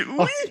said,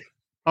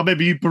 I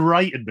remember you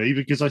berated me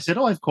because I said,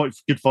 I have quite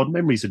good fond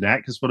memories of Knack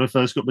because when I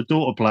first got my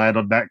daughter playing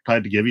on Knack,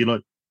 playing together, you're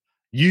like,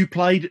 you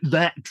played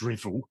that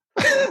drivel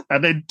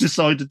and then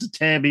decided to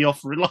tear me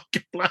off for like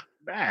a black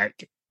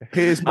Knack.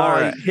 Here's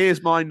my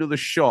another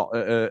shot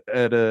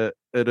at a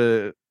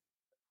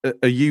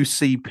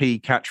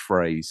UCP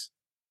catchphrase.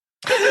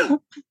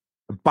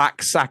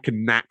 Back sack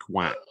and Knack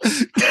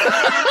wax.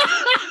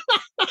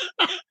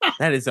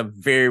 That is a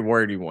very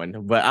wordy one,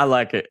 but I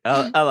like it.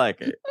 I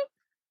like it.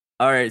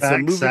 All right, so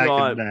moving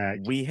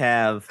on, we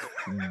have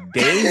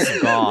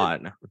Days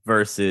Gone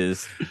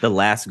versus The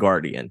Last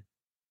Guardian.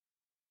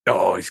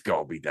 Oh, it's got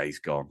to be Days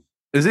Gone.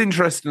 As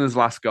interesting as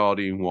Last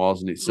Guardian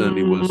was, and it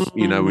certainly was,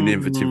 an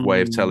innovative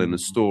way of telling a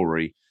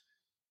story,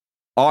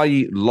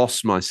 I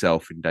lost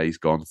myself in Days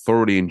Gone,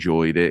 thoroughly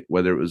enjoyed it,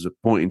 whether it was a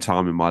point in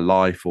time in my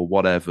life or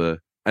whatever.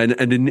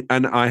 And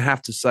I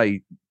have to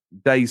say,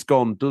 Days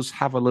Gone does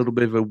have a little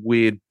bit of a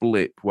weird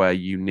blip where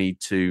you need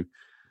to,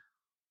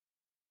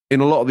 in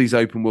a lot of these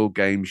open world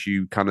games,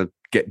 you kind of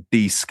get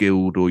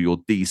de-skilled or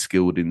you're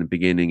de-skilled in the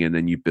beginning and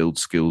then you build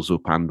skills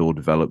up and or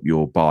develop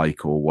your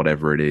bike or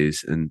whatever it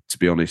is. And to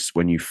be honest,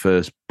 when you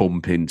first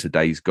bump into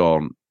Days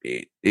Gone,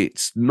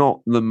 it's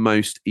not the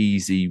most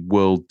easy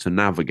world to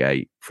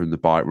navigate from the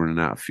bike running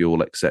out of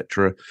fuel,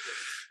 etc.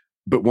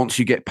 But once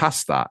you get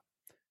past that,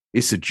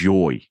 it's a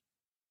joy.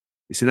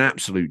 It's an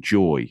absolute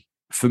joy.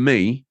 For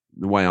me,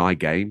 the way I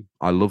game,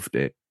 I loved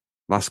it.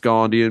 Last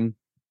Guardian,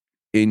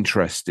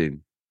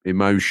 interesting,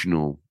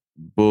 emotional,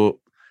 but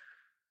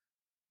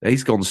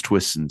Days Gone's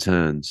twists and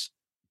turns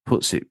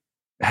puts it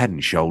head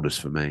and shoulders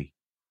for me.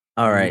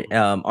 All right,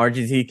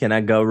 RGT, can I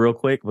go real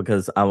quick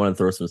because I want to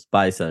throw some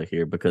spice out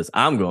here because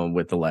I'm going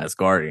with The Last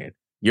Guardian.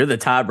 You're the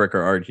tiebreaker,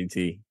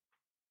 RGT.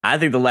 I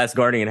think The Last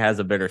Guardian has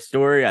a better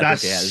story. I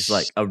think it has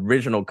like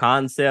original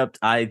concept.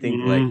 I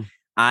think like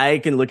I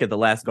can look at The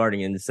Last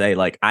Guardian and say,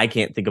 like, I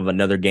can't think of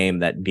another game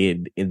that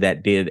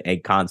did a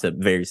concept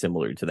very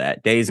similar to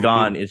that. Days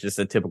Gone is just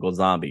a typical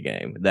zombie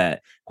game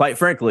that, quite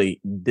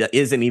frankly,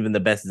 isn't even the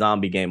best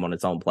zombie game on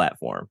its own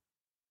platform.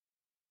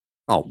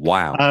 Oh,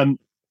 wow.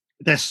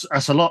 That's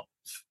a lot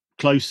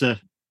closer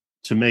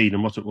to me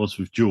than what it was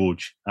with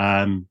George.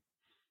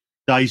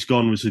 Days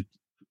Gone was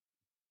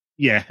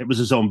it was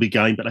a zombie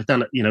game, but they've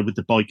done it, with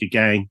the biker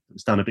gang.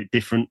 It's done a bit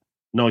different.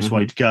 Nice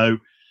way to go.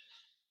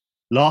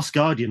 Last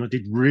Guardian, I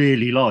did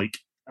really like.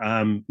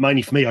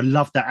 Mainly for me, I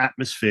loved that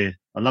atmosphere.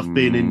 I loved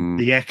being in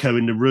the echo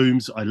in the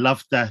rooms. I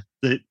loved the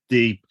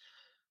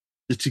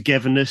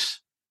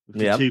togetherness of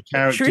the two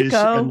characters.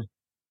 And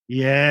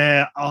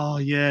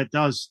it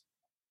does.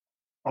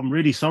 I'm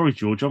really sorry,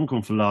 George. I'm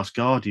going for Last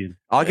Guardian.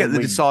 I get the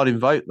deciding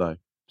vote though.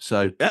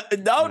 So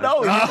no,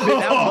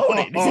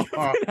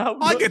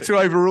 I get to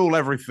overrule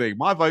everything.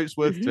 My vote's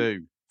worth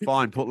 2.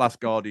 Fine, put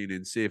Last Guardian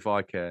in. See if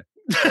I care.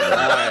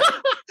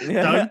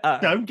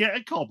 Don't get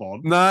a cob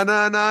on.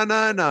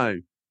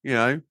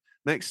 No.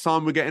 Next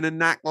time we're getting a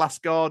Knack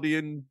Last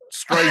Guardian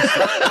straight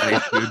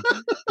situation.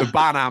 The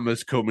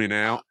Banhammer's coming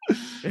out.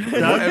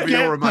 Whatever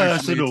you're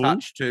emotionally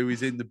attached to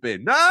is in the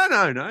bin.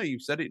 No.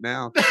 You've said it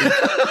now.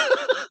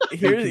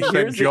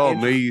 Here's John.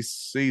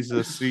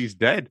 He's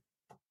dead.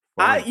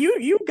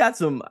 You got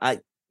some.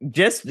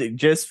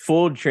 Just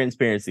full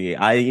transparency.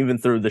 I even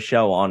threw the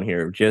show on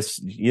here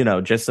just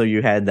so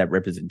you had that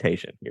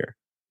representation here.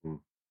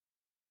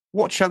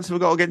 What chance have we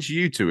got against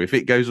you two if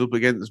it goes up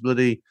against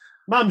bloody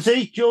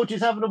Mumsy? George is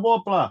having a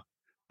wobbler.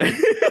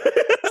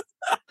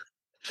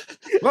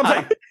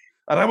 Mumsy,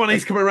 I don't want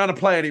these coming around to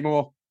play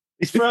anymore.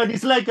 He's throwing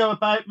his Lego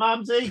about,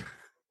 Mumsy.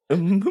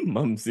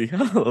 Mumsy, I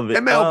love it.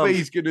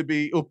 MLB's going to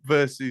be up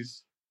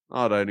versus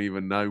I don't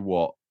even know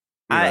what.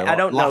 I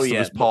don't know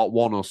yet. Last of Us Part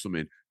 1 or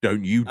something.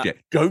 Don't you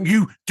dare! Don't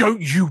you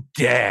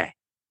dare!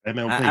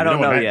 MLB, I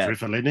don't know yet.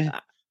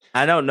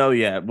 I don't know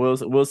yet.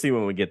 We'll see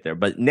when we get there.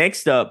 But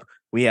next up,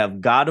 we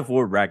have God of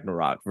War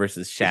Ragnarok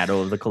versus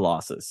Shadow of the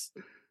Colossus.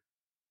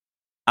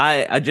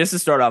 I just to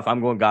start off,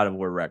 I'm going God of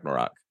War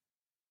Ragnarok.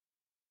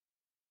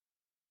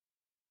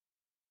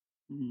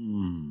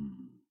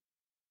 I'm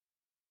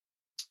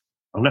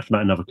gonna have to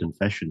make another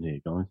confession here,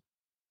 guys.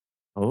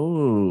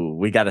 Oh,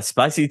 we got a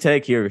spicy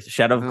take here.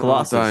 Shadow of the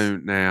Colossus.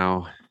 Don't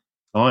now.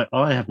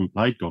 I haven't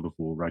played God of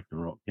War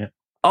Ragnarok yet.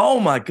 Oh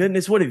my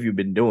goodness, what have you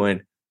been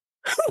doing?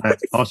 I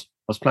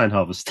was playing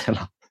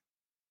Harvestella.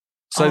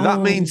 So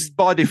that means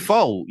by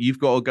default you've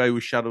got to go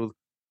with Shadow.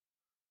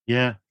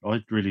 Yeah,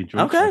 I really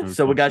enjoyed. Okay,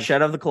 so we got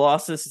Shadow of the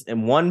Colossus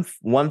and one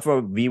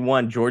for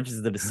V1. George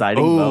is the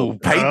deciding Oh,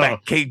 vote.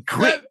 payback came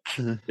quick.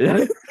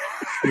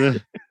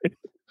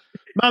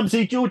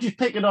 Mumsy, George is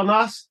picking on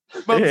us.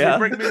 Mumsy, Yeah.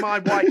 bring me my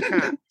white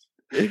cat.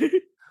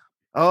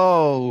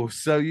 Oh,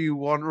 so you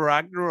want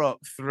Ragnarok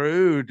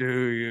through,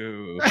 do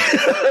you?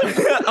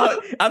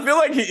 I feel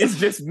like it's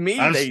just me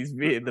that That's- he's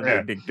being the yeah.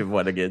 vindictive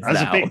one against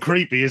That's now. a bit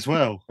creepy as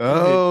well.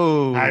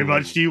 Oh. How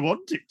much do you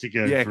want it to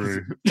go Yeah, 'cause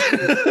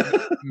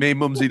through? Me and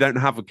Mumsy don't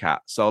have a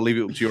cat, so I'll leave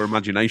it up to your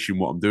imagination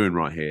what I'm doing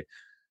right here.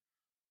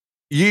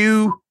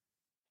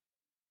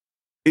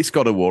 It's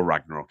God of War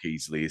Ragnarok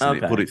easily, isn't it?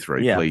 Okay. Put it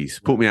through, Yeah. please.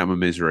 Put me out of my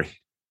misery.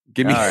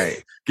 Give me, All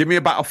right. give me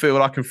a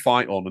battlefield I can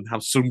fight on and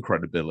have some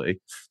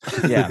credibility.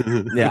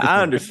 Yeah,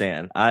 I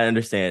understand.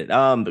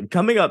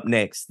 Coming up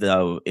next,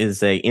 though,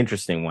 is a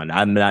interesting one.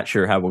 I'm not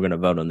sure how we're going to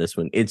vote on this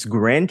one. It's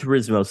Gran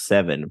Turismo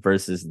 7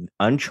 versus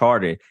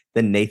Uncharted,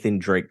 the Nathan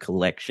Drake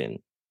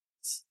Collection.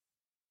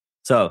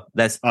 So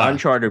that's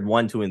Uncharted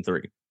 1, 2, and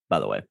 3, by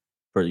the way,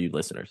 for you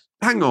listeners.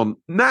 Hang on.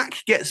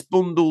 Knack gets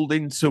bundled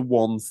into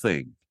one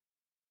thing.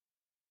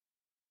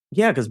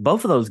 Yeah, because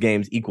both of those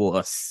games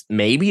equal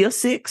maybe a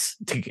 6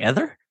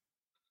 together.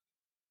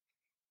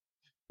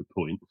 Good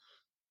point.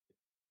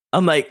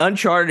 I'm like,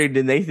 Uncharted,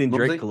 the Nathan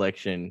Drake Mumsy?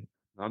 Collection.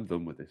 I'm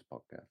done with this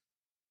podcast.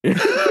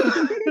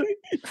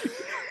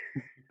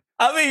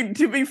 I mean,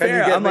 to be Can fair,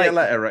 you get I'm me like, a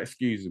letter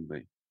excusing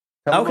me?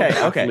 Tell them Okay,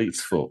 I'm okay.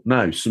 Athlete's foot.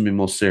 No, something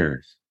more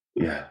serious.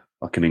 Yeah,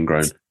 like an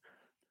ingrown.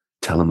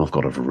 Tell them I've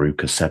got a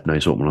verruca. Seb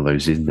knows what one of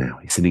those is now.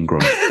 It's an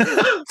ingrown.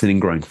 It's an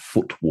ingrown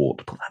foot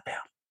wart. Put that down.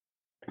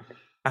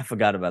 I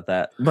forgot about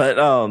that.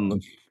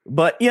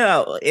 But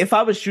if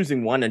I was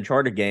choosing one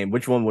Uncharted game,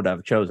 which one would I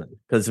have chosen?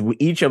 Because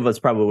each of us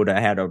probably would have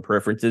had our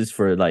preferences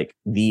for like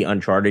the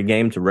Uncharted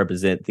game to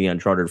represent the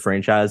Uncharted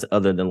franchise,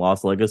 other than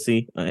Lost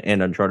Legacy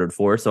and Uncharted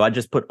 4. So I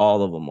just put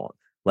all of them on,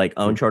 like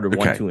Uncharted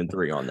 1, 2, and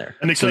 3 on there.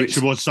 And the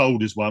collection was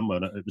sold as one,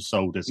 wasn't it? It was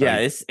sold as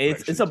It's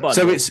a bundle.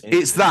 So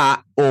it's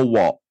that or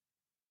what?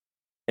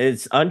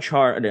 It's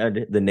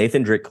Uncharted, the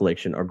Nathan Drake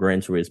Collection, or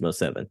Gran Turismo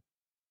 7.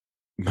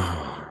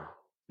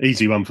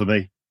 easy one for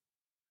me.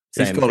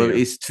 Same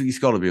He's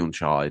got to be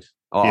Uncharted.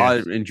 I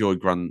enjoyed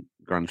Gran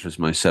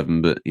Turismo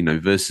 7, but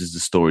versus the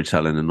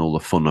storytelling and all the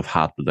fun I've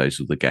had with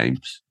those other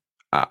games,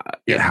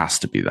 it has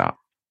to be that.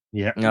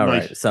 Yeah. All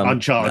right. So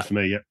Uncharted for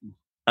me, yeah.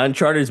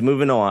 Uncharted is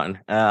moving on.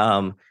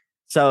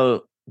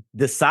 So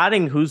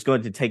deciding who's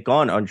going to take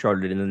on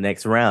Uncharted in the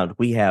next round,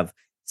 we have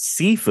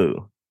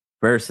Sifu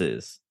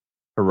versus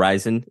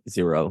Horizon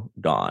Zero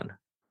Dawn.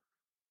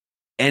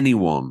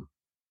 Anyone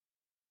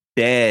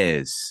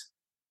dares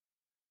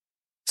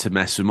to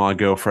mess with my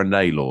girlfriend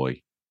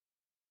Aloy,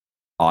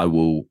 I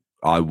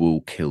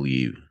will kill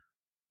you.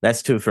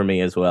 That's 2 for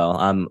me as well.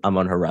 I'm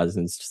on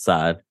Horizon's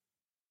side.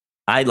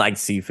 I like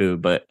Sifu,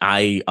 but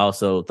I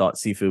also thought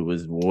Sifu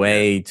was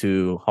way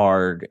too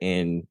hard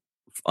and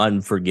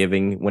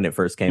unforgiving when it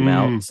first came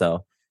out.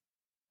 So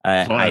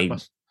I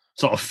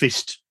sort of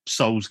fist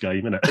Souls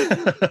game, isn't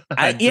it?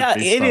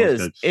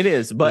 It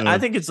is. But I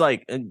think it's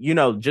like,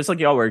 just like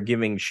y'all were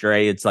giving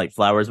Stray, it's like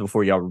flowers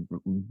before y'all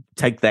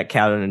take that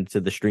cow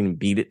into the stream and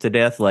beat it to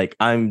death. Like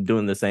I'm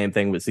doing the same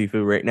thing with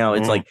Sifu right now.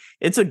 It's like,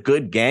 it's a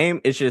good game.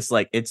 It's just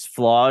like, it's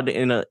flawed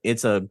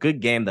it's a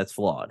good game that's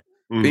flawed.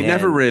 It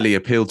never really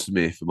appealed to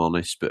me, if I'm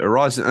honest. But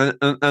Horizon,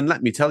 and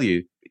let me tell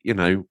you,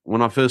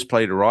 when I first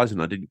played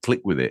Horizon, I didn't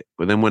click with it.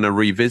 But then when I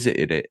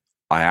revisited it,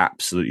 I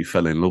absolutely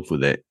fell in love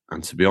with it.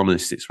 And to be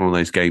honest, it's one of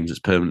those games that's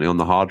permanently on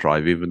the hard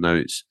drive, even though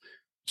its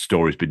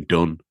story's been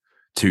done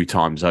 2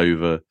 times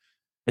over.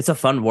 It's a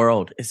fun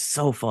world. It's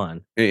so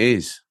fun. It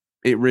is.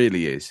 It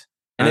really is.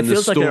 And it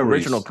feels like an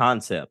original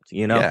concept,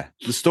 Yeah,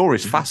 the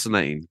story's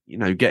fascinating,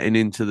 getting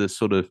into the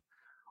sort of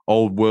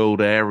old world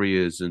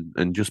areas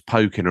and just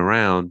poking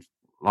around.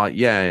 Like,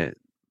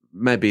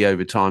 maybe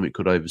over time it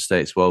could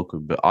overstay its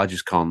welcome, but I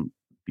just can't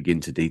begin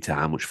to detail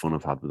how much fun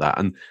I've had with that.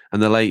 And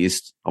the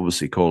latest,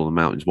 obviously, Call of the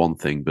Mountain is one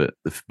thing, but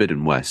the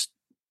Forbidden West,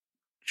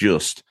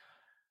 just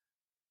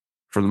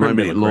from the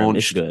moment it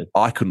launched,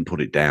 I couldn't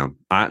put it down.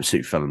 I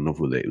absolutely fell in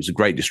love with it. It was a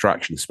great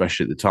distraction,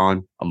 especially at the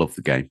time. I loved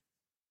the game.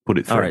 Put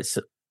it through. All right,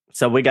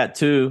 so we got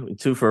two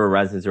for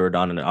Horizon Zero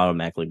Dawn, and it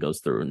automatically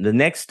goes through. The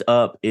next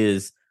up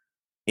is,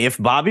 if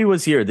Bobby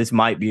was here, this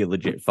might be a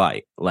legit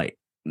fight. Like,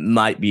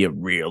 might be a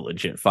real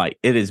legit fight.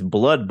 It is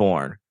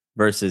Bloodborne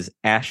versus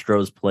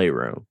Astro's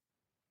Playroom.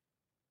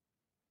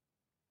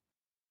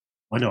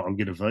 I know I'm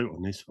going to vote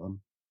on this one.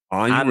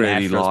 I'm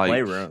really Astro's like.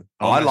 Playroom.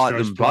 I like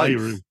Astro's them both.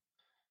 Playroom.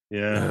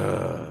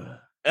 Yeah.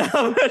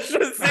 I'm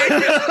Astro's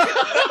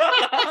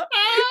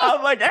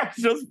I'm like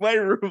Astro's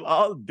Playroom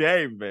all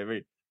day,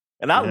 baby.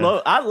 And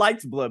I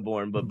liked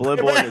Bloodborne, but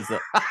Bloodborne is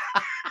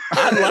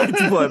I liked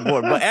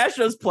Bloodborne, but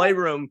Astro's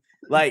Playroom,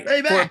 like for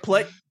a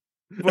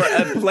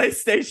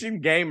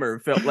PlayStation gamer,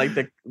 felt like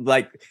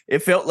it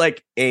felt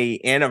like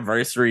a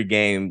anniversary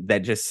game that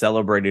just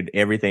celebrated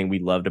everything we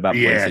loved about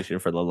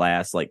PlayStation for the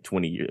last like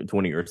 20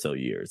 or so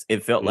years.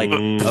 It felt like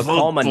a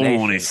culmination.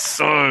 Bloodborne is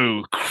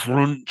so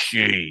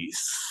crunchy,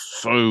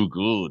 so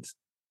good.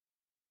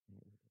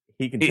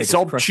 He can take his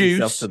crusty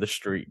self to the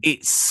street.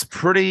 It's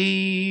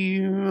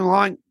pretty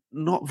like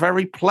not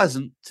very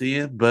pleasant to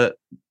you, but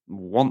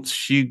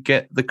once you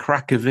get the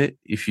crack of it,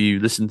 if you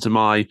listen to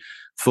my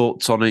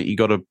thoughts on it, you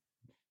got to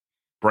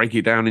break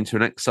it down into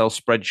an Excel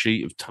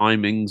spreadsheet of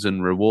timings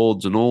and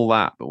rewards and all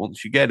that. But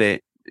once you get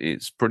it,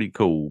 it's pretty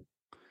cool.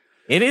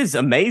 It is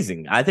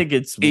amazing. I think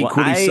it's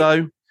equally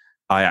so.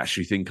 I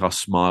actually think I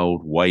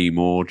smiled way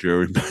more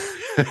during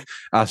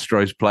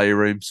Astro's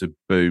Playroom. So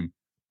boom,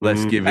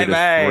 let's give it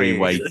a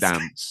three-way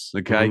dance.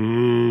 Okay.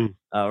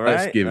 All right.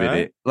 Let's give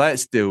it.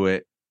 Let's do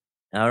it.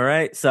 All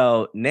right.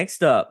 So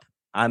next up,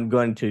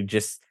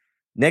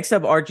 Next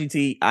up,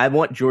 RGT, I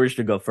want George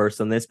to go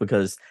first on this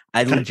because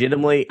I'm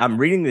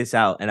reading this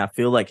out and I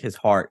feel like his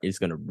heart is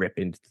going to rip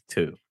into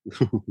two.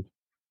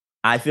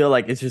 I feel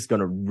like it's just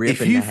going to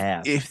rip into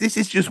half. If this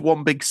is just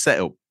one big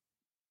setup.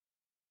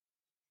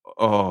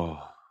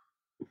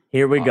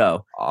 Here we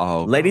go.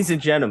 Ladies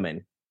and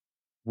gentlemen,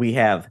 we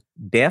have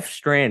Death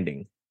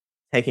Stranding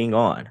taking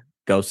on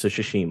Ghost of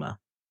Tsushima.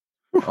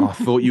 I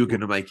thought you were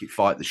going to make it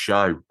fight the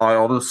show. I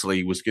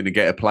honestly was going to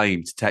get a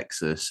plane to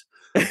Texas.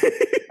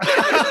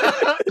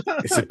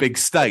 It's a big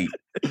state.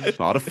 I'd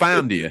have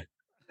found you.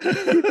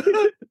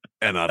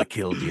 And I'd have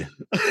killed you.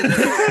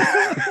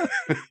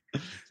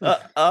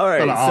 All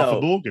right. So,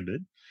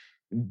 Morgan,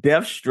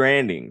 Death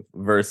Stranding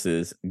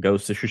versus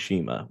Ghost of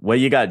Tsushima. What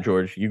you got,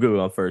 George? You go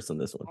on first on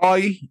this one.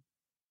 I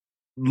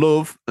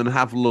love and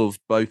have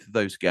loved both of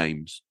those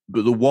games.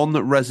 But the one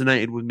that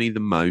resonated with me the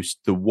most,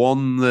 the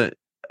one that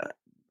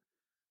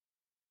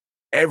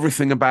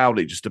everything about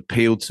it just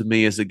appealed to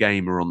me as a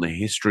gamer on the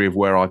history of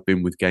where I've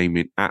been with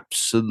gaming.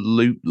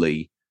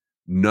 Absolutely.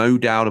 No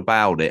doubt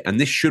about it. And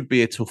this should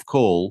be a tough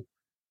call.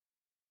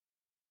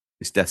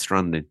 It's Death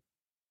Stranding.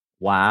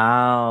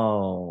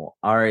 Wow.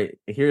 All right.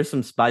 Here's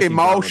some spicy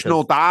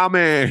emotional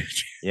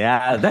damage.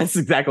 Yeah, that's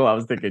exactly what I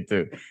was thinking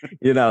too.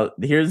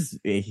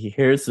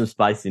 Here's some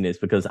spiciness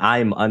because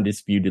I'm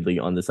undisputedly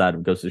on the side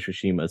of Ghost of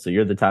Tsushima. So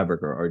you're the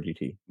tiebreaker,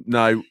 RGT.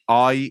 No,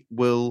 I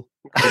will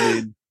come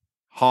in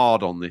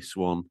hard on this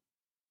one.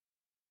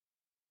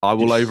 I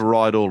will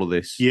override all of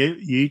this.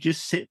 You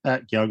just sit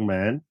back, young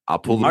man. I'll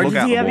pull the plug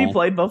out the have wall. You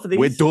played both of these?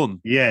 We're done.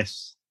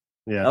 Yes.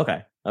 Yeah.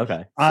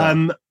 Okay.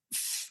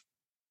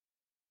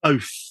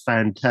 Both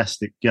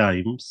fantastic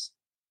games.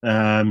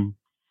 I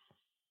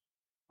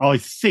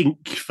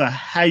think for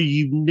how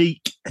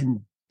unique and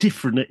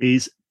different it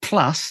is,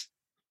 plus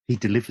he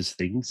delivers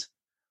things,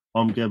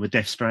 I'm going with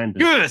Death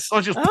Stranding. Yes,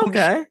 I just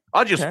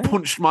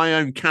punched my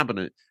own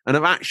cabinet and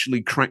I've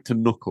actually cracked a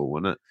knuckle.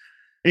 And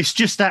it's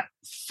just that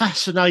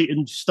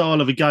fascinating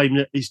style of a game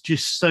that is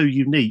just so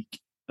unique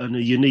and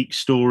a unique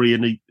story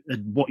and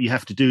what you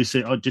have to do.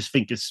 So I just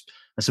think it's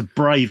a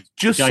brave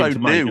just game so to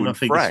make, new and I and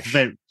think fresh. It's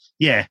very,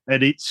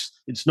 and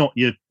it's not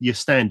your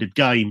standard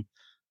game.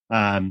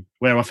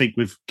 Where I think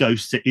with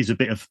Ghosts it is a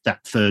bit of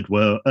that third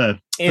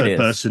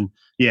person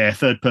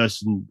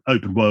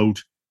open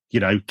world.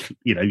 You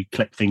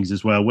collect things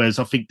as well. Whereas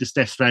I think this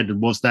Death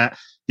Stranding was that.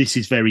 This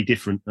is very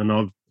different, and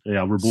I've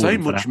rewarded so for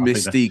much that.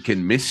 mystique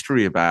and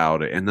mystery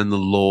about it, and then the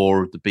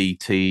lore of the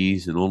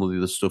BTs and all of the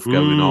other stuff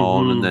going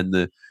on, and then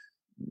the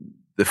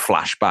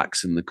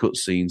flashbacks and the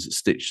cutscenes that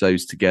stitch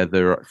those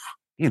together.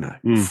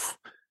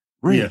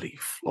 Really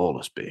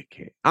flawless bit of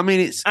kit. I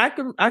mean, I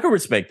can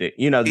respect it.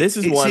 This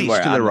is one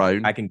where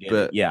I can get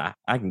it. Yeah,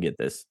 I can get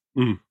this.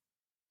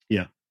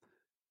 Yeah.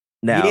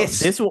 Now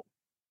this one,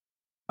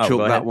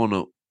 chalk that one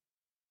up.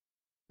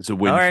 It's a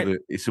win.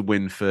 It's a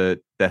win for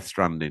Death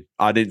Stranding.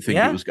 I didn't think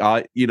it was.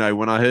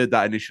 When I heard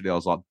that initially, I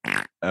was like,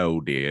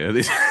 "Oh dear,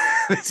 this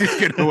is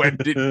going to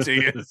end in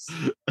tears."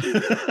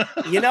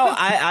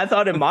 I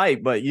thought it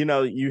might, but you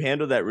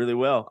handled that really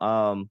well.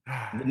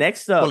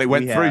 Next up, it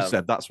went through.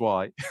 Said that's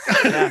why.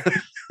 Yeah.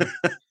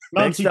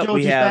 Next up,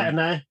 we have.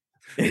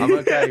 I'm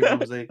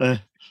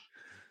okay.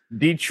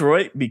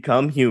 Detroit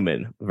Become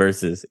Human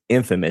versus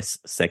Infamous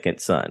Second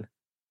Son.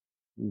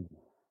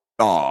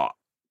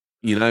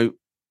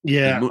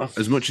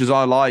 As much as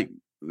I like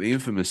the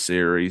Infamous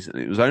series,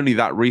 and it was only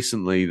that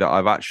recently that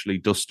I've actually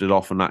dusted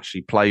off and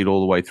actually played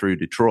all the way through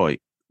Detroit.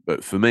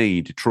 But for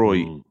me,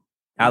 Detroit,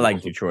 I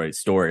like Detroit's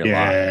story a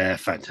lot. Yeah,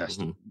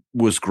 fantastic.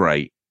 Was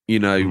great.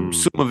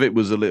 Some of it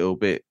was a little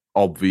bit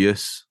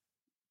obvious,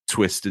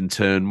 twist and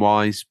turn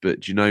wise,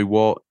 but do you know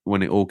what?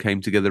 When it all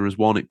came together as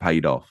one, it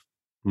paid off.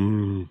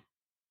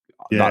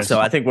 Yeah. So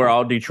I think we're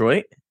all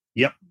Detroit.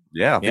 Yep.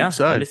 Yeah, I think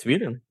so.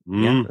 Undisputed.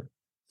 Yeah.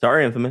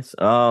 Sorry, Infamous.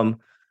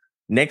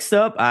 Next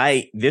up,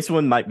 this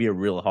one might be a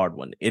real hard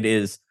one. It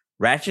is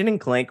Ratchet and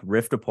Clank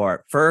Rift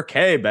Apart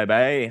 4K,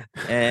 baby,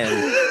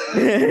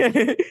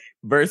 and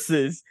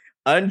versus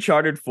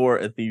Uncharted 4: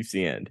 A Thief's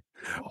End.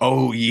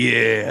 Oh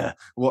yeah,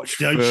 watch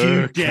Don't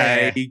you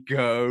dare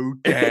go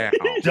down.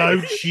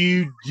 Don't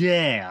you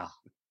dare.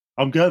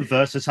 I'm going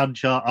versus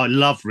Uncharted. I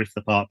love Rift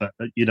Apart, but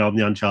I'm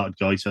the Uncharted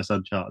guy, so it's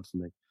Uncharted for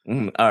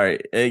me. All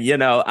right, you're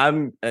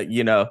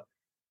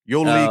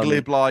legally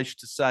obliged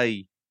to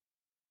say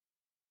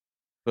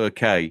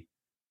 4K,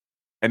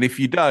 and if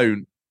you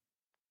don't,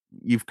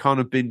 you've kind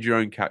of binned your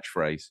own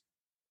catchphrase.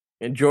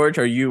 And George,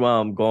 are you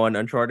going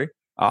Uncharted?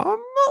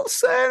 I'm not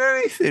saying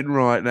anything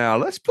right now.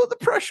 Let's put the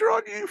pressure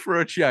on you for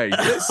a change.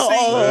 Let's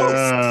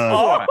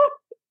see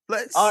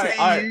Let's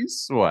see you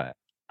sweat.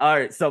 All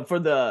right, so for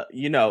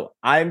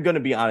I'm going to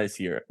be honest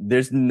here.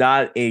 There's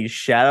not a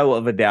shadow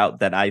of a doubt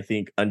that I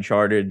think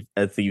Uncharted: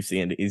 A Thief's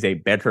End is a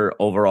better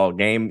overall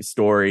game,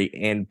 story,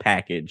 and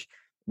package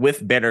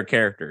with better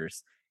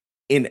characters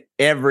in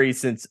every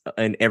sense,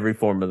 in every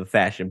form of the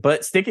fashion.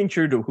 But sticking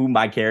true to who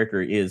my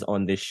character is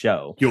on this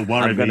show, you're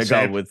worried.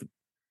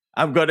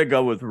 I'm going to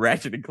go with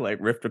Ratchet and Clank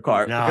Rift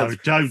Apart. No,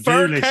 don't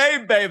do this.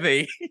 4K,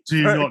 baby.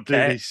 Do not do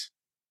this.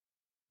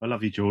 I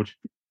love you, George.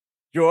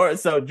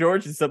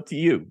 George, it's up to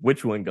you.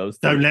 Which one goes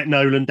to? Don't let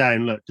Nolan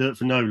down. Look, do it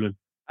for Nolan.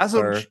 Let's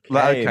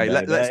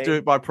do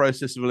it by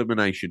process of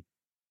elimination.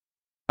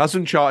 Has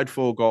Uncharted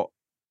 4 got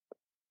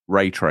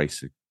ray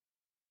tracing?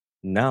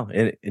 No,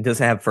 it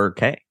doesn't have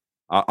 4K.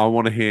 I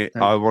want to hear.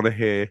 I want to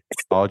hear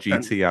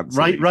RGT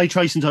answer. Ray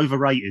tracing's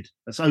overrated.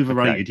 That's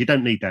overrated. Okay. You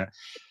don't need that.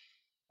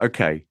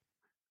 Okay.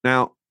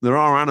 Now there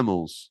are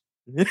animals,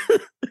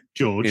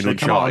 George, in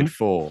Uncharted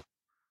 4.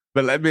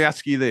 But let me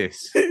ask you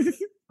this: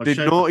 did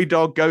Naughty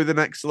Dog go the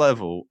next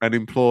level and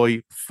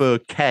employ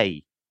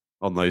 4K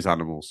on those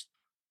animals?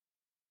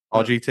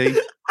 RGT,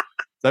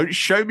 don't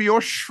show me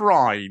your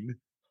shrine.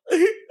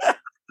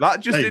 That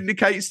just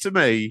indicates to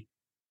me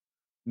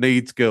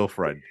needs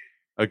girlfriend.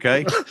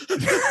 Okay.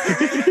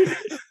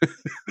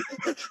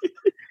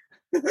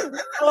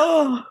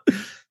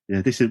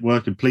 Yeah, this isn't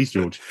working. Please,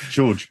 George.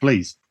 George,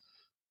 please.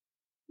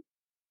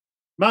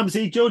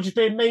 Mumsy, George is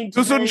being mean to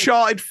me. Does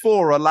Uncharted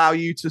 4 allow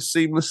you to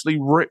seamlessly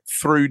rip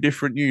through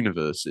different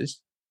universes?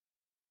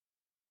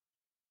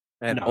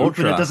 And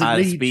ultra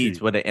high speeds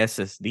with an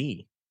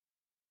SSD.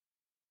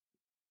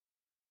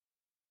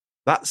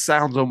 That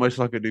sounds almost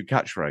like a new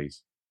catchphrase.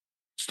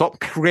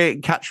 Stop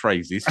creating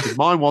catchphrases because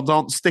my ones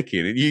aren't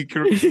sticking, and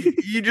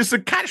you're just a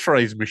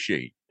catchphrase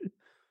machine.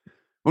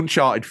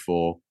 Uncharted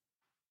 4.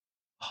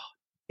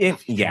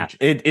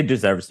 It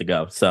deserves to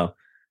go. So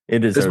it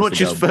deserves as much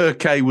to as go.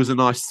 4K was a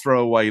nice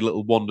throwaway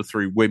little wander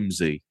through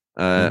whimsy.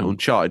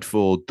 Uncharted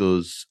 4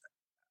 does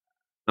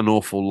an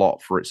awful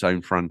lot for its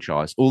own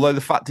franchise. Although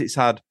the fact it's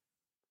had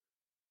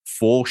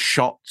 4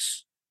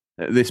 shots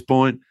at this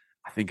point,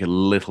 I think a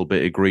little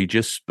bit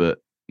egregious, but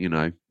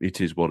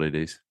it is what it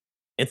is.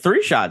 And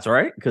 3 shots,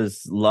 right?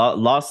 Because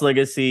Lost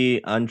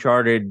Legacy,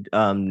 Uncharted,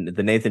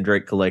 the Nathan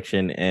Drake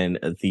collection, and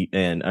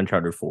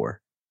Uncharted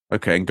 4.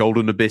 Okay, and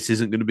Golden Abyss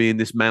isn't going to be in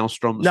this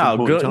maelstrom. No,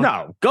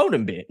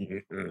 Golden Abyss.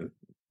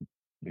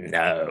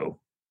 No.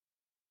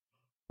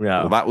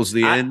 Well, that was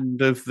the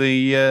end of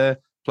the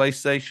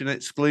PlayStation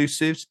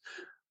exclusives.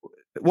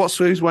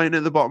 Who's waiting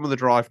at the bottom of the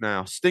drive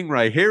now?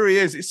 Stingray, here he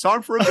is. It's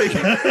time for a big.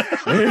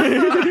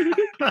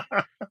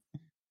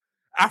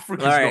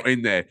 Africa's not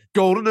in there.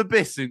 Golden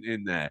Abyss isn't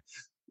in there.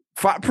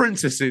 Fat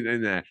Princess isn't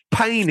in there.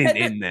 Pain isn't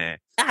in there.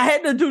 I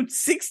had to do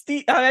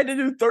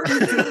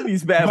 30 of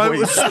these bad boys.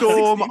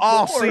 Motorstorm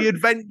RC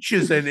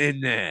Adventures in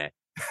there.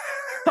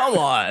 Come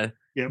on.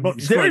 Yeah,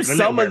 there's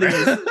some of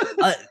these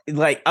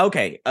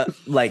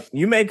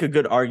you make a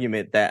good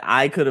argument that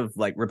I could have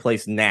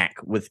replaced Knack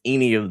with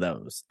any of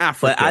those.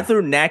 Africa. But I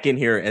threw Knack in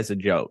here as a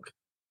joke,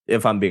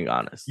 if I'm being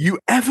honest. You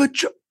ever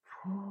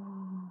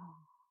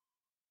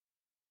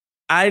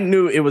I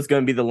knew it was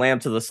going to be the lamb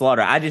to the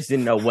slaughter. I just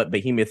didn't know what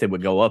behemoth it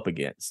would go up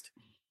against.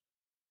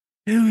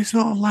 No, it's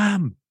not a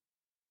lamb.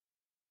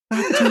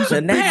 That's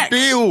a big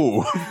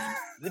deal.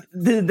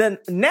 The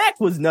Knack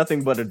was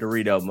nothing but a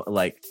Dorito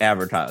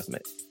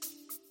advertisement.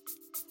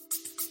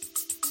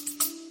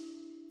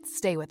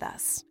 Stay with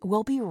us.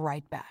 We'll be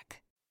right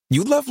back.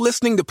 You love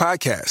listening to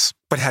podcasts,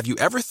 but have you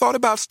ever thought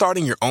about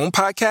starting your own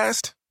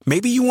podcast?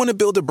 Maybe you want to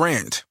build a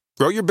brand,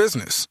 grow your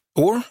business,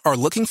 or are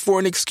looking for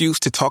an excuse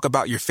to talk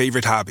about your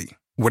favorite hobby.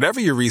 Whatever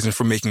your reason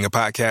for making a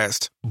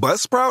podcast,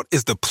 Buzzsprout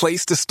is the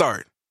place to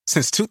start.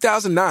 Since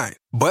 2009,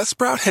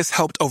 Buzzsprout has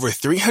helped over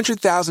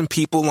 300,000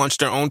 people launch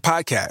their own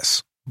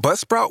podcasts.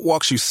 Buzzsprout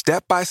walks you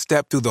step by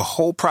step through the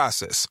whole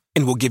process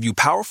and will give you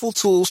powerful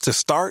tools to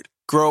start,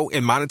 grow,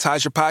 and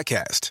monetize your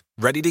podcast.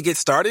 Ready to get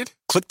started?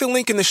 Click the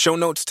link in the show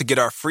notes to get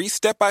our free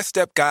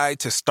step-by-step guide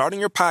to starting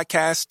your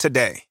podcast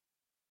today.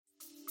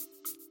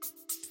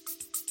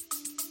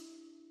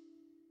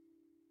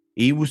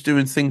 He was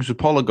doing things with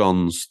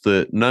polygons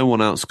that no one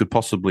else could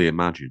possibly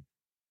imagine.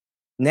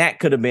 Knack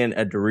could have been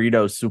a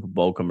Doritos Super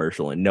Bowl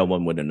commercial and no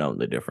one would have known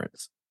the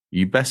difference.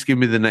 You best give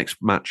me the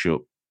next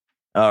matchup.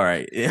 All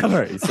right.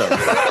 So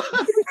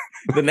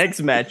The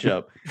next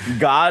matchup,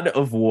 God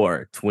of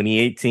War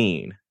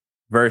 2018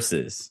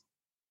 versus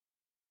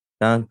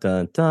dun,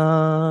 dun,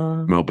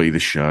 dun, MLB The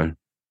Show.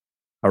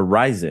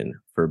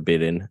 Horizon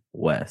Forbidden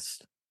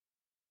West.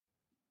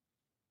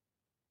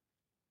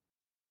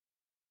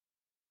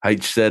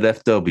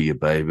 HZFW,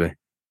 baby.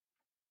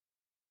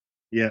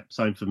 Yeah,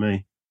 same for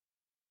me.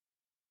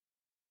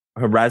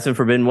 Horizon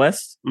Forbidden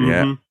West?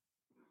 Yeah. Mhm.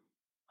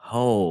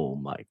 Oh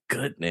my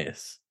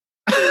goodness.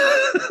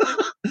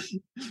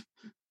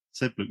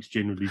 Seb looks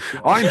generally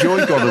shocked. I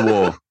enjoyed God of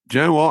War. Do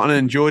you know what? And I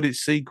enjoyed its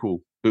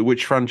sequel. But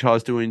which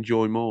franchise do I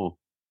enjoy more?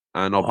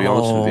 And I'll be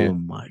honest with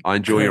you, I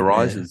enjoy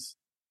Horizon.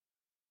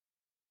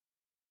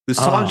 There's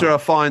times where I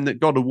find that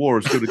God of War,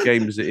 as good a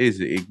game as it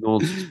is, it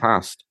ignores its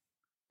past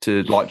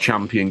to like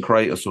champion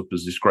Kratos up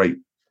as this great,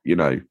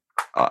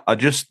 I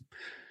just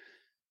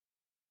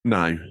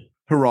no.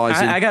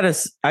 Horizon. I gotta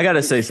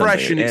say something.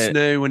 Fresh and it's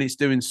new and it's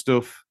doing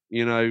stuff.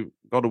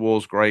 God of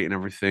War's great and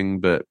everything,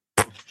 but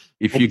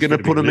if you're going to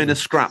put them in a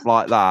scrap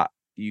like that,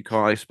 you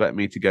can't expect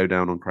me to go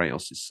down on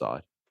Kratos'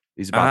 side.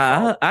 He's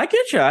about. I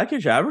get you.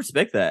 I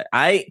respect that.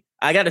 I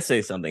gotta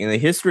say something. In the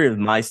history of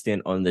my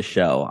stint on the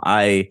show,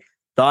 I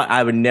thought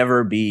I would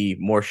never be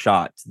more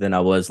shocked than I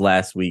was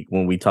last week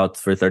when we talked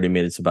for 30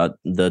 minutes about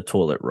the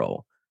toilet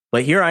roll.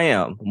 But here I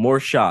am, more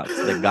shocked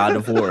that God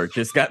of War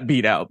just got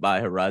beat out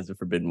by Horizon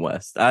Forbidden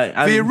West.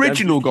 The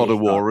original God of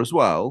War as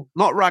well,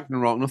 not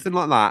Ragnarok, nothing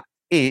like that.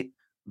 It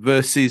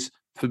versus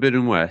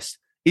Forbidden West,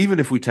 even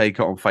if we take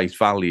it on face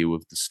value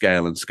of the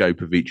scale and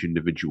scope of each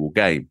individual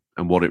game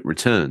and what it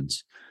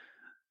returns,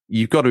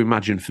 you've got to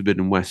imagine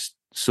Forbidden West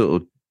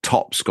sort of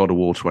tops God of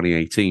War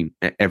 2018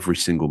 at every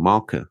single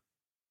marker.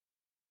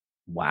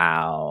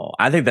 Wow.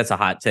 I think that's a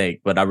hot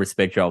take, but I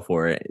respect y'all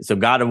for it. So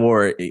God of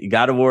War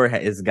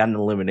has gotten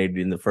eliminated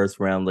in the first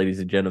round, ladies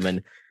and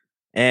gentlemen.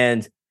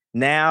 And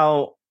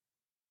now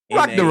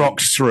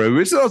Ragnarok's through.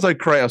 It's also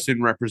Kratos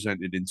in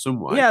represented in some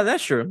way. Yeah,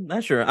 that's true.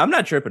 I'm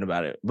not tripping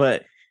about it,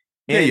 but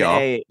it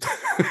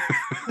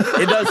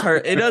does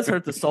hurt. It does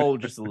hurt the soul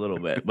just a little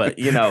bit, but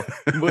but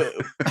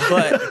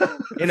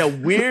in a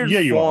weird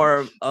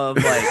form of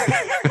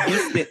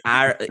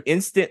like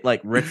instant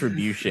like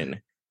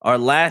retribution. Our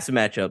last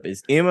matchup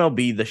is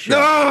MLB The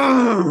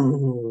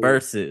Show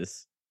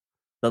versus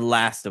The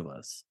Last of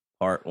Us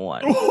Part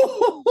 1.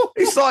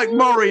 It's like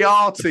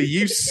Moriarty.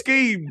 You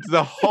schemed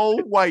the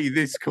whole way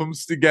this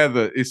comes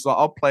together. It's like,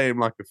 I'll play him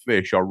like a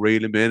fish. I'll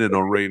reel him in and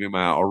I'll reel him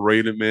out. I'll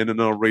reel him in and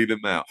I'll reel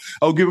him out.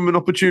 I'll give him an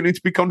opportunity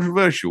to be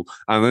controversial.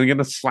 And then I'm going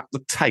to slap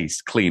the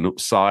taste clean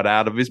upside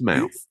out of his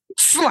mouth.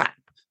 Slap!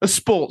 A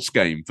sports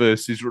game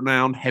versus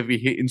renowned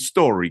heavy-hitting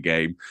story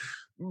game.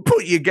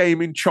 Put your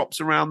gaming chops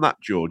around that,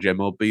 George.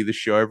 MLB The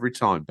Show every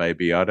time,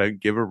 baby. I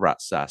don't give a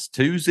rat's ass.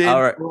 2's in.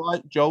 All right.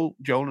 Joel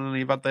and Annie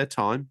have had their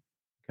time.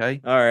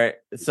 Okay. All right.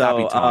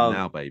 So time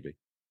now, baby.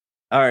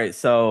 All right.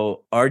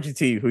 So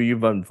RGT, who you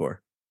voting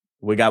for?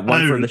 We got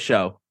one for the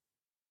show.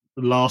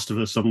 The Last of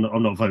Us. I'm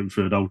not voting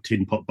for an old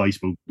tin pot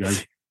baseball game.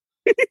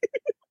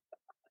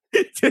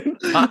 Tin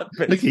pot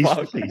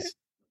baseball.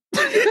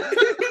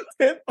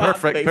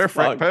 Perfect.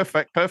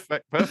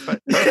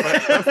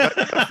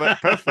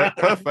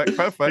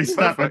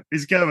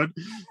 He's going.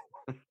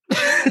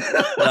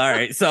 All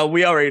right, so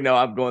we already know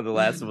I'm going The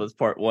Last of Us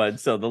Part 1.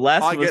 So The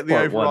Last of Us Part 1. I get the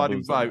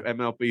overriding vote.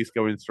 MLB's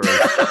going through.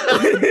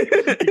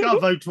 You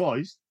can't vote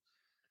twice.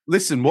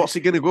 Listen, what's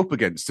it going to go up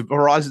against?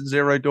 Horizon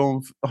Zero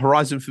Dawn,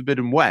 Horizon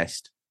Forbidden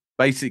West.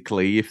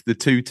 Basically, if the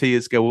two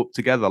tiers go up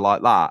together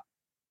like that,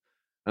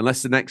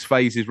 unless the next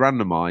phase is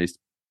randomized,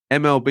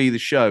 MLB The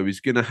Show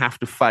is going to have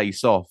to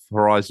face off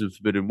Horizon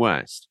Forbidden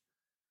West.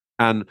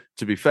 And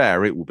to be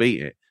fair, it will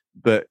beat it.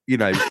 But,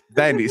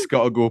 then it's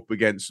got to go up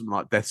against something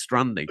like Death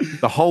Stranding.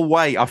 The whole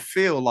way, I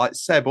feel like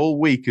Seb all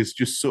week has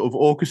just sort of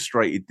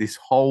orchestrated this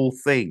whole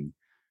thing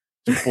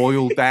to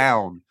boil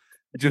down.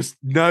 Just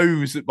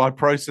knows that by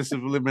process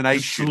of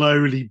elimination,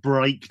 slowly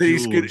break.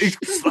 He's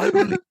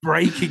slowly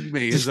breaking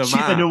me as a man.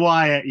 Chipping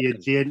away at you,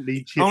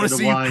 gently chipping away. I want to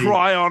see you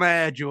cry on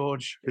air,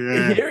 George.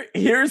 Yeah.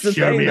 Here's the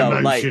thing,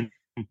 though.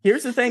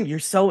 Here's the thing: you're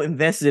so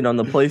invested on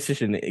the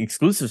PlayStation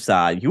exclusive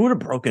side, you would have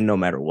broken no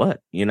matter what.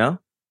 Yeah.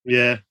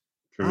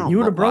 True. You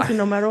would have broken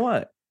no matter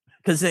what,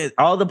 because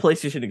all the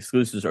PlayStation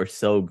exclusives are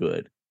so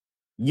good.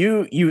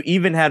 You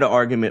even had an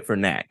argument for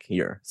Knack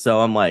here, so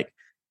I'm like,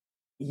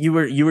 you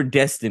were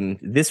destined.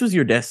 This was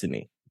your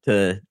destiny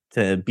to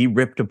be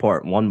ripped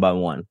apart one by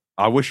one.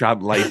 I wish I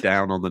hadn't laid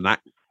down on the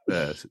Knack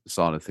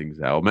side of things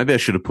there, or maybe I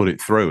should have put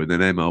it through, and then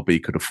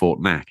MLB could have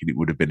fought Knack, and it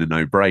would have been a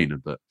no-brainer.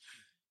 But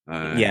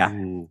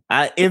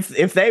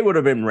if they would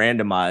have been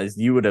randomized,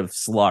 you would have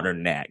slaughtered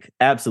Knack.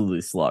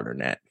 Absolutely slaughtered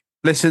Knack.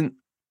 Listen,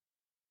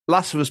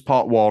 Last of Us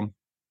Part 1,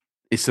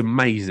 it's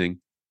amazing.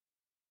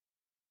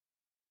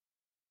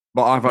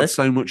 But I've had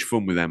so much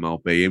fun with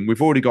MLB, and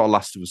we've already got a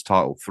Last of Us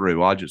title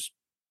through.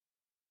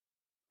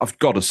 I've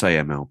got to say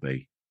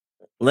MLB.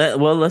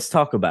 Let's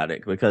talk about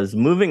it, because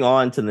moving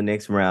on to the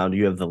next round,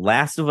 you have The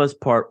Last of Us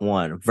Part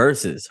 1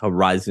 versus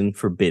Horizon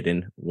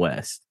Forbidden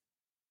West.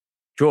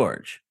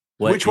 George,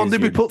 which one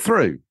did we put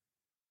through?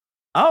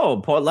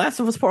 Oh, Last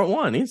of Us Part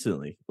 1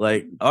 instantly.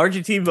 Like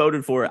RGT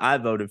voted for it. I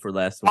voted for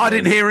Last of Us. I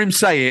didn't hear him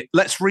say it.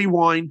 Let's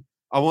rewind.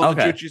 I want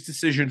the judge's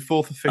decision.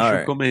 Fourth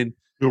official come in.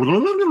 He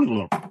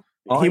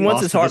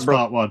wants his heart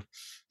Part 1.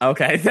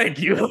 Okay, thank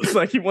you. It's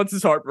like he wants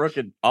his heart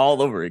broken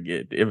all over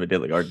again,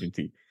 evidently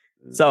RGT.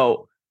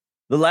 So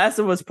The Last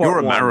of Us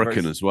Part 1. You're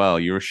American as well.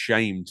 You're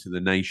ashamed to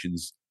the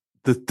nation's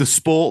the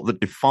sport that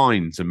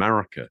defines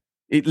America.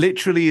 It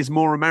literally is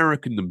more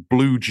American than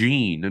blue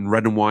jean and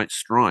red and white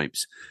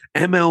stripes.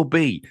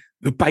 MLB,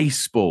 the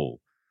baseball,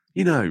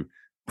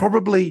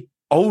 probably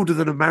older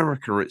than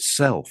America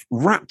itself,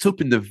 wrapped up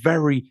in the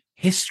very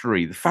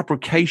history, the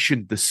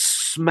fabrication, the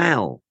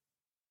smell.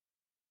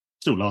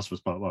 Still Last of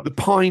Us Part 1. The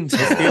pine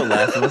tar. Still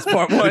Last of Us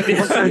Part 1. The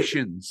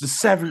concessions, the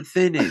seventh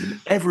inning,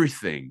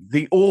 everything,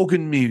 the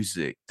organ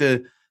music,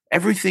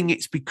 everything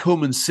it's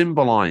become and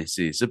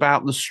symbolizes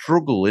about the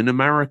struggle in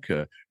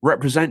America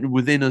represented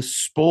within a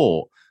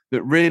sport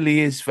that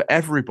really is for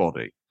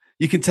everybody.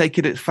 You can take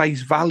it at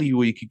face value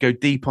or you could go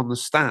deep on the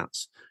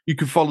stats. You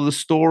can follow the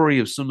story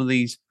of some of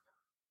these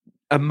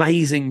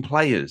amazing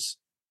players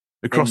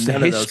across the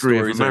history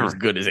of America. Are as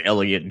good as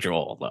Elliot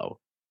Joel, though.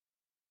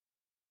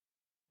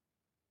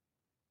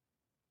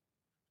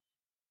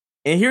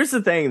 And here's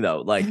the thing,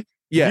 though, like,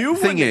 the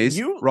thing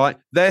is, right?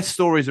 Their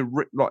stories are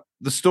like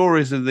the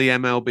stories of the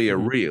MLB are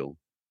real.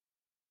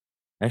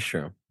 That's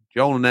true.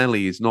 Joel and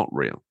Ellie is not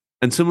real,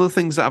 and some of the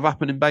things that have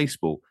happened in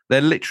baseball,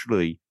 they're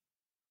literally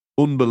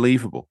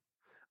unbelievable.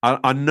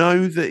 I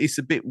know that it's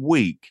a bit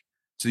weak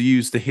to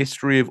use the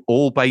history of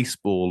all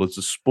baseball as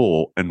a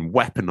sport and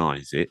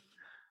weaponize it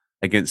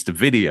against a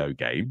video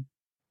game,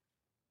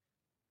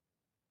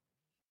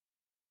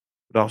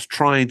 but I was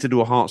trying to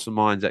do a hearts and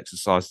minds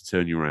exercise to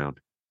turn you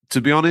around.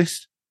 To be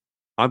honest,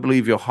 I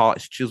believe your heart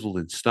is chiseled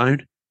in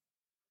stone.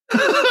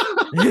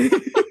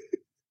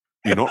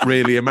 You're not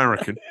really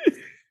American.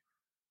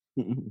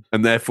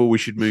 And therefore, we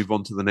should move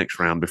on to the next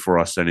round before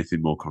I say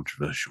anything more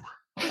controversial.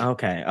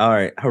 Okay. All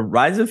right.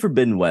 Horizon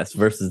Forbidden West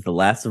versus The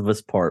Last of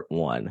Us Part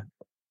 1.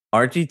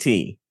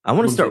 RGT, I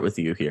want to start with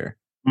you here.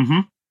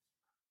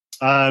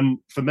 Mm-hmm.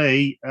 For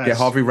me... Get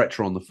Harvey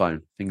Retro on the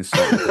phone. Think of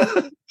starting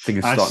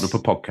up a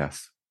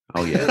podcast.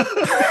 Oh, yeah.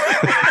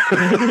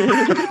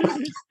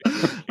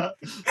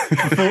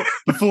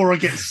 Before I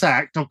get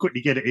sacked, I'll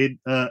quickly get it in.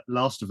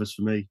 Last of Us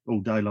for me all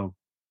day long.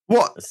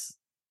 What?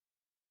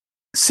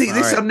 See,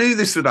 I knew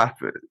this would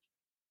happen.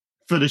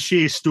 For the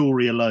sheer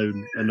story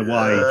alone and the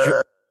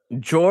way.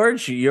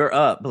 George, you're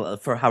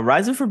up for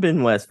Horizon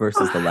Forbidden West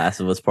versus The Last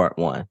of Us Part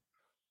 1.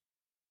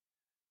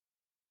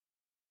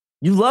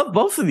 You love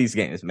both of these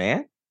games,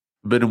 man.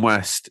 Forbidden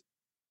West.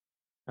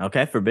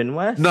 Okay, Forbidden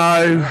West?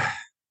 No.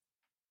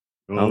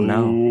 Oh,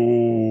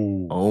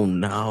 no. Oh,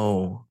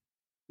 no.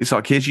 It's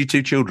like, here's your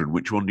two children.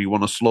 Which one do you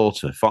want to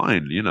slaughter?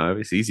 Fine,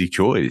 it's easy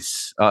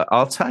choice.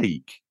 I'll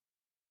take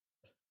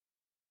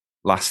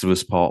Last of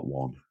Us Part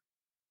 1.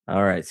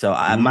 All right, so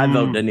my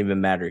vote doesn't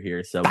even matter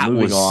here. So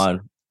moving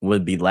on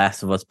would be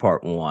Last of Us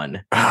Part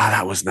 1.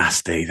 That was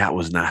nasty. That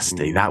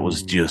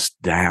was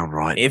just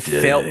downright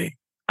dirty.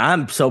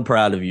 I'm so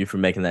proud of you for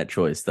making that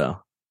choice,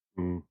 though.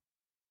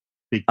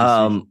 Big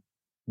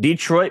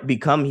Detroit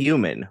Become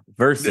Human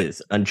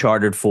versus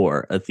Uncharted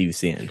 4: A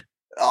Thief's End.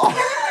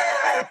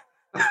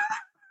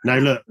 Now,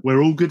 look,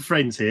 we're all good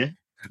friends here.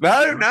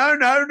 No.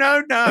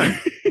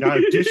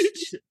 No,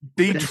 just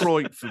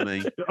Detroit for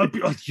me.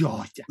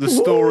 The The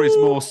story's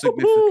more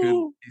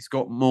significant. It's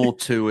got more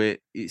to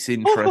it. It's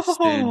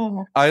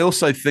interesting. I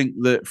also think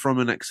that from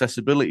an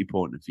accessibility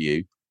point of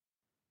view,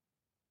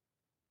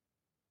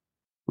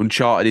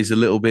 Uncharted is a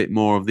little bit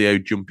more of the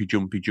old jumpy,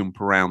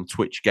 jump around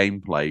Twitch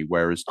gameplay,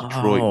 whereas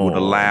Detroit would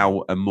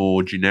allow a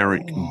more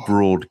generic and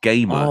broad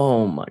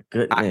gamer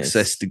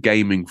access to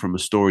gaming from a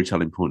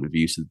storytelling point of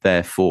view. So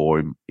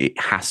therefore, it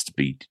has to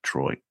be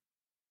Detroit.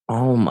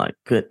 Oh my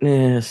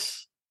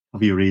goodness.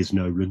 Have your ears,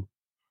 Nolan.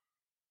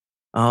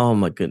 Oh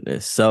my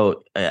goodness.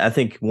 So I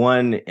think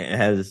one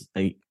has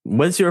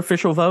what's your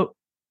official vote?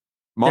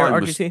 Mine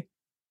there, was, RGT?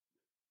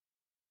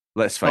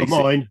 Let's face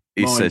mine.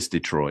 It says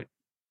Detroit.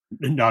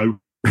 No.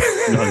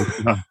 No.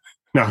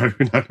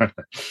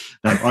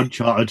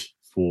 Uncharted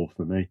 4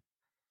 for me.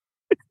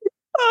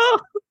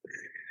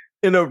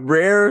 In a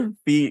rare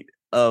feat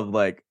of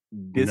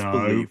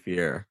disbelief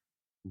here,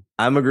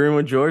 I'm agreeing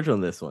with George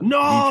on this one.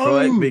 No!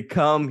 Detroit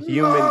Become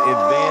Human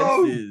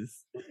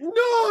advances.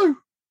 No.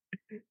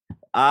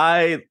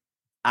 I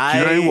Do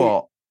you know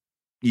what?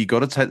 You got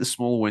to take the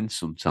small wins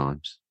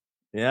sometimes.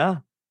 Yeah.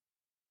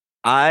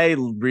 I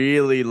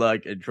really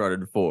like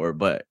Uncharted 4,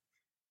 but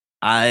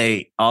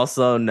I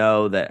also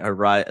know that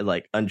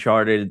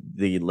Uncharted,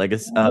 the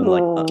legacy,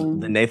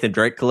 the Nathan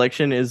Drake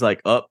collection is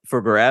up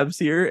for grabs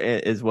here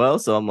as well.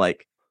 So I'm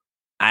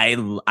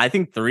I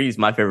think 3 is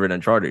my favorite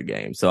Uncharted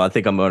game. So I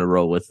think I'm going to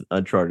roll with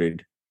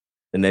Uncharted,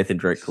 the Nathan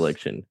Drake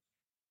collection.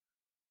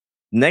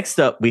 Next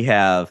up, we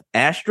have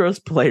Astro's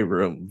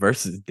Playroom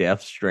versus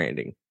Death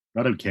Stranding.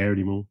 I don't care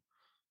anymore.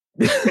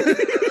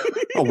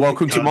 Oh,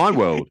 welcome to my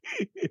world.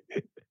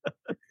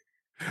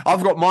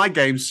 I've got my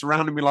games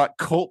surrounding me like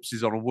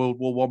corpses on a World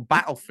War One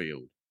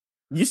battlefield.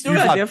 You still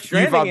got Death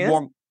Stranding in.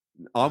 One.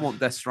 I want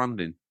Death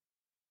Stranding.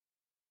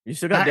 You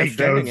still got Death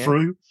Stranding in.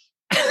 Through.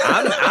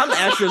 I'm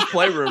Astro's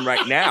Playroom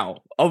right now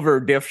over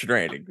Death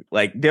Stranding.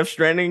 Like Death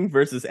Stranding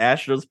versus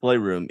Astro's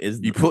Playroom is.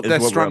 You put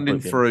Death Stranding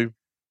through.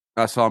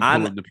 That's how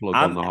I'm pulling the plug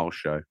on the whole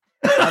show.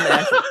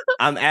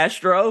 I'm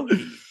Astro.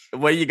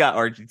 What you got,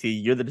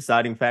 RGT? You're the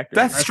deciding factor.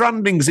 Death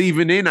Stranding's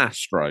even in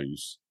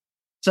Astros.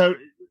 So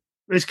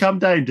it's come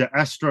down to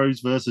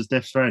Astros versus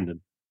Death Stranding.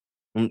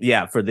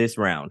 Yeah, for this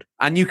round.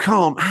 And you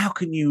can't. How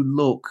can you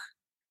look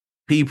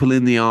people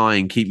in the eye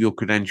and keep your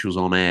credentials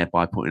on air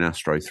by putting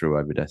Astro through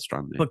over Death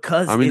Stranding?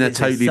 Because they're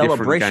totally a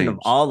celebration of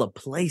all of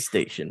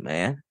PlayStation,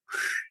 man.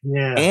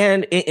 Yeah,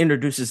 and it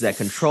introduces that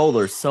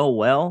controller so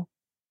well.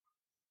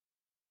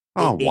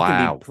 Oh,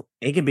 wow.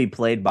 It can be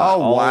played by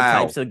all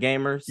types of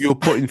gamers. You're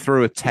putting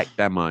through a tech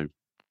demo.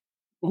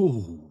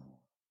 Ooh.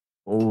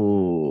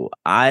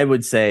 I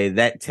would say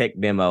that tech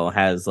demo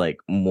has like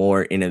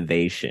more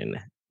innovation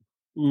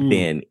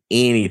than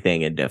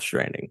anything in Death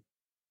Stranding.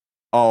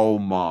 Oh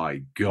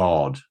my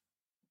God.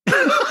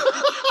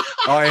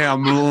 I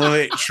am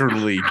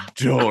literally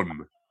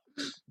done.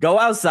 Go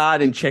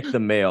outside and check the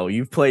mail.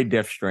 You've played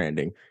Death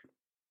Stranding.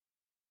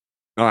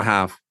 I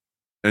have.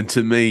 And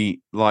to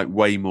me, like,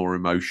 way more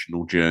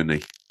emotional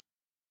journey.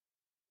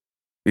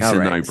 It's a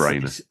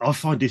no-brainer. I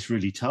find this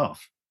really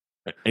tough.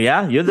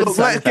 Yeah, you're the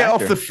let's get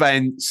off the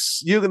fence.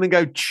 You're going to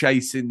go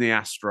chasing the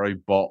Astro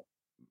bot.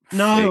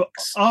 No,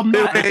 I'm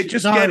not.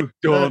 Just get it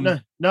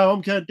done. No,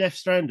 I'm going Death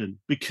Stranding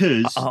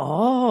because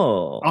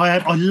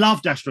I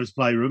loved Astro's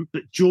Playroom,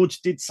 but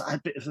George did say a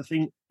bit of a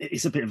thing.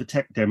 It's a bit of a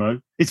tech demo.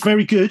 It's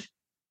very good.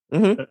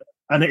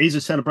 And it is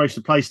a celebration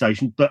of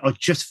PlayStation, but I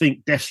just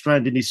think Death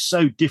Stranding is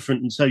so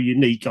different and so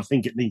unique. I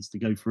think it needs to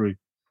go through.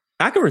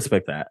 I can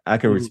respect that.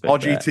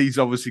 RGT's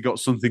obviously got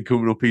something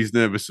coming up he's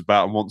nervous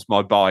about and wants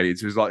my buy-in.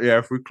 So he's like, yeah,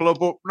 if we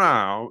club up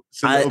now,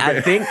 it's a little bit...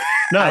 I think...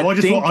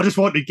 I just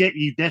want to get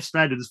you Death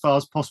Stranding as far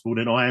as possible,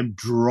 then I am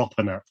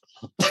dropping it.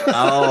 So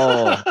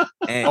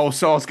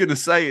I was going to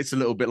say it's a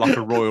little bit like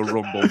a Royal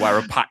Rumble where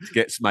a pact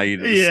gets made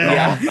at the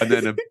start, and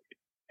then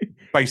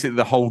basically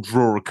the whole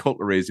drawer of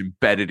cutlery is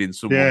embedded in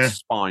someone's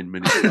spine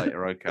minutes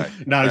later. Okay.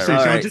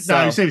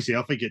 Seriously,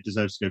 I think it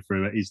deserves to go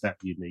through. It is that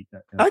unique.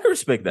 I can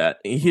respect that.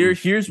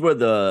 Here's where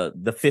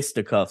the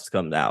fisticuffs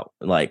comes out.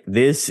 Like,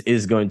 this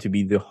is going to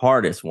be the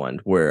hardest one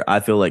where I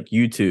feel like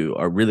you two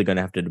are really going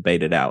to have to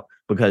debate it out,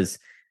 because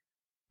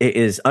it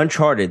is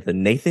Uncharted, the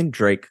Nathan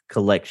Drake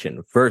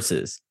collection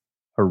versus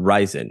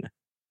Horizon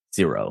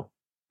Zero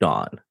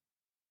Dawn.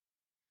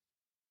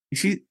 You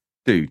see,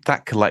 dude,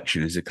 that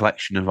collection is a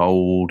collection of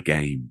old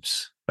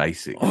games,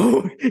 basically.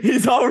 Oh,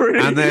 he's already...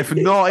 And they've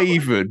not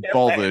even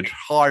bothered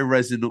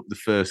high-resing up the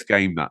first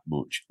game that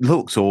much. It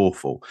looks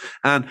awful.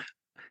 And,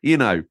 you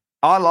know,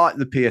 I like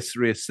the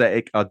PS3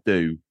 aesthetic, I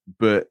do.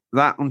 But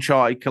that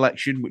Uncharted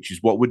collection, which is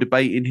what we're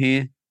debating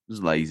here,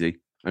 was lazy,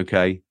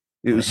 okay?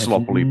 It was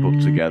sloppily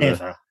put together.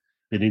 Ever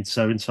been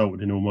so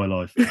insulted in all my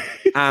life.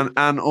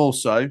 and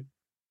also,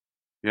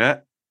 yeah,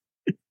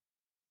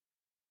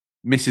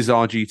 Mrs.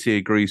 RGT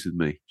agrees with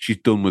me. She's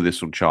done with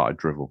this Uncharted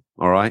drivel.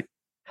 All right?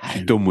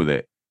 She's done with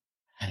it.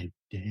 How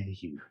dare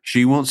you?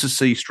 She wants to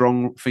see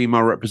strong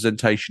female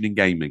representation in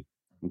gaming.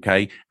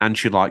 Okay? And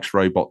she likes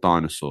robot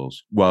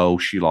dinosaurs. Well,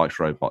 she likes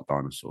robot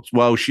dinosaurs.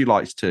 Well, she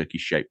likes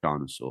turkey-shaped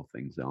dinosaur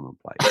things on her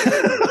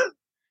plate.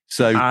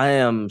 So I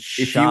am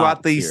if you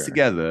add these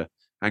together,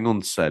 hang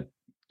on, said,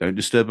 don't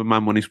disturb a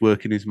man when he's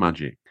working his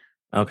magic.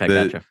 Okay,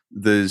 gotcha.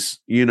 There's,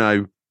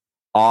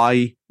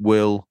 I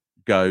will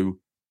go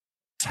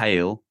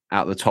tail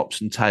out the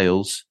tops and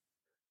tails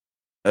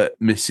at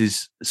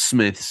Mrs.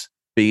 Smith's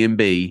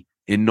B&B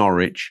in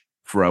Norwich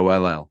for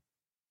OLL.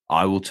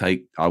 I will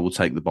take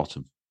the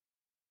bottom.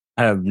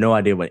 I have no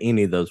idea what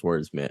any of those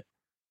words meant.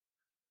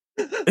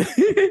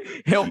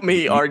 Help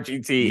me,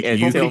 RGT,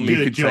 and tell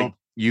me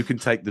you can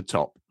take the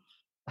top.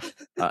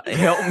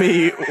 Help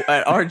me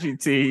at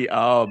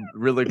RGT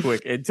really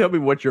quick and tell me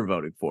what you're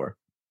voting for.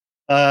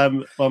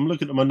 I'm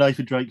looking at my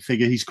Nathan Drake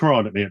figure. He's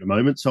crying at me at the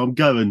moment, so I'm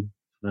going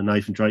for the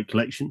Nathan Drake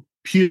collection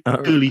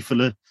purely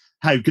for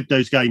how good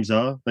those games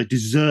are. They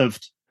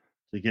deserved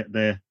to get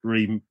their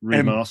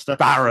remaster.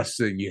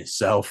 Embarrassing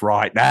yourself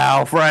right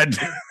now, friend.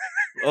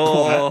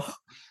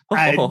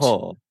 And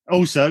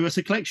also, it's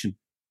a collection.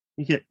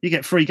 You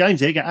get 3 games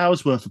here. You get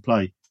hours worth of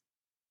play.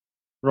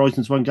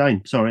 Horizon's 1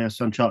 game. Sorry,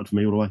 that's Uncharted for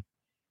me all the way.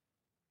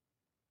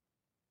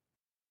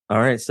 All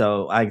right,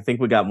 so I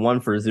think we got 1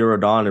 for Zero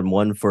Dawn and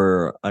 1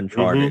 for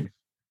Uncharted.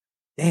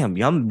 Damn,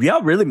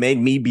 y'all really made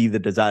me be the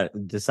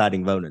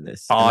deciding vote in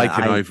this. I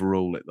can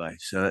overrule it, though.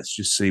 So let's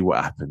just see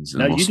what happens.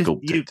 And we'll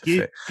sculpt it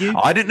to fit.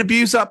 I didn't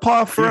abuse that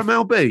path for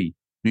MLB,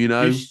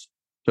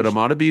 but I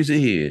might abuse it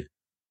here.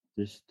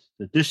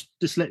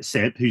 Just let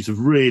Seb, who's a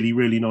really,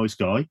 really nice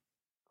guy,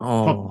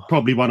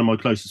 Probably one of my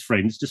closest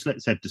friends. Just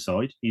let Seb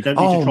decide. You don't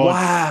need to try.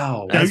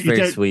 Wow. That's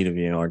very sweet of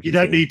you, RGT. You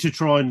don't need to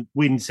try and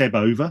win Seb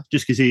over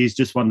just because he is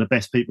just one of the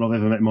best people I've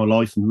ever met in my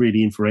life and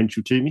really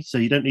influential to me. So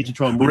you don't need to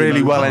try and win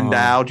really him well over.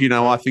 endowed. You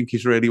know, I think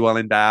he's really well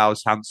endowed.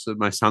 Handsome,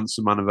 most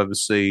handsome man I've ever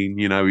seen.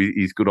 You know,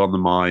 he's good on the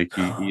mic.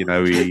 He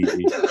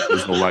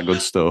does all that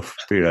good stuff.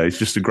 You know, he's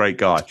just a great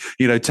guy.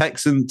 You know,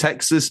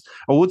 Texas.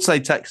 I would say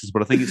Texas,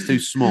 but I think it's too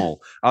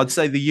small. I'd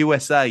say the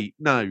USA.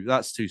 No,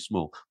 that's too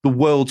small. The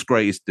world's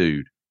greatest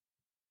dude.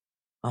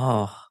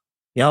 Oh,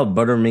 y'all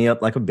butter me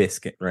up like a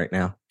biscuit right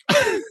now.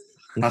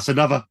 That's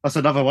another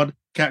one.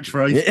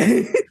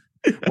 Catchphrase.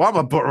 Why am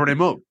I buttering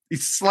him up?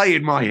 He's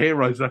slaying my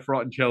heroes left,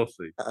 right, and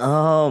Chelsea.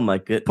 Oh my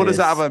goodness! Put us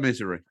out of our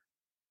misery.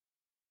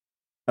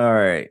 All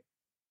right,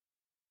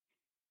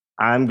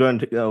 I'm going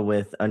to go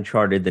with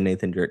Uncharted: The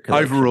Nathan Drake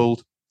Collection.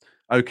 Overruled.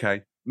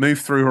 Okay, move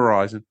through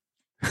Horizon.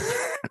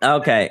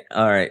 Okay,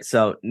 all right.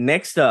 So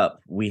next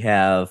up, we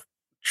have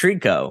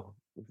Trico,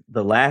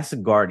 The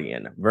Last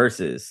Guardian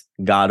versus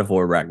God of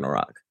War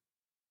Ragnarok.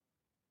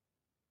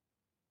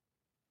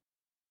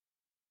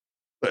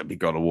 It'd be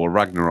God of War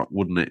Ragnarok,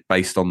 wouldn't it?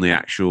 Based on the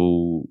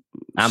actual...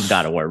 I'm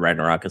God of War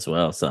Ragnarok as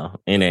well, so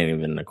it ain't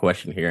even a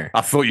question here.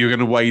 I thought you were going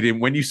to wade in.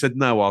 When you said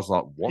no, I was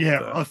like, what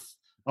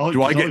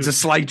do I get to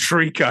slay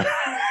Trico?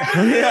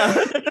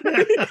 Yeah.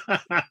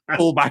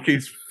 Pull back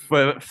his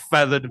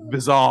feathered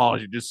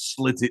visage and just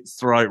slit its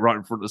throat right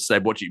in front of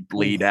Seb, watch it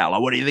bleed out.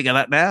 Like, what do you think of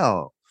that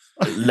now?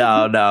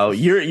 No.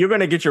 You're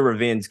gonna get your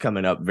revenge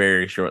coming up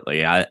very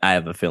shortly. I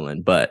have a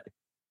feeling, but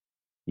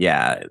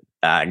yeah,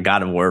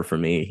 God of War for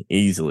me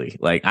easily.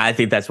 Like, I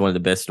think that's one of the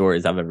best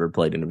stories I've ever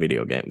played in a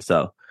video game.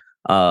 So,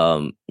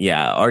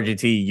 yeah,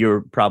 RGT,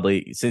 you're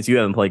probably, since you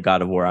haven't played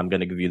God of War, I'm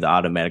gonna give you the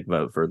automatic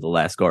vote for The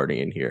Last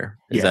Guardian here.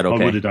 Is that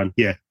okay? I would have done.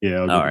 Yeah.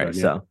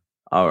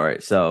 All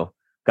right. So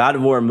God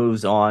of War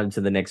moves on to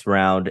the next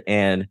round,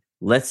 and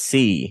let's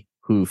see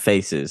who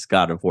faces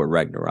God of War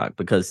Ragnarok,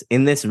 because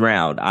in this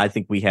round, I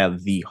think we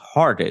have the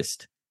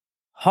hardest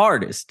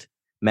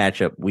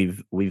matchup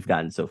we've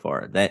gotten so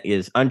far. That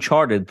is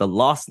Uncharted: The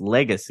Lost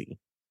Legacy.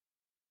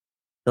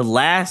 The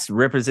last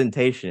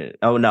representation.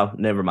 Oh no,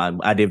 never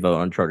mind. I did vote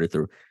Uncharted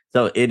through.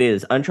 So it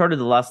is Uncharted: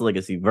 The Lost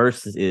Legacy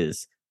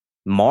versus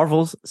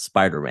Marvel's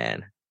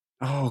Spider-Man.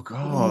 Oh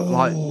God!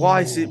 Like,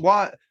 why is it?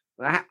 Why?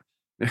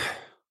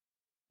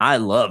 I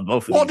love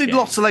both of these. What did games.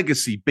 Lost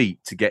Legacy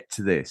beat to get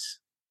to this?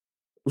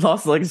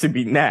 Lost Legacy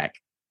beat Knack.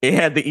 It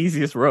had the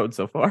easiest road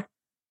so far.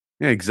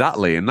 Yeah,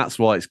 exactly, and that's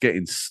why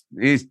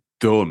it's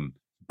done.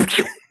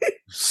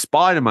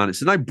 Spider-Man,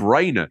 it's a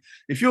no-brainer.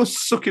 If you're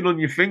sucking on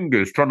your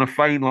fingers trying to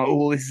feign like,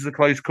 oh, this is a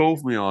close call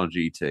for me,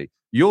 RGT,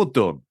 you're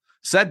done.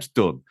 Seb's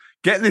done.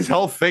 Get this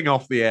whole thing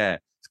off the air.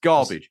 It's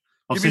garbage.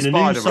 I've seen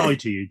a new side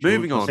to you, George.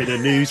 Moving on. I've seen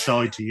a new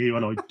side to you,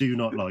 and I do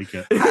not like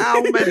it.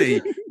 How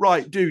many?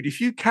 Right, dude,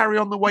 if you carry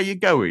on the way you're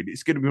going,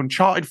 it's going to be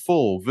Uncharted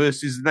 4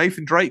 versus the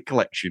Nathan Drake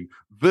collection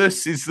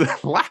versus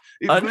the...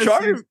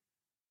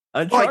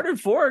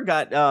 Uncharted 4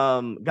 got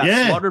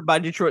slaughtered by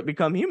Detroit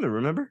Become Human,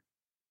 remember?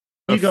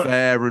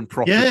 Fair and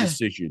proper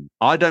decision.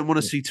 I don't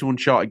want to see two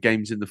Uncharted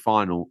games in the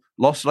final.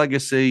 Lost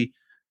Legacy.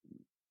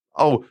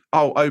 Oh,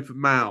 open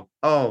mouth.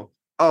 No.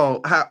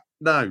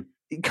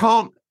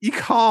 You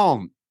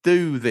can't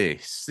do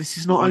this. This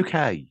is not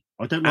okay.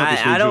 I don't know.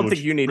 I don't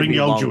think you need to be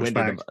long-winded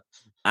about it.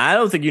 I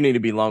don't think you need to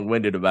be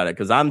long-winded about it,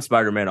 because I'm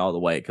Spider-Man all the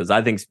way, because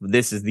I think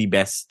this is the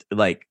best.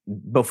 Like,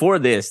 before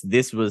this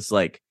was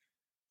like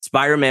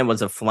Spider-Man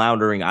was a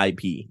floundering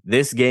IP.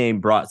 This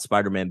game brought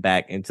Spider-Man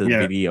back into the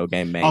video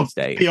game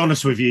mainstay. I'll be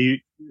honest with you,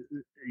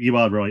 you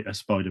are right, a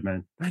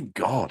Spider-Man. Thank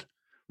God.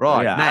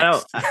 Right,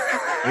 next.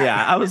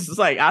 I was just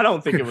like, I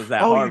don't think it was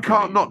that hard.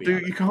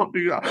 You can't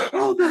do that.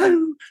 Oh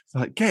no. It's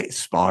like, get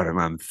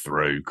Spider-Man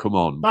through. Come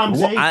on.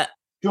 Bamsy,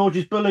 George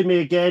is bullying me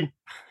again.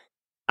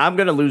 I'm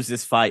gonna lose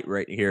this fight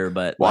right here,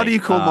 but why do you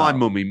call my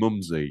mummy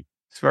Mumsy?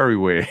 It's very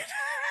weird.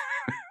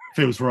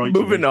 Feels right.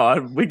 Moving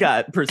on, we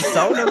got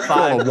Persona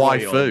 5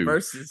 Royal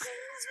versus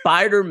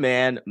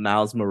Spider-Man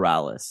Miles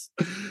Morales.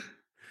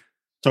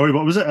 Sorry,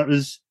 what was it? It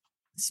was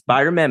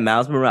Spider-Man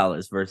Miles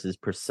Morales versus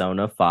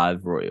Persona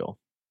 5 Royal.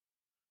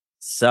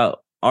 So,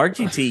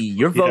 RGT,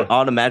 your vote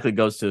automatically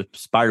goes to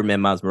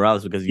Spider-Man Miles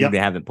Morales because you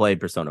haven't played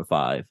Persona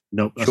 5.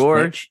 Nope.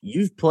 George,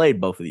 you've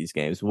played both of these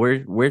games.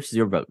 Where's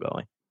your vote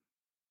going?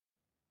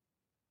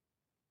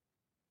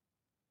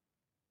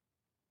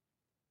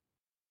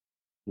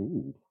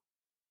 Ooh.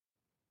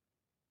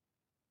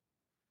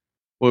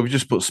 Well, we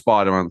just put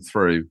Spider-Man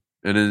through,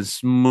 and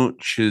as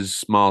much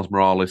as Miles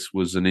Morales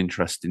was an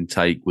interesting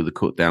take with a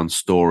cut-down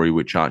story,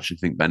 which I actually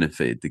think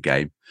benefited the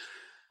game.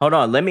 Hold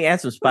on, let me add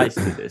some spice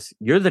to this.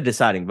 You're the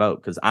deciding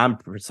vote because I'm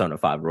Persona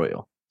 5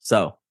 Royal.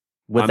 So,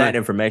 with that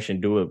information,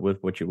 do it with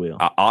what you will.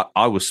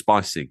 I was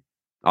spicing.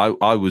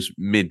 I was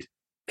mid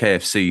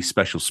KFC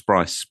special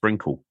spice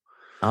sprinkle.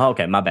 Oh,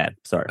 okay, my bad.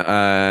 Sorry.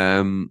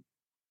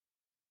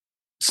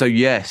 So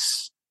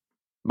yes,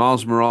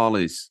 Miles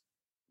Morales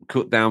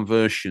cut-down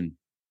version.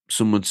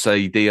 Some would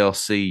say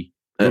DLC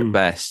at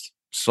best,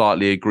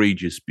 slightly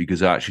egregious,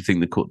 because I actually think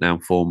the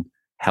cut-down form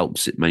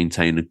helps it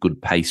maintain a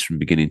good pace from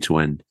beginning to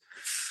end.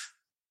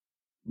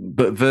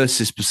 But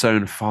versus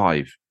Persona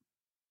 5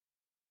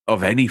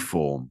 of any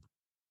form,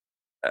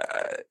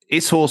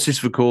 it's horses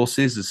for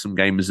courses. There's some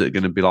gamers that are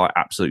going to be like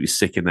absolutely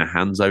sick in their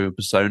hands over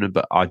Persona,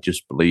 but I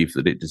just believe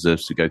that it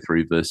deserves to go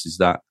through versus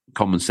that.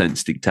 Common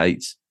sense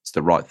dictates it's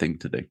the right thing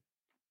to do.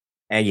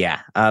 And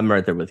yeah, I'm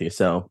right there with you.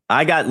 So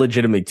I got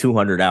legitimately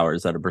 200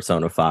 hours out of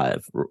Persona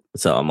 5.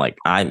 So I'm like,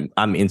 I'm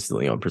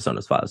instantly on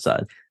Persona 5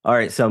 side. All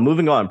right, so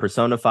moving on,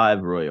 Persona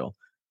 5 Royal.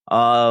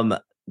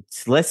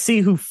 Let's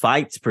see who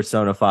fights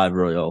Persona 5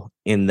 Royal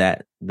in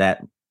that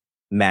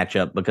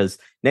matchup, because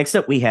next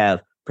up we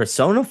have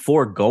Persona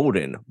 4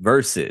 Golden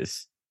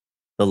versus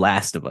The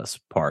Last of Us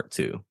Part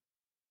 2.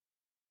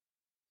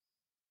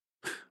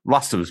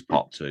 Last of Us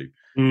Part 2.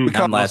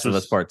 And Last of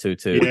Us Part 2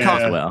 too. We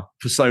can't as well.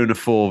 Persona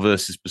 4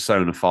 versus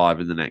Persona 5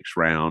 in the next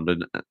round,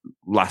 and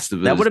Last of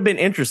Us. That would have been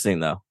interesting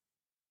though.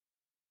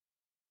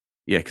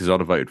 Yeah, because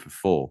I'd have voted for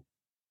 4.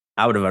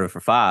 I would have voted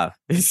for 5.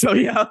 So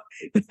yeah,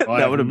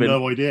 that would have been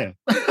no idea.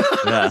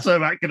 Yeah. So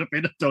that could have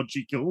been a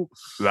dodgy call.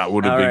 That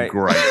would have been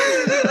great.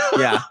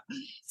 Yeah.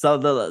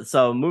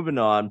 So moving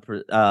on,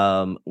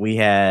 we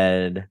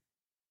had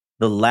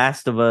The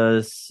Last of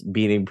Us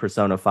beating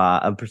Persona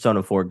 4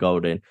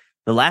 Golden.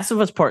 The Last of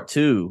Us Part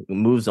 2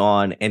 moves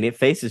on and it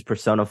faces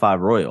Persona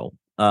 5 Royal.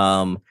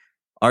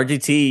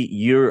 RGT,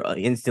 you're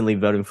instantly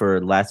voting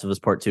for Last of Us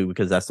Part 2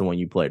 because that's the one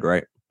you played,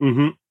 right?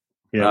 Mm-hmm.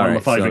 Yeah, all one right,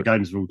 of my favorite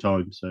games of all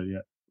time. So yeah.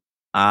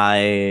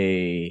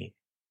 I'm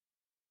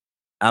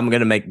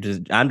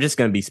just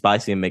gonna be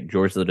spicy and make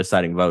George the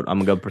deciding vote. I'm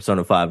gonna go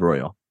Persona 5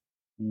 Royal.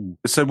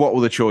 So what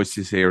were the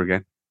choices here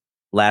again?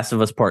 Last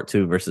of Us Part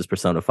 2 versus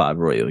Persona 5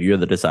 Royal. You're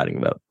the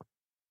deciding vote.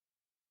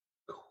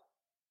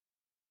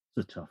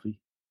 It's a toughie.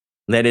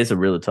 That is a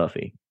real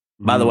toughie.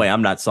 By the way,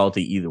 I'm not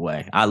salty either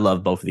way. I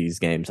love both of these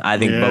games. I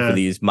think both of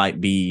these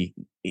might be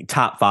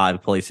top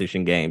 5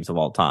 PlayStation games of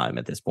all time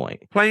at this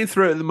point. Playing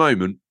through it at the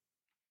moment,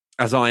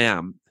 as I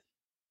am,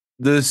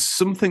 there's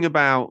something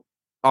about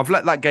I've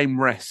let that game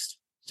rest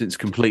since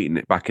completing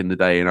it back in the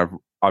day, and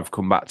I've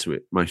come back to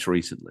it most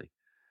recently.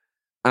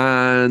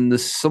 And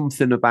there's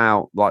something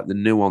about like the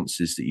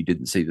nuances that you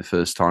didn't see the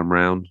first time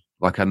round.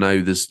 Like I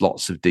know there's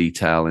lots of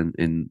detail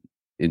in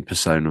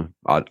Persona.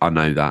 I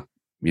know that,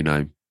 you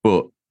know,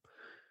 but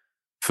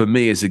for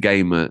me as a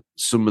gamer,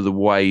 some of the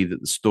way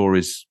that the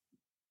story's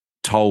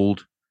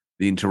told,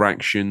 the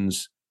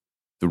interactions,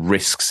 the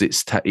risks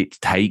it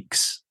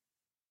takes,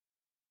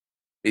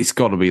 it's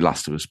got to be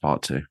Last of Us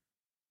Part 2.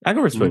 I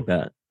can respect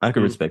that. I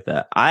can respect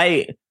that.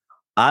 I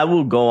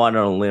will go on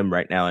a limb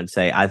right now and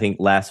say I think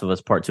Last of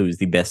Us Part 2 is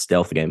the best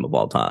stealth game of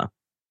all time.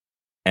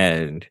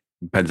 And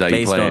depends how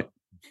you play it.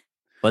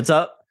 What's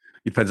up?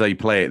 Depends how you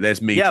play it.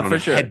 There's me trying to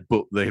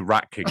headbutt the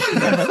Rat King.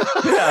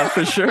 Yeah,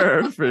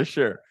 for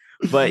sure.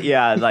 But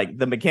yeah, like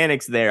the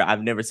mechanics there,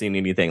 I've never seen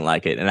anything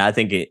like it. And I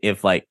think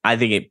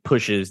it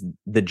pushes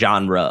the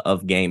genre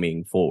of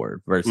gaming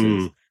forward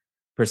versus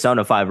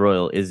Persona 5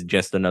 Royal is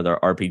just another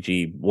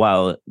RPG.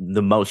 While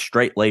the most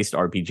straight-laced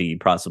RPG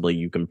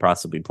you can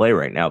possibly play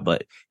right now,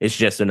 but it's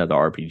just another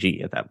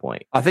RPG at that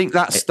point. I think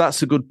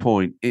that's a good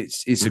point.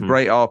 It's a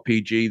great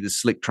RPG. The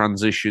slick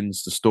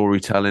transitions, the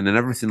storytelling, and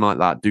everything like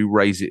that do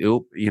raise it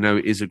up. You know,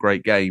 it is a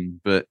great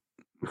game, but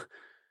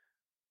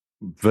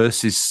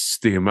versus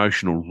the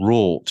emotional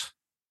rort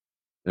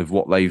of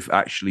what they've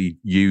actually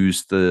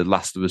used the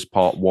Last of Us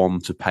Part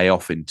 1 to pay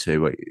off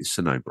into, it's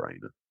a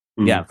no-brainer.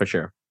 Yeah, for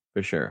sure.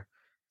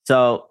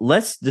 So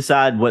let's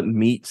decide what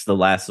meets The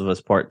Last of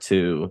Us Part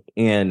 2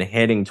 in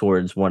heading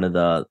towards one of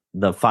the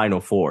final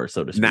 4,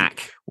 so to speak.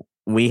 Knack.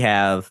 We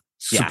have...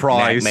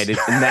 Surprise. Knack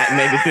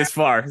made it this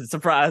far.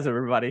 Surprise,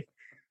 everybody.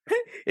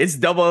 It's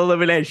double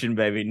elimination,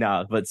 baby.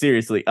 No, but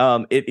seriously,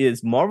 it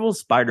is Marvel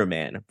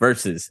Spider-Man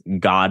versus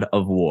God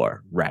of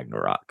War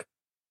Ragnarok.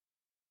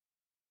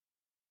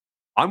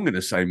 I'm going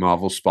to say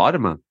Marvel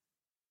Spider-Man.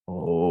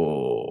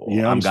 Oh,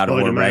 yeah, I'm God of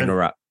War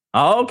Ragnarok.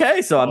 Oh,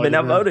 okay, so I've been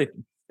outvoted.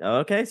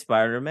 Okay,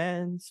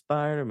 Spider-Man.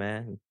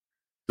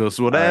 Does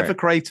whatever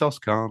Kratos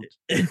can't.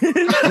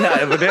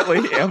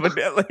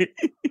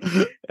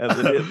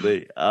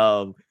 Evidently.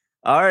 All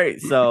right,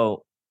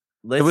 so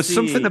there was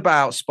something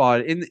about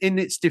Spider in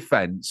its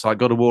defense. I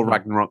God of War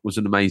Ragnarok was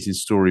an amazing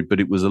story, but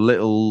it was a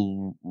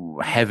little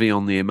heavy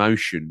on the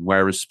emotion.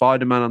 Whereas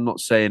Spider-Man, I'm not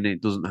saying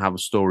it doesn't have a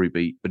story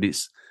beat, but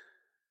it's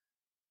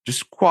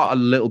just quite a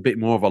little bit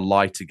more of a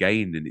lighter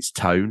game in its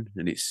tone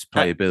and its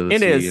playability.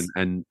 It is.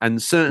 And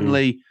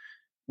certainly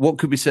what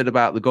could be said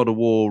about the God of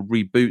War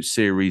reboot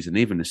series and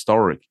even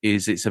historic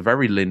is it's a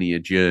very linear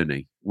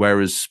journey.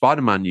 Whereas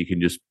Spider-Man, you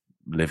can just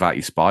live out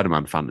your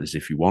Spider-Man fantasy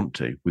if you want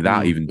to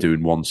without even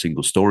doing one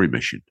single story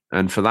mission.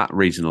 And for that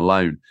reason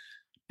alone,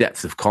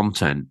 depth of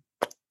content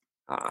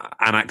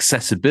and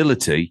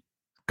accessibility,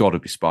 got to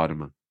be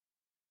Spider-Man.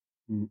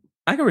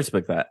 I can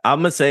respect that. I'm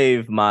going to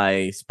save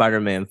my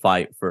Spider-Man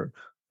fight for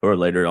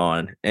later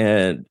on.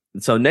 And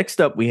so next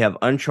up, we have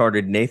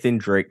Uncharted Nathan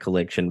Drake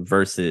Collection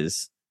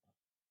versus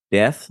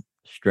Death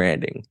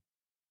Stranding.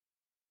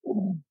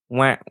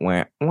 Wah,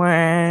 wah,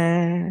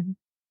 wah.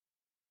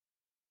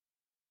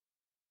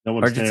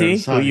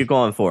 RGT, who are you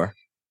going for?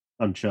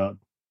 Uncharted.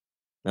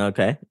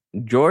 Okay.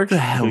 George, The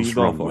who are hell's you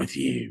going wrong for? with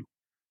you?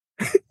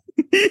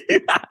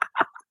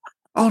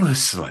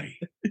 Honestly.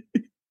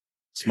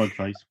 Smug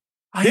face.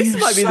 This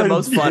might be the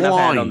most fun I've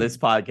had on this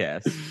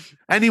podcast.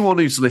 Anyone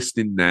who's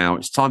listening now,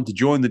 it's time to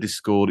join the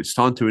Discord. It's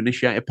time to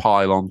initiate a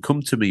pylon.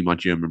 Come to me, my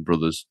German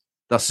brothers.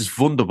 Das ist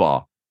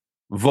wunderbar.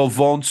 Wo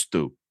wohnst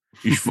du?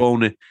 Ich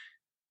wohne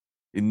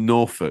in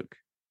Norfolk.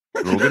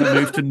 We're all going to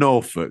move to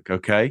Norfolk,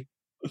 okay?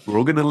 We're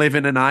all going to live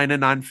in an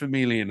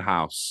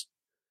Einfamilienhaus.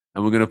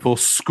 And we're going to pour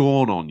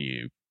scorn on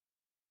you.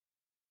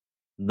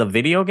 The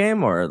video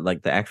game or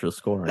like the actual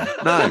scoring?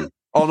 No,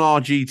 on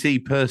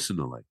RGT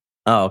personally.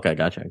 Oh, okay.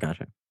 Gotcha.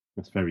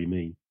 That's very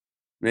mean.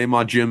 Me and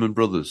my German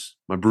brothers,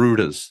 my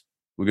brooders,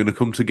 we're going to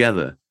come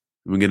together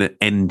and we're going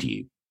to end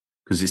you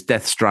because it's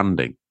Death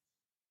Stranding.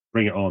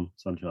 Bring it on,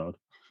 Sunchild.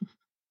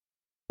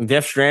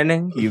 Death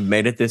Stranding, you've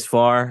made it this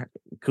far.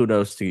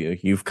 Kudos to you.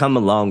 You've come a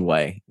long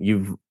way.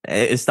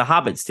 It's the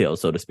Hobbit's tale,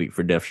 so to speak,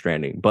 for Death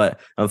Stranding. But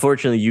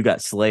unfortunately, you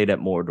got slayed at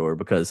Mordor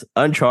because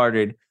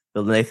Uncharted,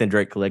 the Nathan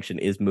Drake collection,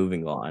 is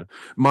moving on.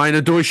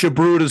 Meine Deutsche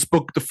Bruders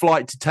booked the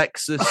flight to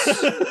Texas.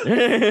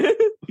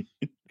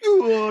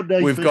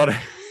 We've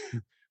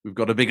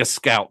got a bigger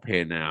scalp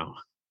here now.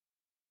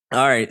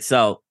 All right,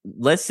 so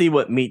let's see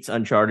what meets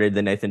Uncharted,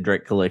 the Nathan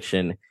Drake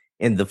collection,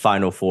 in the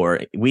Final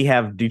Four. We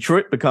have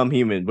Detroit Become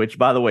Human, which,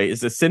 by the way,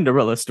 is the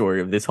Cinderella story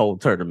of this whole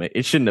tournament.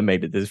 It shouldn't have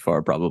made it this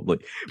far, probably,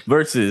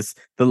 versus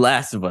The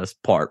Last of Us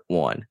Part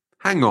 1.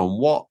 Hang on,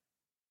 what?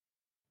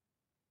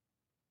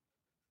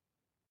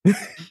 Get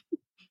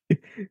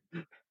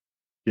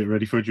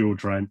ready for a duel,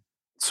 Trent.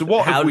 So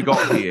what have we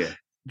got here?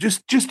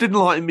 Just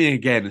enlighten me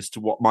again as to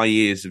what my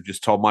ears have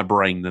just told my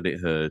brain that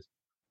it heard.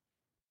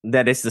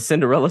 That it's the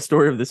Cinderella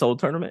story of this whole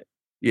tournament?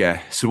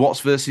 Yeah, so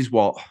what's versus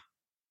what?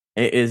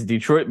 It is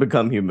Detroit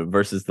Become Human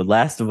versus The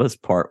Last of Us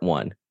Part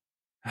 1.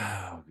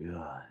 Oh,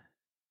 God.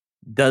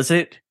 Does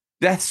it?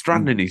 Death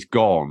Stranding is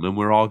gone, and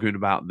we're arguing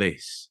about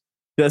this.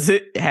 Does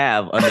it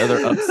have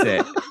another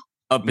upset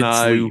up its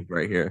sleeve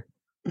right here?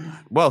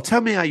 Well,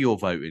 tell me how you're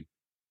voting.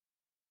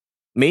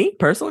 Me,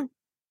 personally?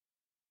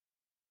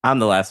 I'm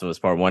The Last of Us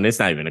Part 1. It's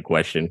not even a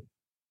question.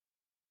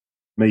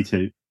 Me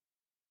too.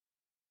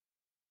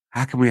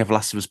 How can we have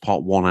Last of Us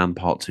Part 1 and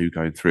Part 2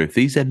 going through? If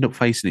these end up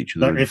facing each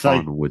other in the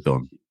final, we're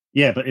done.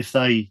 Yeah, but if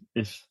they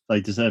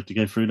deserve to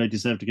go through, they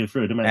deserve to go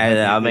through.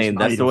 I mean,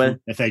 that's the way.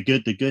 If they're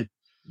good, they're good.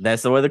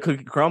 That's the way the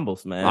cookie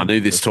crumbles, man. I knew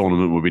this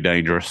tournament would be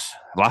dangerous.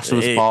 Last of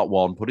Us Part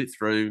 1, put it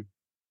through.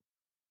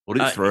 Put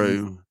it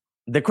through.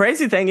 The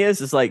crazy thing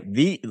is like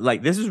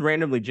this is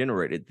randomly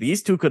generated.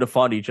 These two could have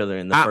fought each other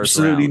in the first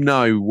round. Absolutely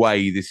no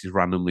way this is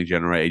randomly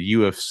generated.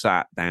 You have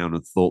sat down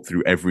and thought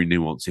through every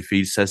nuance. If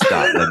he says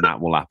that, then that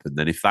will happen.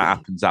 Then if that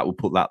happens, that will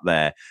put that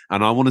there.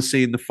 And I want to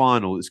see in the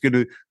final,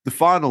 the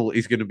final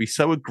is going to be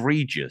so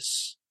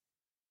egregious,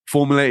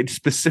 formulated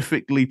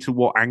specifically to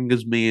what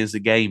angers me as a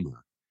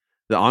gamer,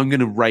 that I'm going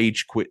to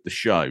rage quit the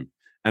show.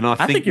 And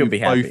I think you'll be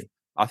happy.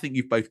 I think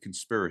you've both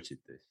conspirated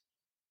this.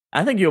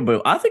 I think you'll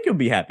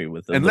be happy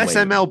with it. Unless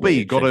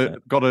MLB got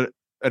an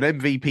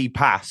MVP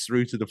pass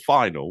through to the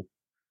final.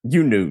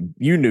 You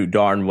knew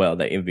darn well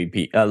that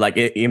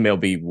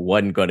MLB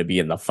wasn't going to be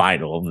in the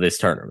final of this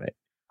tournament.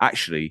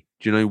 Actually,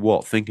 do you know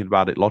what? Thinking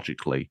about it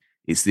logically,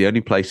 it's the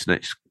only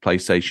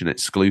PlayStation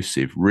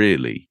exclusive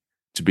really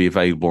to be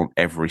available on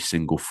every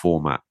single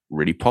format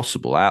really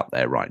possible out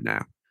there right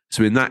now.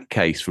 So in that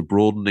case, for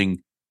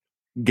broadening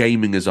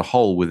gaming as a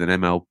whole with a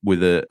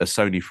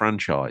Sony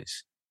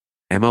franchise,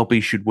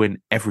 MLB should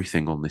win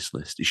everything on this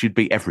list. It should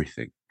be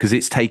everything because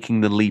it's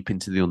taking the leap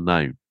into the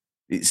unknown.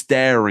 It's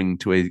daring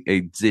to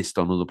exist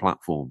on other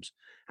platforms.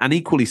 And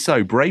equally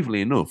so,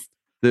 bravely enough,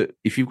 that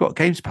if you've got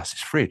Games Pass,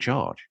 it's free of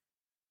charge.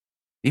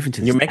 Even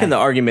to You're making the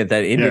argument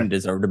that it didn't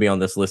deserve to be on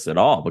this list at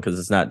all because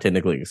it's not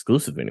technically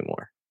exclusive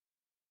anymore.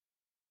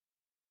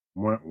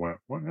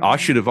 I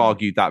should have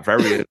argued that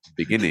very at the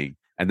beginning,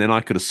 and then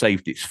I could have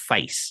saved its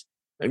face.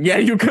 Yeah,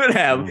 you could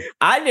have.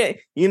 I did.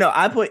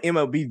 I put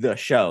MLB the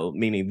show,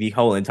 meaning the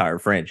whole entire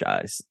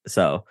franchise.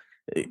 So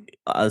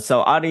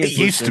audience. It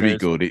used to be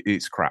good.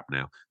 It's crap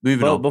now.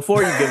 Moving on.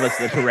 Before you give us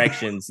the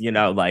corrections,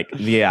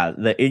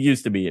 it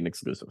used to be an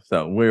exclusive.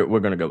 So we're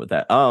gonna go with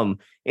that.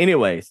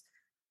 Anyways,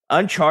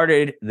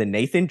 Uncharted: The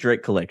Nathan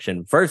Drake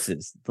Collection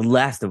versus The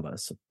Last of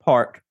Us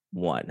Part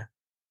 1.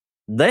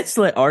 Let's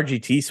let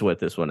RGT sweat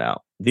this one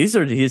out. These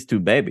are his two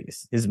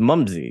babies, his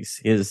mumsies,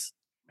 his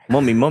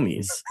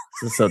mummies,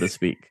 so to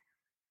speak.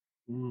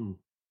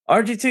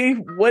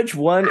 RGT, which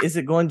one is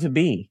it going to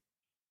be?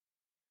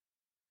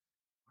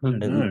 I don't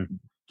know.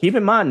 Keep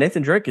in mind,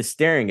 Nathan Drake is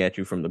staring at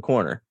you from the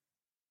corner.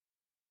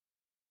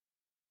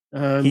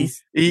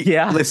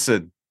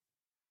 Listen,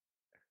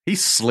 he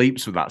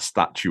sleeps with that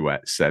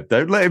statuette, Seb.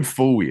 Don't let him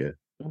fool you.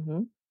 Mm-hmm.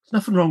 There's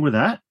nothing wrong with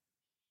that.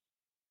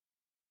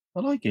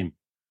 I like him.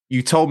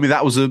 You told me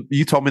that was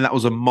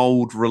a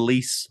mold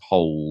release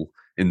hole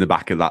in the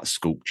back of that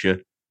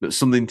sculpture. But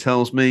something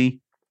tells me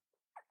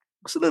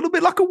it's a little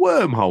bit like a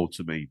wormhole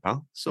to me,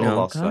 pal. That's all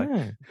I'll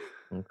say.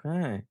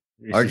 Okay.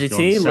 This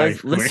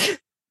RGT, let's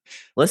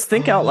Let's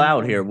think out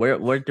loud here.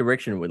 What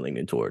direction are we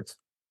leaning towards?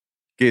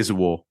 Gears of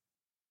War.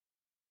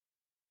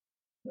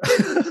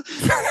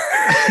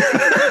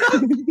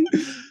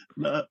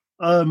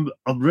 I'm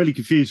really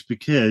confused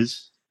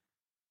because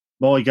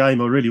my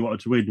game I really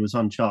wanted to win was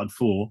Uncharted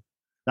 4.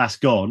 That's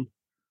gone.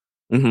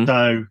 Mm-hmm.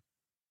 So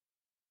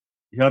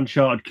the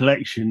Uncharted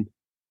collection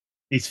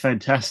is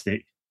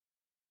fantastic,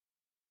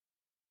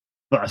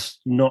 but it's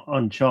not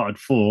Uncharted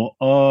 4.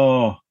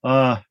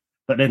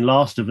 But then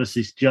Last of Us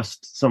is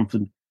just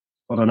something.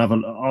 I'm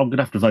going to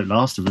have to vote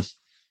Last of Us.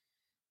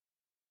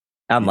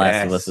 I'm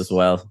Last of Us as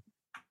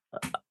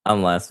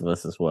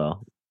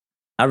well.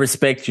 I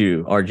respect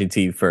you,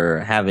 RGT, for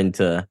having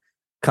to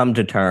come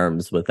to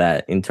terms with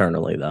that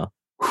internally, though.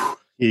 Yeah,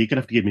 you're going to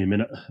have to give me a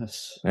minute.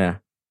 Yeah.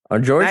 Or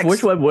George,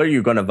 which one were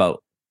you going to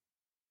vote?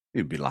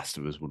 It'd be Last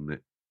of Us, wouldn't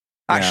it?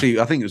 Actually,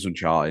 I think it was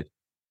Uncharted.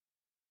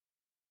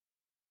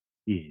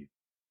 Yeah.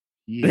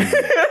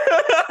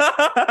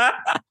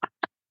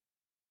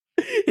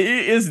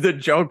 He is the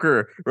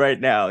Joker right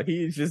now.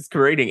 He's just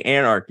creating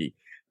anarchy.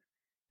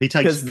 He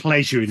takes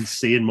pleasure in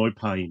seeing my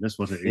pain. That's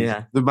what it is.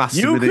 Yeah. The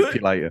master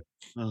manipulator.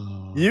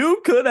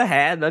 You could have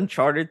had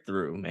Uncharted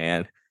through,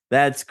 man.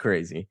 That's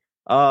crazy.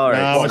 All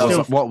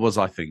right. What was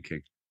I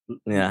thinking?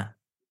 Yeah.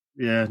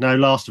 Yeah. No,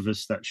 Last of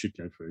Us, that should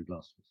go through.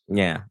 Last of Us.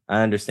 Yeah,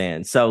 I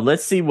understand. So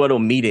let's see what'll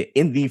meet it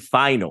in the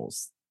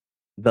finals.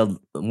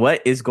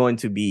 What is going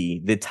to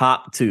be the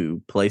top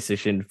two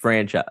PlayStation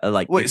franchise?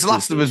 It's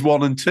Last of Us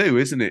 1 and 2,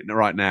 isn't it?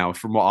 Right now,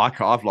 from what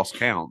I've lost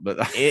count, but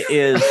it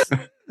is.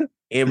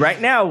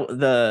 Right now,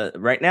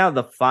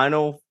 the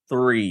final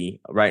three.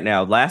 Right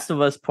now, Last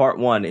of Us Part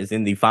 1 is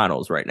in the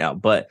finals right now.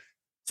 But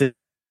to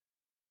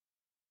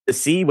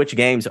see which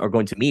games are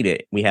going to meet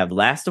it, we have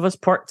Last of Us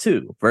Part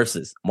 2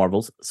 versus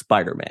Marvel's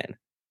Spider-Man.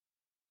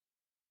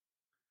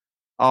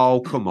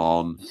 Oh, come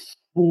on.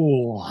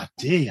 Oh,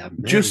 dear man.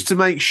 Just to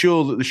make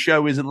sure that the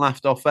show isn't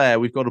laughed off air,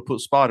 we've got to put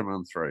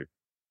Spider-Man through.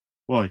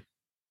 Why? You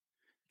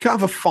can't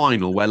have a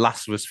final where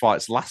Last of Us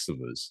fights Last of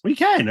Us. We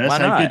can. That's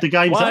how good the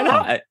games Why are.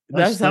 Not?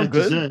 That's how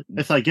good.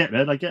 If they get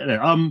there, they get there.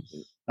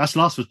 That's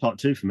Last of Us Part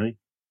 2 for me.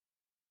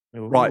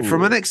 Right,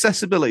 from an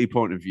accessibility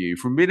point of view,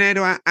 from being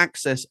able to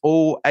access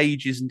all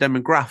ages and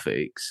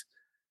demographics,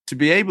 to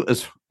be able,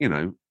 as you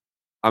know,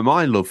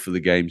 my love for the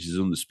games is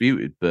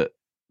undisputed, but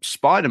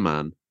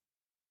Spider-Man,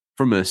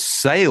 from a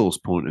sales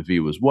point of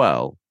view as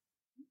well,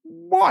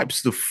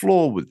 wipes the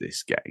floor with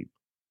this game.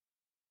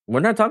 We're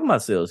not talking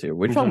about sales here.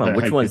 We're talking about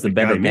which one's the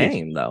better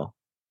game, though.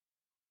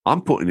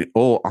 I'm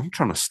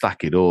trying to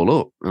stack it all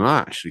up, and I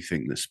actually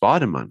think that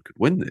Spider-Man could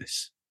win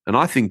this. And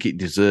I think it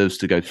deserves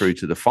to go through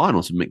to the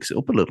finals and mix it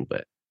up a little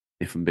bit,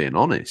 if I'm being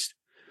honest.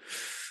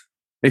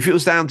 If it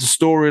was down to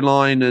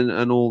storyline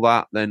and all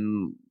that,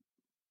 then...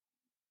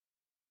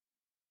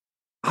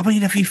 I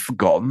mean, have you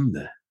forgotten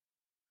the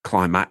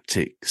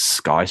climactic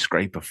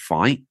skyscraper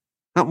fight?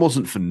 That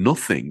wasn't for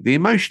nothing. The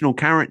emotional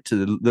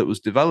character that was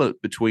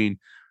developed between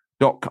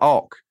Doc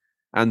Ock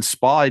and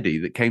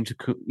Spidey that came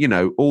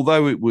to,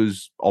 although it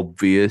was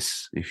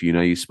obvious, if you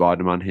know your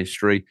Spider-Man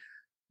history,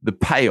 the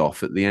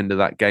payoff at the end of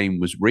that game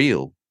was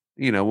real.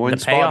 When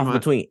the payoff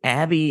between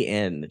Abby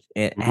and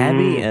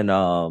Ellie,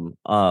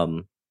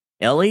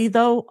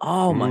 though.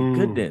 Oh my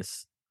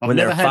goodness! I've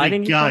never had a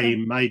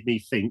game made me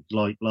think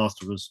like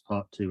Last of Us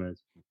Part 2 has.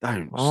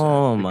 Don't.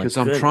 Because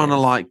I'm trying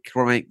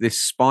to make this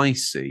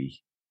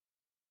spicy.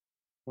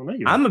 Well,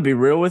 I'm gonna be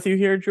real with you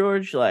here,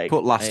 George.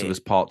 Put Last of Us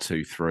Part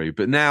 2 through,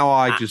 but now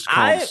I just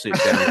can't sit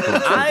down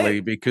comfortably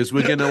because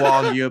we're going to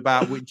argue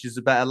about which is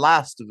the better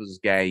Last of Us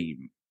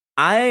game.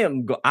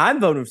 I'm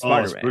voting for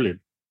Spider-Man. That's brilliant.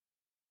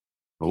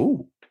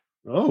 Oh,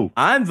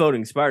 I'm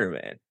voting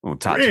Spider-Man. Well,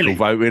 tactical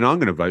voting. I'm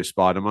going to vote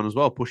Spider-Man as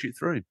well. Push it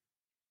through.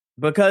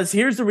 Because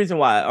here's the reason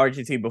why,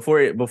 RGT.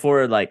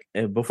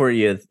 Before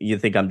you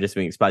think I'm just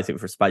being spicy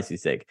for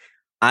spicy's sake,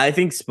 I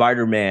think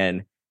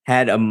Spider-Man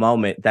had a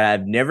moment that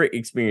I've never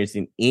experienced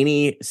in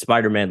any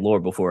Spider-Man lore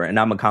before, and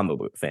I'm a comic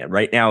book fan.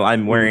 Right now,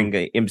 I'm wearing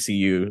a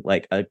MCU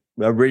a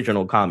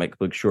original comic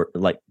book short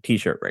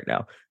T-shirt right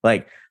now.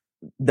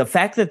 The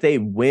fact that they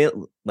went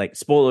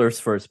spoilers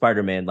for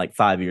Spider-Man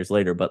 5 years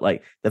later, but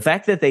the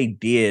fact that they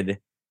did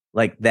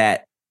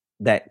that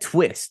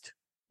twist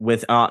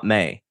with Aunt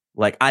May,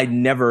 I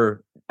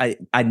never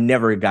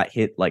got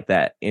hit like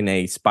that in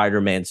a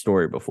Spider-Man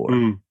story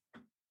before,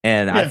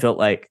 and I felt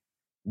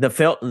the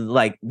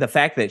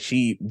fact that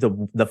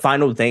the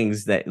final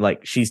things that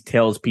she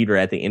tells Peter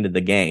at the end of the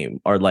game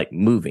are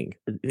moving,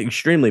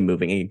 extremely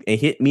moving. It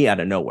hit me out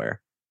of nowhere,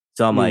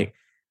 so I'm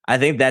I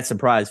think that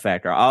surprise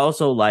factor. I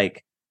also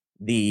like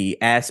the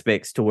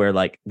aspects to where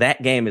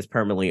that game is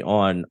permanently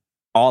on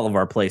all of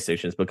our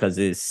PlayStations because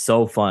it is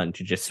so fun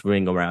to just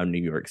swing around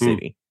New York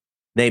City.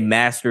 They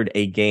mastered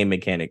a game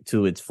mechanic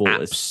to its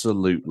fullest.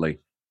 Absolutely.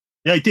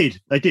 Yeah, they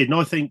did. And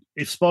I think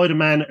if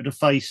Spider-Man had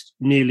faced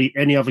nearly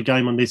any other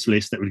game on this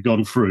list that would have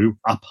gone through,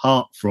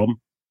 apart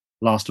from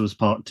Last of Us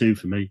Part 2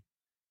 for me,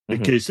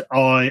 because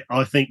I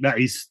think that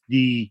is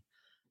the...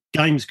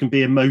 Games can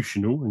be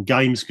emotional and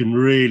games can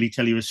really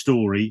tell you a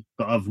story,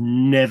 but I've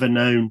never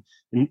known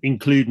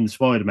including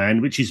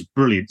Spider-Man, which is a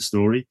brilliant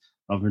story.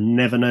 I've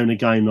never known a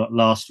game like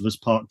Last of Us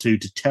Part 2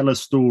 to tell a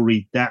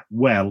story that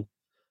well,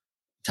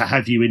 to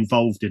have you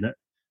involved in it,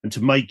 and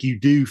to make you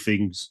do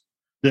things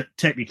that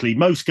technically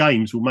most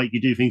games will make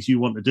you do things you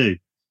want to do.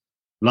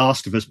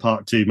 Last of Us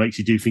Part 2 makes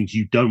you do things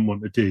you don't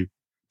want to do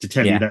to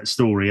tell you that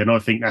story. And I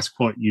think that's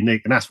quite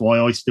unique. And that's why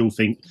I still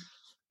think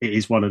it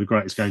is one of the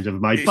greatest games ever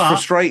made. It's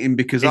frustrating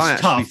because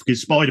it's tough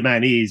because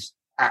Spider-Man is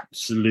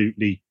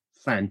absolutely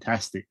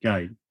fantastic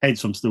game.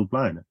 Hence, I'm still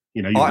playing it.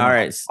 You know,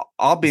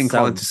 I'll be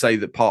inclined to say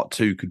that Part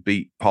 2 could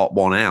beat Part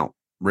 1 out,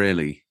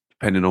 really,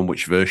 depending on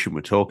which version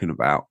we're talking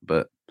about.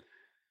 But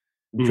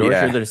George,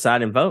 you're the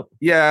deciding vote.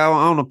 Yeah, I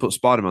want to put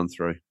Spider-Man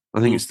through. I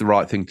think it's the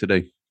right thing to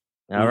do.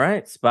 All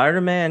right,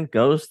 Spider-Man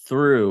goes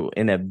through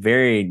in a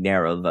very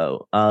narrow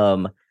vote.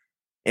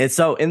 And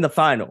so in the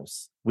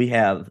finals, we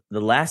have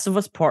The Last of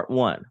Us Part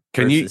 1.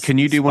 Can you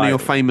do one of your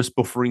famous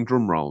buffering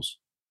drum rolls?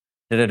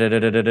 Perfect.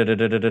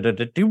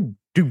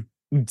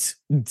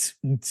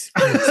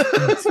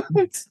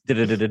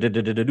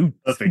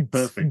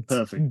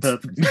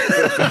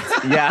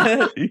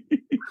 Yeah.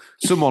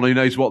 Someone who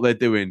knows what they're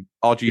doing.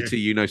 RGT,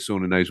 you know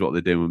someone who knows what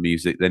they're doing with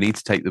music. They need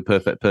to take the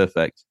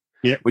perfect.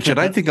 Yeah. Which I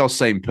don't think I was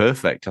saying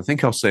perfect. I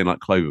think I was saying like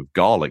clove of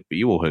garlic, but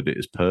you all heard it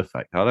as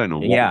perfect. I don't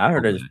know. Yeah, I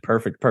heard it as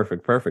perfect.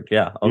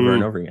 Yeah, over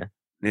and over again.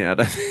 Yeah,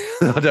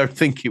 I don't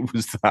think it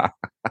was that.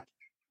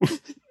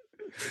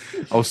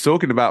 I was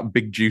talking about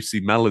Big Juicy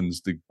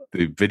Melons, the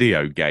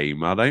video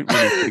game. I don't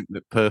really think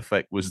that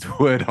perfect was the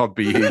word I'd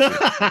be using.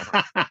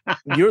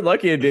 You're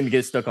lucky it didn't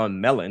get stuck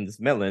on melons.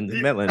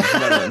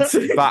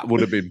 That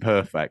would have been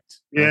perfect.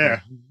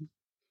 Yeah.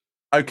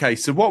 Okay,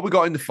 so what we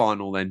got in the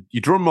final then? Your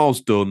drum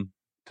roll's done.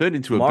 Turned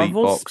into a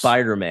Marvel beatbox.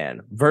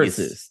 Spider-Man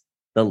versus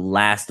The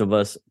Last of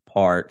Us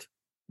Part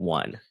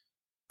 1.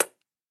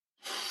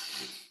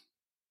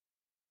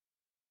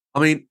 I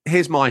mean,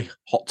 here's my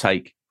hot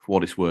take for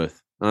what it's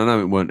worth. And I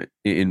know it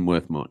isn't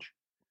worth much.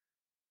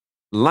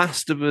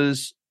 Last of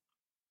Us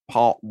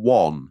Part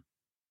 1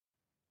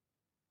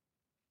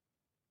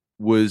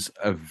 was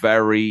a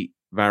very,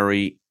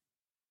 very...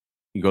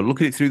 You got to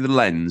look at it through the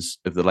lens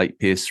of the late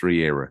PS3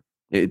 era.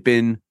 It had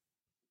been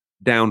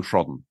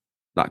downtrodden,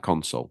 that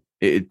console.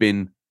 It had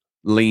been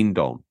leaned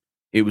on.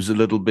 It was a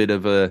little bit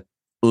of a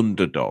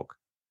underdog.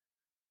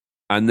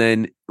 And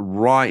then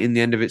right in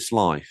the end of its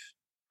life,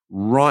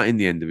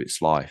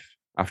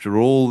 after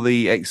all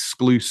the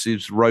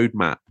exclusives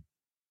roadmap,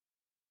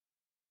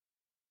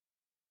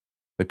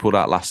 they put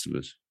out Last of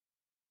Us.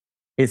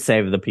 It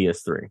saved the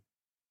PS3.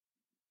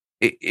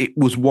 It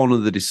was one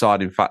of the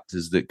deciding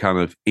factors that kind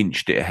of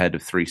inched it ahead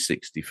of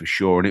 360 for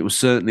sure. And it was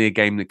certainly a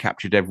game that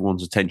captured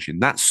everyone's attention.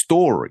 That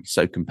story,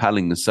 so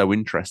compelling and so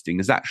interesting,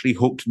 has actually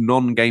hooked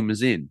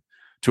non-gamers in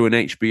to an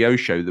HBO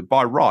show that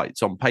by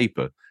rights on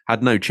paper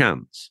had no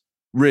chance,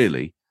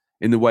 really,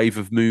 in the wave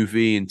of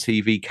movie and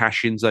TV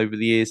cash-ins over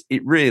the years.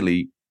 It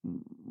really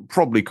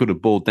probably could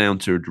have boiled down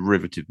to a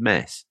derivative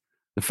mess.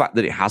 The fact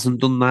that it hasn't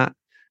done that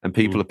and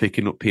people are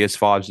picking up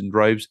PS5s in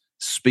droves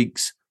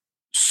speaks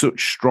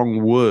such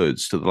strong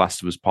words to The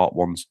Last of Us Part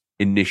 1's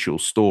initial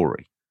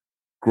story.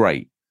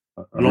 Great.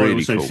 And really I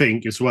also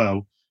think as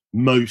well,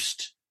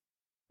 most,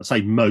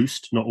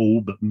 not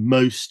all, but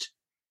most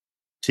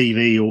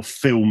TV or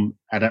film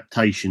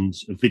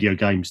adaptations of video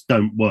games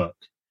don't work.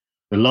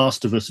 The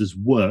Last of Us has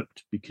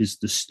worked because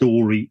the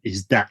story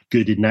is that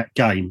good in that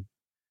game.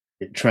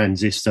 It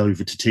transits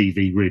over to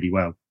TV really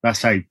well.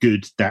 That's how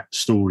good that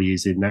story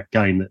is in that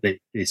game, that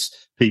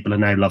people are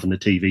now loving the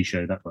TV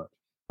show that much,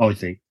 I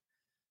think.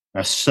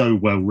 That's so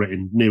well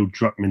written. Neil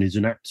Druckmann is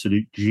an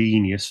absolute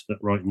genius at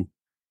writing.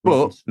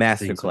 But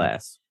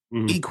masterclass.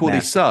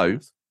 Equally so,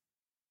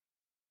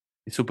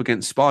 it's up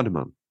against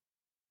Spider-Man.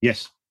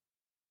 Yes.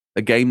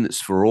 A game that's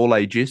for all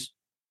ages.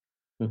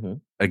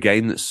 A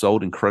game that's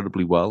sold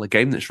incredibly well. A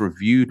game that's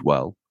reviewed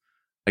well.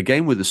 A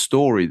game with a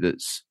story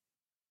that's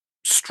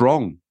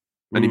strong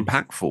and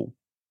impactful,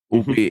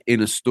 albeit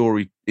in a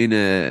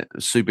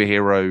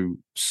superhero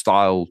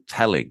style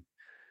telling,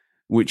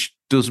 which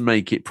does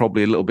make it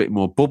probably a little bit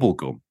more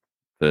bubblegum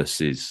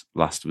versus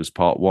Last of Us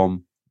Part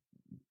 1.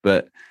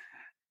 But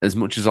as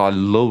much as I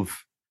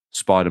love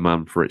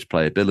Spider-Man for its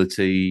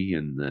playability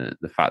and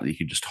the fact that you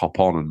can just hop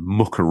on and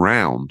muck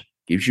around,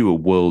 gives you a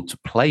world to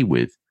play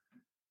with,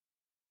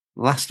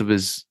 Last of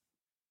Us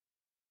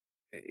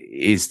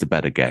is the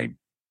better game.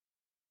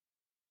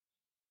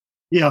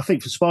 Yeah, I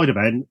think for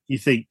Spider-Man, you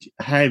think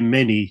how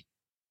many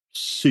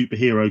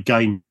superhero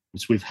games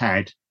we've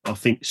had. I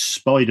think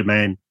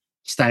Spider-Man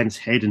stands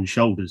head and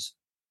shoulders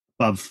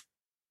above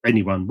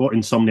anyone. What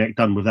Insomniac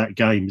done with that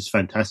game is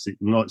fantastic.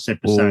 And like Seb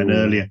was saying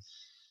earlier,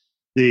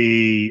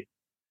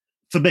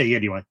 for me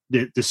anyway,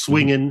 the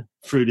swinging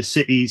through the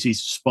cities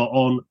is spot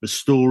on. The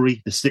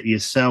story, the city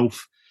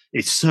itself,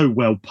 it's so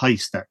well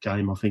paced, that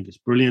game. I think it's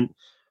brilliant.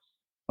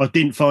 I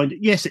didn't find,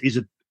 yes, it is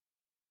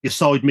your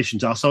side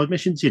missions are side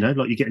missions,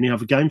 like you get in the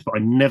other games, but I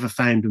never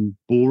found them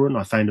boring.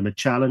 I found them a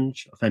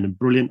challenge. I found them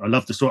brilliant. I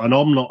love the story. And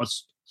I'm not a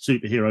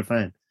superhero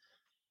fan.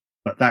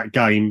 But that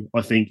game,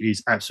 I think,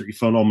 is absolutely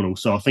phenomenal.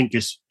 So I think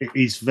it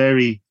is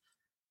very,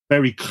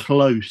 very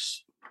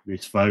close,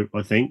 this vote,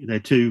 I think. They're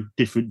two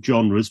different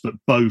genres, but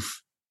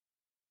both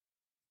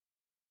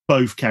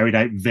carried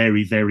out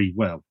very, very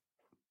well.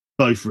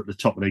 Both are at the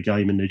top of their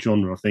game in their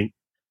genre, I think.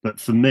 But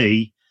for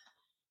me,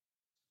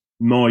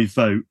 my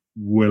vote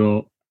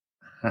will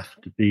have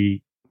to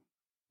be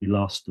The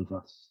Last of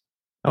Us.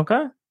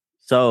 Okay.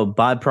 So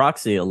by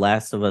proxy,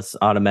 Last of Us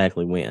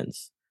automatically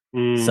wins.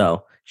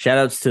 So shout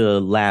outs to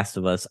Last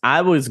of Us.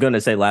 I was going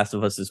to say Last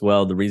of Us as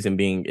well. The reason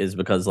being is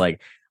because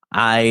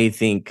I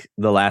think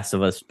The Last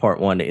of Us Part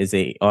 1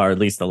 or at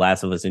least The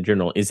Last of Us in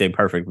general, is a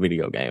perfect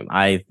video game.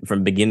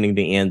 From beginning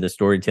to end, the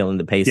storytelling,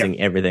 the pacing,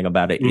 everything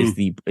about it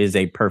is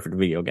a perfect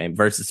video game.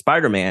 Versus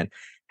Spider-Man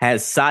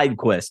has side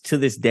quests to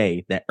this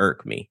day that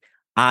irk me.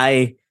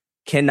 I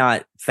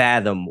cannot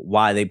fathom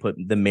why they put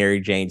the Mary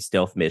Jane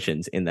stealth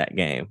missions in that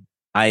game.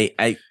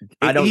 I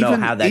don't know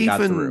how that got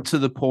through. Even to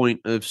the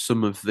point of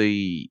some of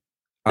the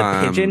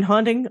pigeon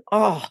hunting.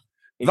 Oh,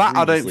 that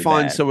I don't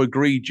find so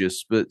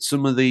egregious, but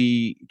some of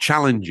the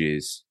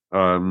challenges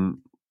I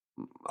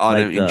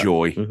don't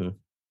enjoy. Mm-hmm.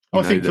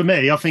 I think for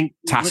me,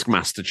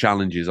 Taskmaster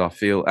challenges, I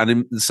feel,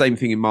 and the same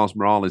thing in Miles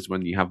Morales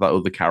when you have that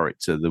other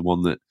character, the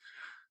one that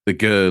the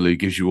girl who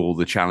gives you all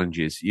the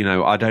challenges.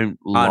 I don't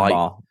like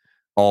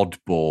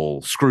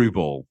Oddball,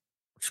 Screwball,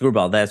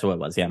 that's what it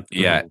was.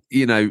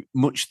 Yeah,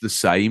 much the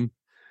same,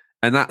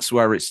 and that's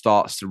where it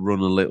starts to run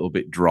a little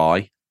bit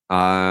dry.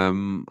 A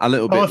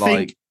little bit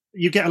like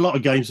you get a lot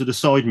of games with the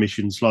side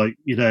missions, like,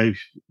 you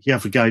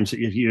have the games that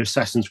you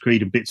Assassin's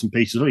Creed and bits and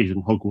pieces, or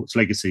even Hogwarts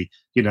Legacy,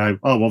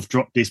 I've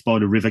dropped this by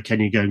the river, can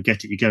you go and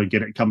get it? You go and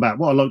get it and come back.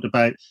 What I liked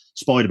about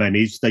Spider-Man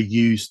is they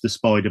use the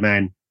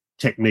Spider-Man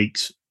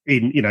techniques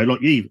in, I know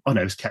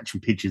it's catching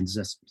pigeons,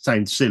 that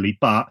sounds silly,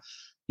 but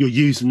you're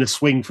using the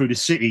swing through the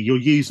city, you're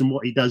using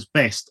what he does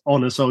best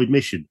on a side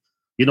mission.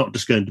 You're not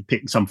just going to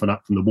pick something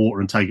up from the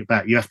water and take it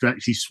back. You have to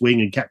actually swing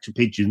and catch the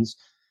pigeons.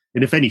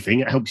 And if anything,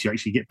 it helps you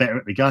actually get better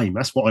at the game.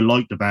 That's what I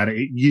liked about it.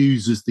 It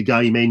uses the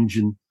game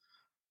engine,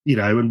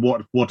 and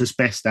what is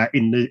best at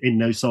in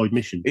those side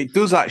missions. It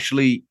does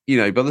actually,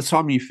 by the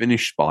time you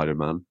finish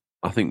Spider-Man,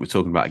 I think we're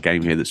talking about a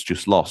game here that's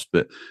just lost,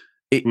 but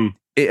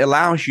it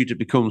allows you to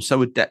become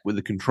so adept with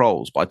the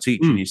controls by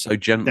teaching you so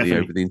gently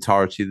over the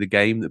entirety of the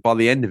game that by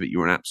the end of it,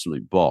 you're an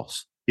absolute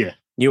boss. Yeah.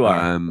 You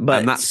are. But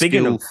and that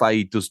skill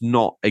fade does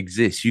not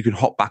exist. You can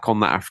hop back on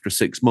that after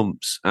 6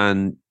 months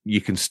and you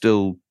can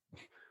still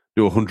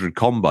do 100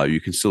 combo.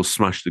 You can still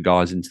smash the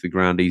guys into the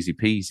ground easy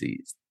peasy.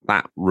 It's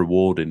that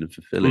rewarding and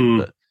fulfilling.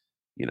 But,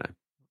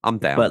 I'm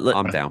down.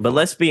 I'm down. But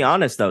let's be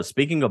honest, though.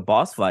 Speaking of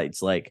boss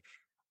fights,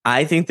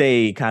 I think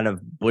they kind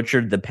of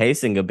butchered the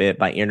pacing a bit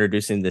by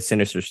introducing the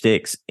Sinister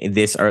Six in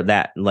this or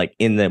that,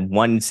 in the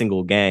one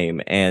single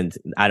game. And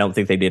I don't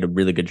think they did a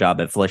really good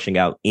job at fleshing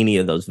out any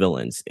of those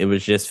villains. It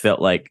was just felt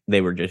like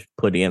they were just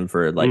put in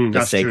for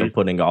the sake of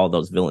putting all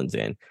those villains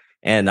in.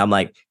 And I'm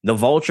like, the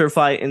Vulture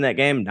fight in that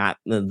game, not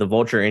the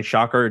Vulture and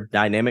Shocker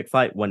dynamic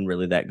fight, wasn't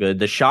really that good.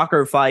 The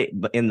Shocker fight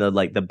in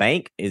the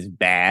bank is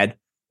bad.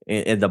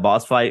 And the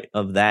boss fight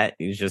of that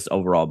is just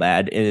overall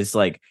bad. And it's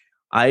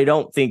I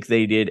don't think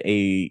they did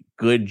a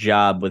good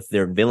job with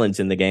their villains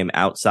in the game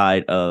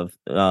outside of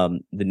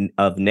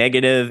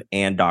Negative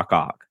and Doc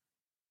Ock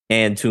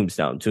and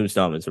Tombstone.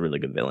 Tombstone is a really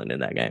good villain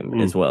in that game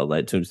as well.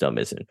 Tombstone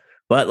missing,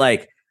 but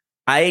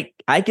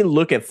I can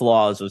look at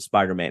flaws of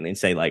Spider-Man and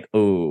say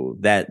oh,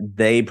 that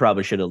they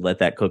probably should have let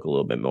that cook a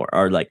little bit more,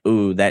 or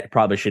ooh, that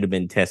probably should have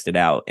been tested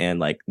out,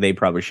 and they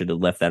probably should have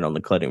left that on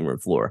the cutting room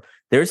floor.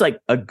 There's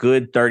a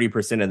good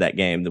 30% of that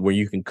game where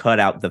you can cut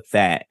out the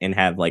fat and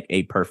have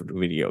a perfect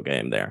video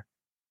game there.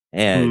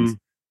 And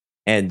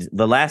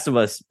The Last of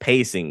Us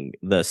pacing,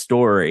 the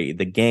story,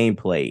 the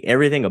gameplay,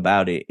 everything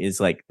about it is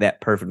that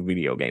perfect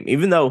video game.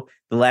 Even though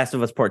The Last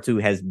of Us Part 2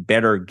 has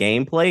better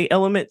gameplay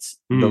elements,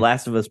 The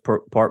Last of Us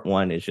Part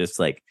 1 is just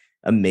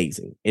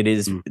amazing. It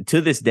is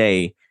to this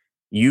day,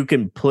 you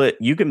can put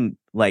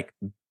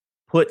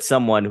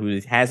someone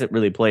who hasn't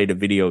really played a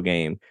video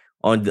game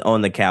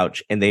on the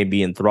couch and they'd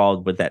be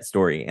enthralled with that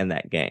story and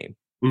that game.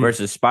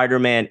 Versus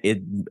Spider-Man,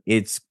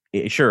 it's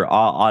sure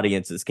all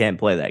audiences can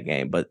play that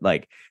game, but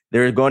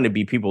there are going to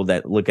be people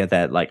that look at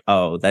that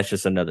oh, that's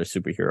just another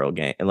superhero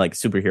game,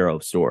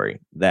 superhero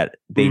story that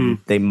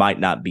they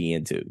might not be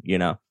into,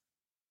 Yeah.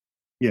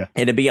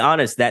 And to be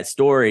honest, that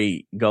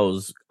story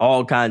goes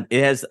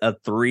it has a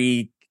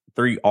three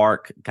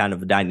arc kind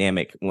of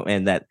dynamic,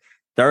 and that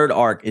third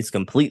arc is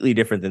completely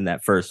different than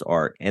that first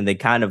arc. And they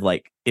kind of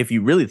if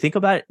you really think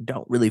about it,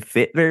 don't really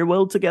fit very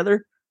well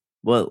together.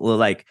 Well,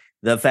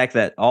 the fact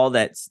that all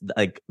that's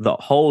the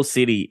whole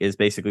city is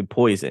basically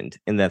poisoned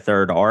in that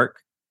third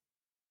arc.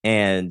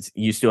 And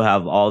you still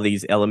have all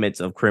these elements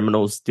of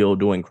criminals still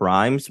doing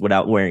crimes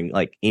without wearing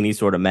any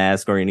sort of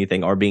mask or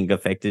anything, or being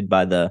affected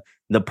by the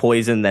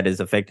poison that is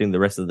affecting the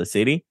rest of the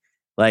city.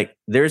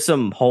 There's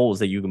some holes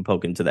that you can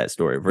poke into that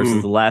story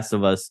versus The Last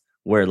of Us,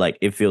 where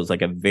it feels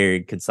like a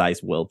very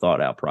concise, well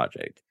thought out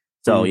project.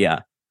 So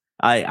yeah,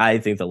 I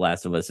think The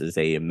Last of Us is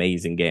a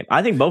amazing game.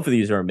 I think both of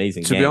these are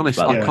amazing games. To be honest,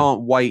 I yeah.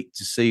 can't wait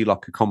to see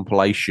like a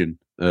compilation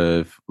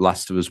of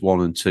Last of Us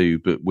 1 and 2,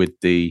 but with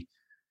the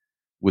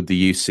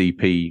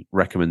UCP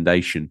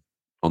recommendation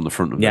on the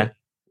front of it.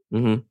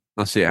 Mm-hmm.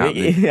 I see it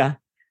happening.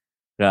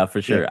 Yeah,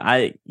 for sure.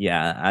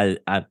 Yeah.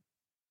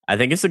 I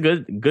think it's a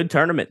good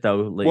tournament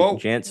though, Well,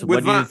 Gents. with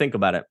What do you that- think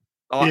about it?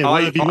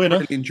 I winner.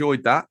 really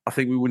enjoyed that. I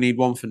think we would need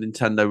one for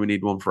Nintendo. We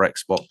need one for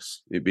Xbox.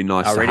 It'd be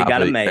nice. Already to have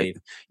got it a- made.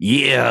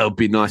 Yeah, it'd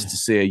be nice to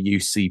see a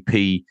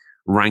UCP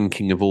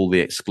ranking of all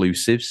the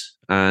exclusives,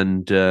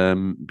 and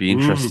be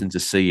interesting to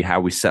see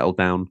how we settle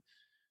down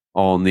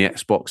on the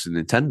Xbox and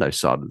Nintendo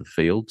side of the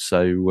field.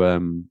 So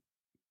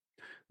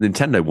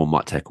Nintendo one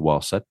might take a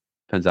while. So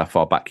depends how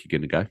far back you're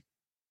going to go.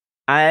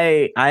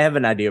 I have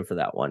an idea for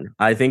that one.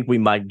 I think we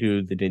might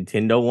do the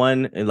Nintendo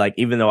one. And like,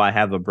 even though I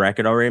have a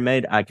bracket already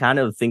made, I kind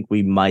of think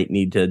we might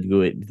need to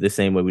do it the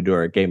same way we do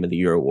our Game of the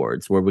Year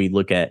awards, where we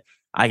look at.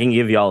 I can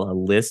give y'all a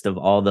list of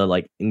all the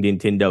like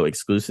Nintendo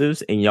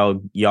exclusives, and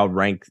y'all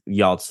rank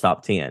y'all's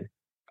top 10.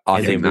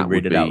 I think that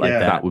read would it out be like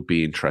that would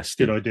be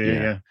interesting. Good idea.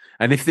 Yeah.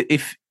 And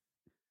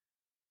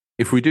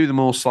if we do them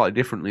all slightly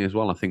differently as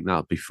well, I think that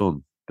would be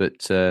fun.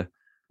 But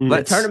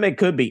The tournament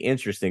could be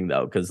interesting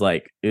though, because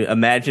like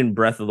imagine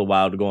Breath of the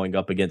Wild going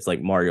up against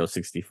like Mario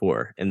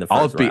 64 in the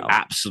first I'd be round.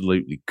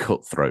 absolutely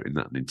cutthroat in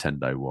that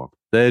Nintendo one.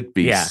 There'd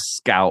be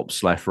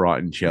scalps left,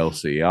 right, and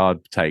Chelsea.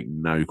 I'd take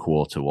no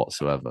quarter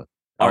whatsoever.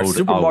 Or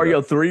Super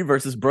Mario 3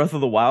 versus Breath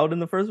of the Wild in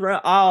the first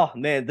round. Oh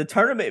man, the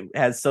tournament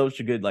has such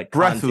a good like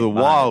Breath of the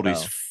Wild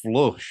is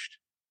flushed.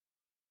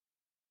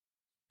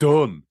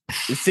 Done.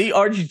 See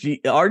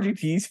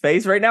RGT's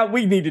face right now.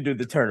 We need to do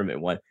the tournament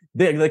one.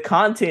 The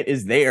content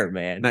is there,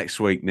 man. Next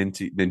week,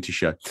 Ninty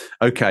Show.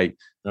 Okay,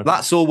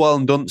 that's all well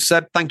and done.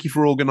 Seb, thank you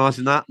for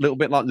organising that. A little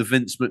bit like the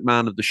Vince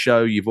McMahon of the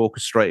show. You've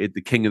orchestrated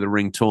the King of the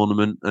Ring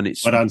tournament, and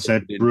it's well done,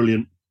 Seb.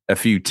 Brilliant. A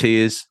few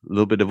tears, a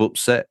little bit of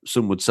upset.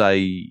 Some would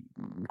say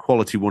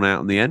quality won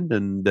out in the end,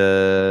 and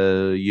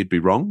you'd be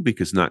wrong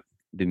because Knack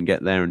didn't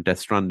get there, and Death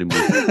Stranding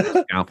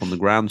was scalp on the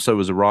ground. So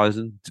was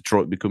Horizon.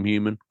 Detroit Become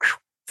Human.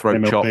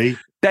 Throat chop.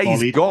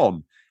 Days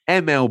gone.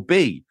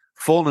 MLB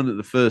fallen at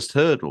the first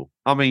hurdle.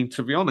 I mean,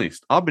 to be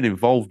honest, I've been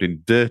involved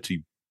in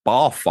dirty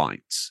bar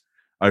fights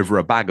over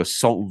a bag of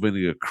salt and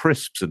vinegar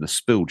crisps and a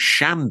spilled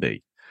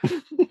shandy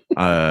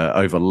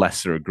over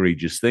lesser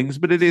egregious things.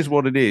 But it is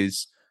what it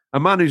is. A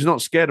man who's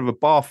not scared of a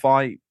bar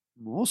fight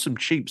or some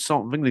cheap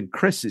salt and vinegar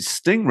crisps is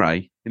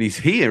Stingray, and he's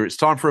here. It's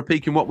time for a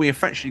peek in what we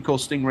affectionately call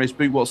Stingray's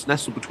boot, what's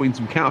nestled between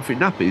some counterfeit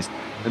nappies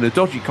and a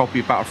dodgy copy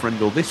of Battlefriend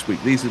All this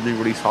week. These are the new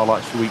release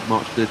highlights for week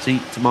March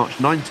 13th to March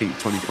 19th,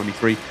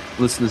 2023.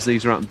 Listeners,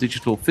 these are out in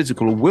digital,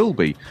 physical, or will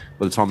be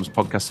by the time this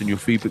podcast in your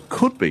feed, but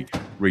could be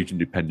region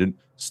dependent.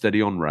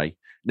 Steady on, Ray.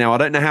 Now, I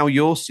don't know how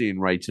you're seeing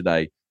Ray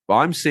today, but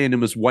I'm seeing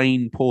him as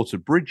Wayne Porter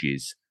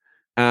Bridges.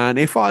 And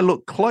if I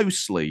look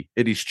closely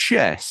at his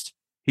chest,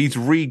 he's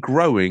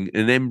regrowing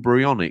an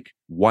embryonic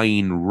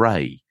Wayne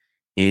Ray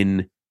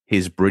in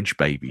his Bridge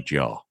Baby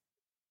jar.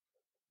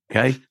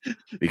 Okay?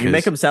 Because you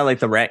make him sound like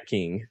the Rat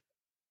King.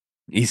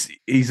 He's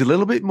a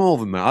little bit more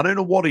than that. I don't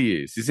know what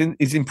he is.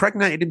 He's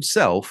impregnated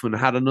himself and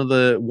had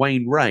another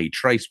Wayne Ray.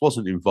 Trace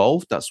wasn't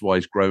involved. That's why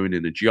he's growing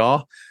in a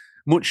jar.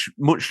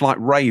 Much like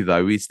Ray,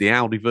 though, he's the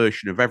Audi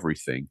version of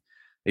everything.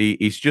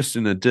 He's just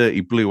in a dirty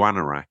blue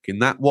anorak.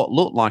 And that what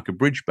looked like a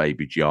Bridge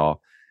Baby jar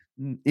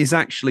is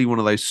actually one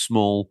of those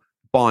small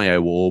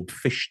bio-orb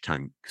fish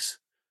tanks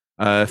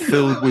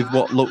filled with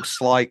what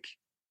looks like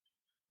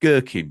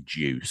gherkin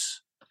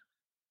juice.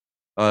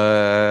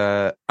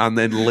 And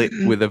then lit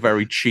with a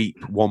very cheap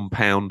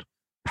Poundland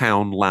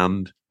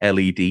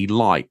LED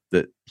light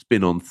that's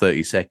been on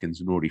 30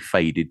 seconds and already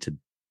faded to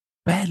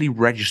barely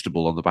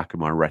registerable on the back of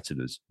my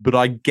retinas. But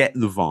I get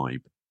the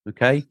vibe,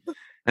 okay?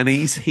 And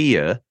he's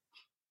here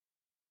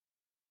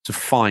to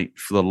fight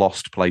for the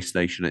lost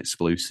PlayStation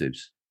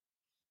exclusives.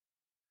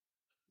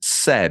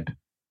 Seb,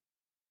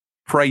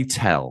 pray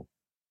tell,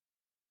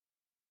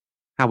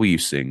 how are you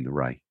seeing the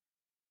Ray?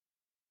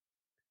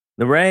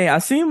 The Ray, I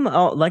see him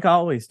like I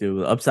always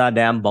do, upside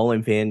down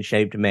bowling pin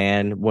shaped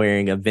man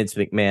wearing a Vince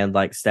McMahon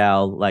like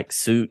style like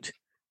suit,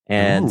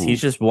 and he's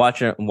just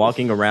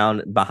walking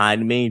around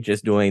behind me,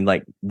 just doing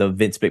like the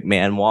Vince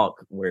McMahon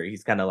walk, where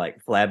he's kind of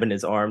like flapping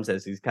his arms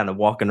as he's kind of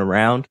walking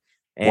around.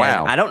 And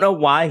wow. I don't know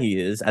why he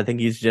is. I think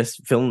he's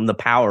just feeling the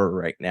power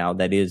right now.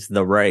 That is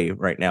the Ray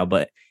right now,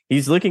 but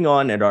he's looking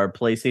on at our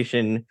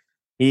PlayStation.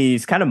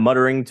 He's kind of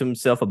muttering to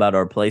himself about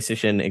our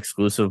PlayStation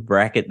exclusive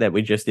bracket that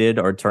we just did,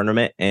 our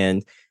tournament.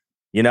 And,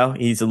 you know,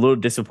 he's a little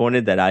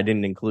disappointed that I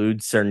didn't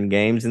include certain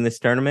games in this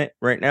tournament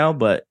right now.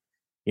 But,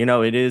 you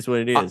know, it is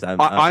what it is.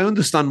 I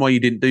understand why you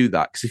didn't do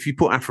that, because if you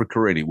put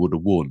Africa in, it would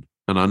have won.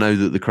 And I know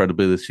that the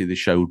credibility of the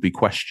show would be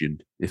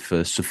questioned if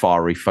a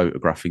Safari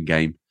photographing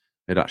game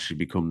had actually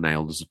become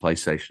nailed as a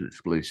PlayStation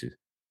exclusive.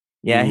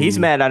 Yeah, he's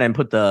mad I didn't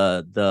put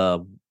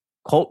the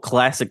cult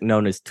classic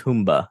known as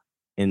Toomba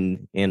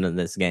in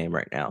this game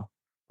right now.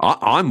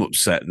 I'm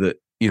upset that,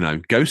 you know,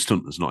 Ghost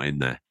Hunter's not in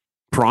there.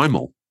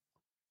 Primal.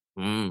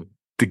 The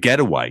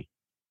Getaway.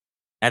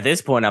 At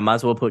this point, I might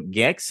as well put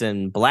Gex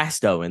and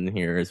Blasto in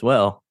here as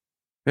well.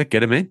 Yeah,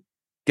 get him in.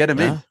 Get him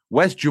in.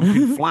 Where's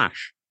Jumping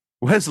Flash?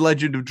 Where's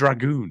Legend of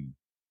Dragoon?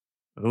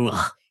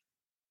 Ugh.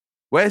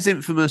 Where's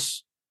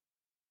Infamous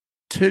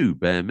 2,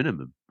 bare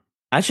minimum?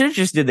 I should have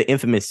just did the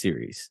Infamous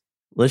series.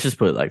 Let's just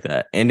put it like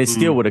that. And it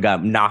still would have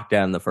got knocked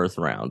down in the first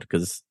round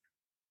because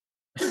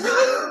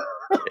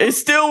it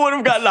still would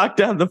have got knocked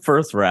down in the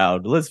first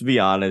round. Let's be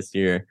honest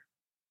here.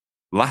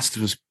 Last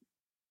of Us.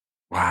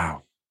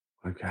 Wow.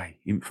 Okay.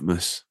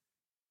 Infamous.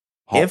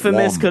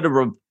 Infamous could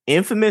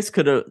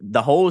have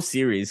the whole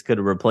series could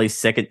have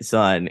replaced Second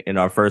Son in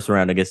our first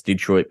round against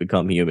Detroit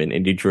Become Human,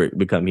 and Detroit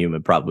Become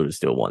Human probably would have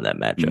still won that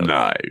matchup.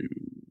 No.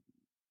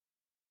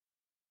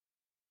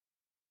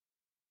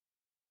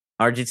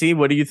 RGT,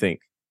 what do you think?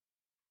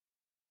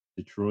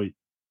 Detroit.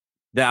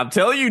 Now, I'm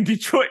telling you,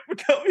 Detroit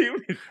Become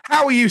Human.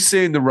 How are you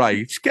seeing the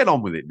rage? Get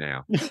on with it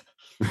now.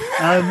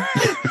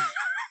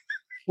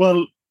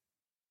 Well,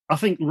 I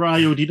think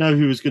Ray already know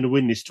who is going to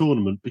win this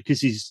tournament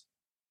because he's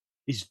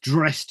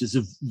dressed as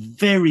a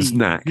he's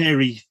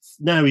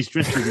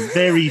dressed as a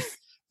very,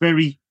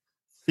 very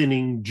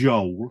thinning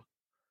Joel,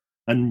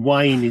 and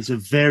Wayne is a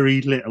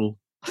very little.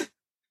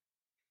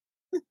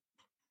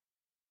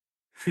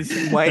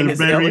 Wayne a is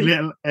very Ellie?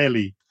 little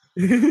Ellie,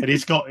 and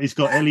he's got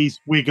Ellie's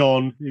wig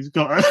on. He's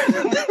got.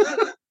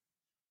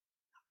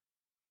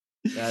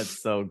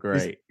 That's so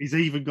great. He's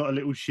even got a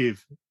little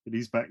shiv in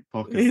his back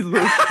pocket. He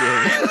looks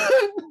good.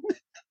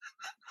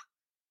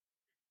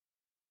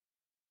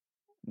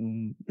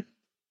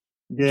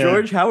 Yeah.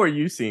 George, how are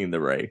you seeing the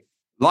Ray?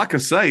 Like I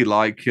say,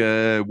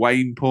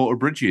 Wayne Porter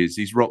Bridges,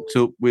 he's rocked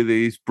up with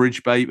his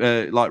bridge babe,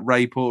 like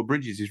Ray Porter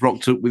Bridges. He's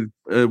rocked up with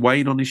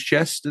Wayne on his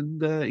chest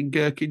and in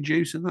gherkin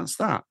juice, and that's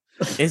that.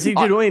 Is he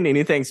doing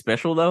anything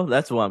special though?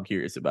 That's what I'm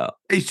curious about.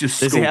 He's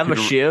just Does he have a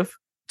shiv?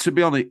 To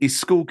be honest, he's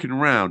skulking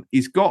around.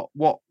 He's got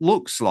what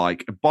looks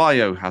like a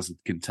biohazard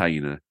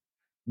container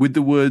with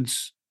the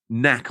words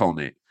 "Knack" on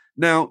it.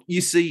 Now,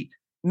 you see,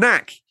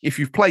 Knack, if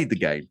you've played the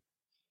game,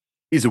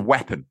 is a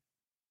weapon.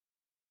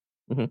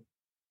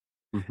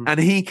 Mm-hmm. And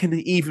he can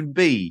even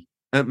be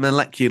at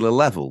molecular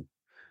level.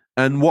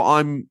 And what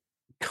I'm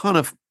kind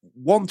of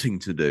wanting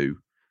to do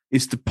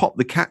is to pop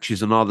the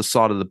catches on either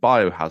side of the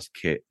biohazard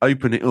kit,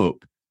 open it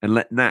up, and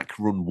let Knack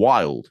run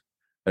wild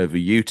over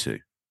you two.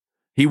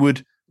 He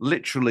would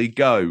literally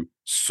go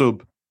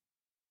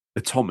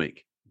subatomic,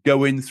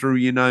 go in through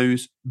your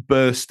nose,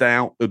 burst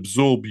out,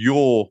 absorb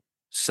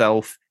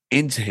yourself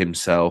into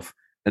himself,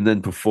 and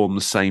then perform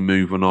the same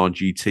move on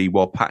RGT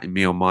while patting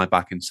me on my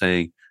back and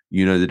saying,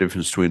 you know the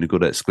difference between a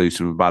good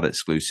exclusive and a bad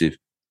exclusive.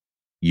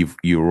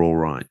 You're all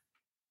right.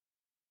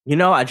 You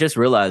know, I just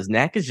realized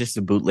Knack is just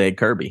a bootleg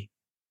Kirby.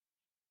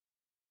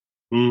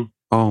 Oh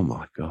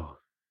my God.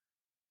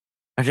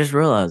 I just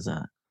realized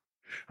that.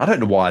 I don't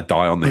know why I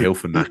die on the hill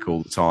for Knack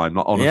all the time.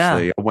 Like,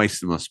 honestly, I'm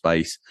wasting my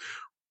space.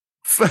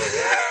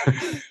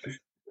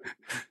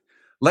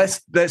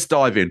 Let's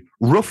dive in.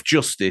 Rough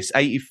Justice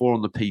 84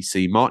 on the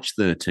PC, March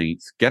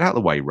 13th. Get out of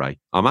the way, Ray.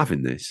 I'm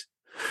having this.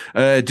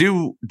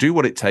 Do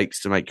what it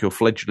takes to make your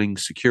fledgling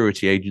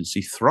security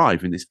agency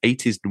thrive in this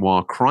 80s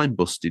noir,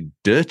 crime-busted,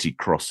 dirty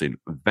crossing,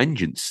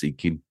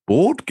 vengeance-seeking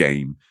board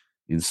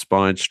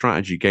game-inspired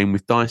strategy game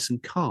with dice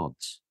and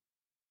cards.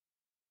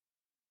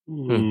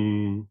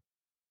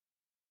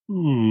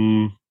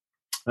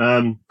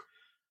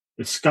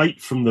 Escape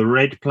from the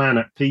Red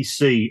Planet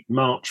PC,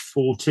 March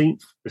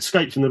 14th.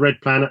 Escape from the Red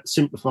Planet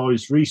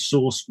simplifies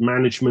resource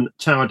management,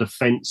 tower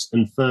defense,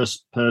 and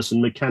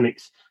first-person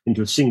mechanics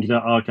into a singular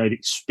arcade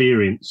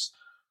experience.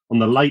 On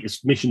the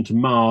latest mission to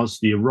Mars,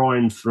 the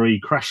Orion 3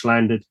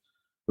 crash-landed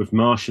with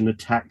Martian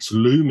attacks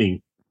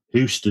looming.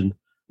 Houston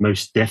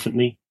most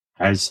definitely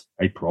has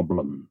a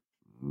problem.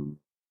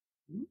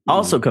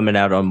 Also coming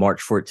out on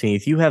March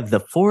 14th, you have The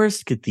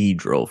Forest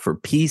Cathedral for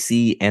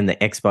PC and the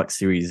Xbox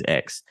Series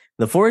X.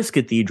 The Forest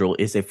Cathedral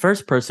is a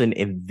first-person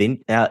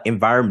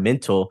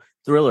environmental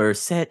thriller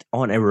set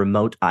on a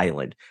remote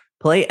island.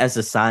 Play as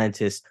a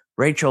scientist,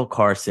 Rachel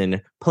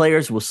Carson.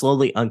 Players will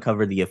slowly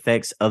uncover the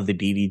effects of the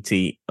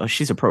DDT. Oh,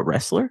 she's a pro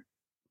wrestler?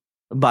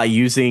 By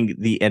using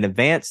an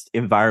advanced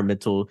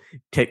environmental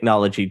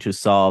technology to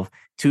solve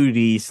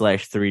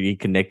 2D/3D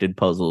connected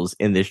puzzles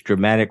in this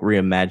dramatic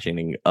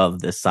reimagining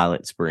of the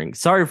Silent Spring.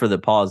 Sorry for the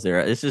pause there.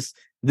 It's just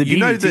the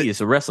DDT is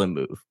a wrestling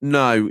move.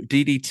 No,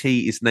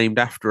 DDT is named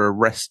after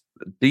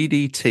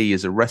DDT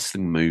is a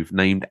wrestling move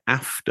named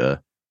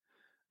after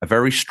a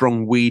very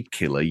strong weed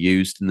killer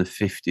used in the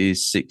 50s,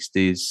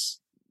 60s,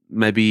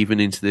 maybe even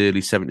into the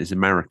early 70s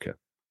America.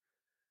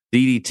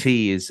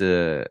 DDT is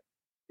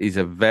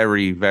a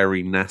very,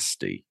 very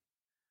nasty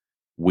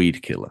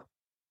weed killer.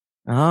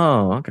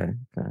 Oh, okay.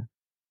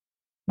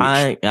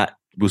 I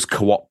was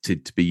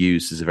co-opted to be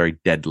used as a very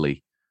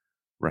deadly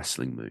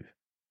wrestling move.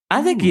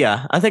 I think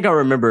I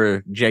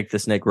remember Jake the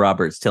Snake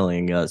Roberts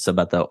telling us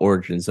about the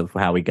origins of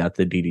how he got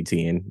the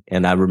DDT,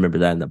 and I remember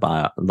that in the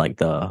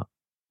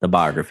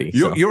biography.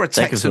 You're a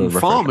Texan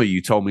farmer,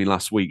 you told me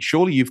last week.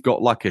 Surely you've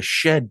got like a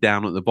shed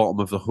down at the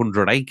bottom of the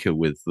 100 acre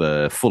with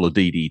full of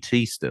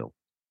DDT still.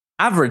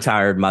 I've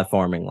retired my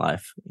farming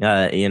life.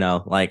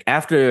 Like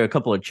after a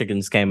couple of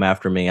chickens came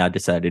after me, I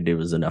decided it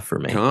was enough for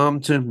me. Come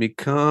to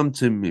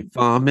me,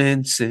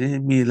 farming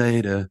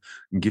simulator.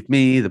 Give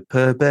me the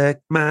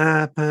perfect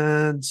map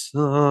and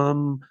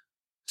some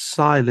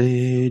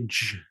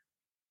silage.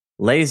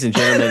 Ladies and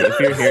gentlemen, if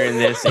you're hearing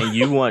this and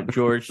you want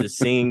George to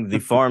sing the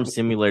Farm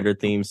Simulator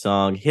theme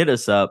song, hit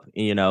us up.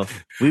 We will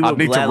I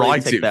need to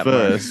write take it that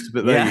first,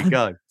 but there you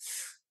go.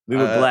 We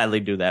would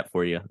gladly do that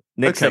for you.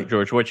 Next up,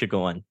 George, what you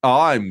going?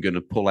 I'm going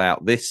to pull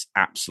out this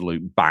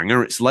absolute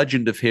banger. It's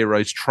Legend of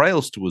Heroes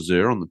Trails to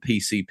Azure on the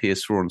PC,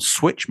 PS4, and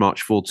Switch,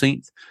 March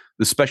 14th.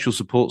 The special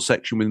support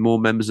section with more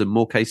members and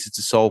more cases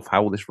to solve.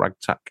 How will this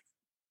ragtag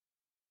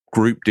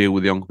group deal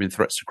with the oncoming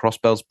threats to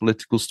Crossbell's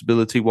political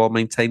stability while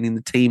maintaining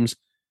the team's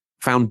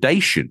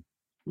foundation?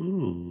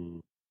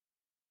 I'm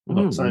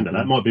not saying that.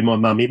 That might be my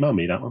mummy,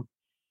 that one.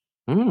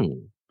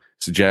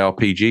 It's a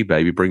JRPG,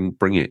 baby.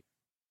 Bring it.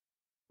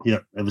 Yeah,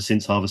 ever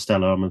since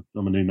Harvestella,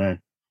 I'm a new man.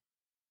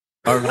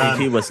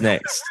 RPG, what's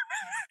next?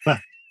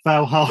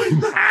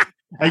 Valheim,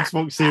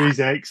 Xbox Series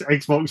X,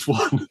 Xbox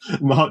One,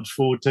 March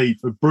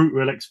 14th. A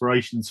brutal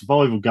exploration and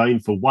survival game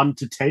for 1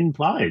 to 10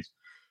 players.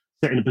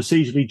 Set in a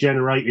procedurally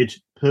generated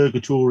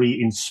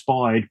purgatory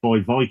inspired by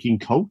Viking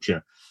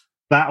culture.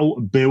 Battle,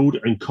 build,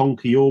 and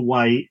conquer your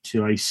way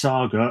to a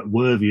saga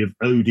worthy of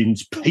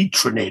Odin's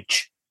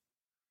patronage.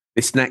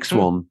 This next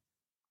one,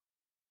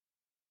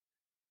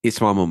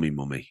 it's my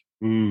mummy.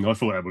 I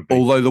thought that would be.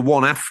 Although the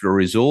one after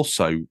is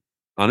also,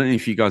 I don't know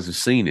if you guys have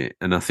seen it,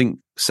 and I think,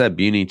 Seb,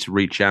 you need to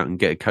reach out and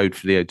get a code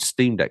for the old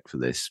Steam Deck for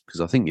this, because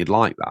I think you'd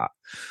like that.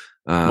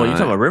 Well, you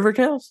talking about River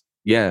Tales?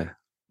 Yeah.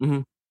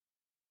 Okay,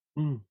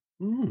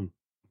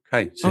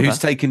 so who's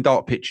taking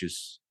Dark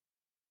Pictures?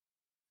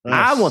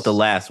 I want the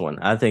last one.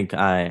 I think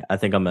I'm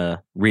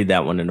gonna read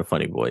that one in a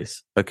funny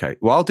voice. Okay,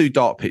 well, I'll do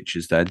Dark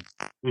Pictures then,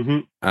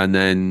 and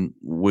then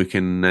we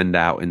can end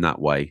out in that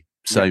way.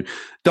 So,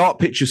 Dark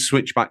Pictures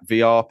Switchback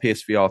VR,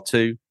 PSVR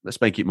 2.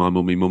 Let's make it my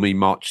mummy,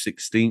 March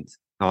 16th.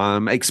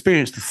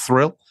 Experience the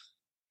thrill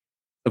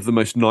of the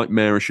most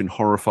nightmarish and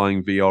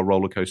horrifying VR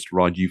rollercoaster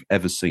ride you've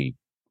ever seen.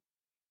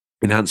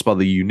 Enhanced by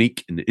the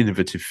unique and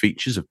innovative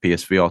features of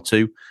PSVR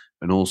 2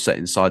 and all set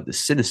inside the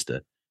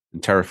sinister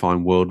and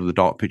terrifying world of the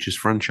Dark Pictures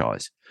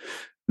franchise.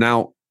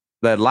 Now,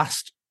 their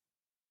first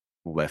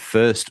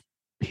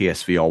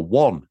PSVR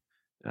 1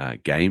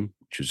 game,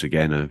 which was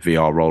again a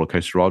VR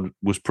rollercoaster ride,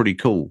 was pretty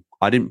cool.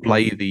 I didn't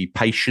play the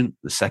Patient,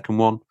 the second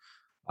one,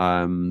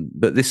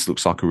 but this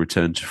looks like a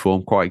return to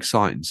form. Quite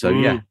exciting. So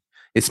yeah,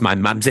 it's my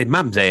mumsy.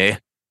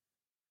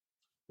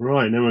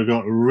 Right, then we've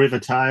got River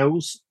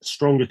Tales,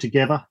 Stronger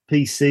Together,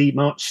 PC,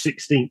 March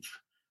 16th.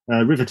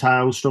 River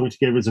Tales, Stronger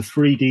Together is a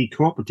 3D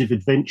cooperative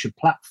adventure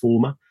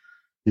platformer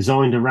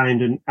designed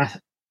around an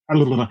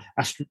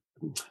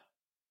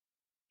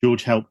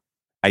George, help.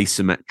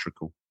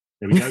 Asymmetrical.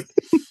 There we go.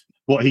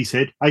 What he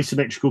said,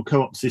 asymmetrical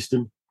co-op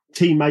system.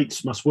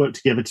 Teammates must work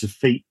together to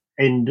defeat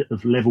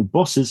end-of-level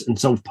bosses and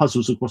solve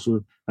puzzles across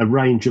a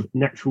range of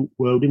natural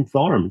world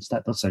environments.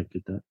 That does sound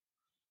good, that.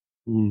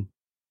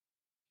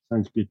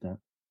 Sounds good, that.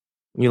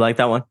 You like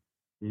that one?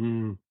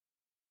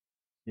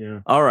 Yeah.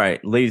 All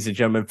right, ladies and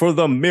gentlemen, for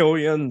the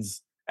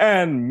millions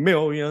and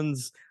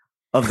millions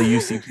of the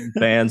UC2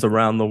 fans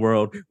around the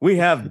world, we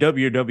have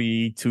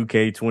WWE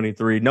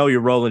 2K23. Know you're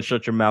rolling,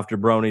 shut your mouth,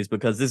 jabronis,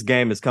 because this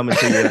game is coming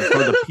to you for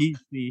the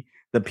PC,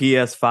 the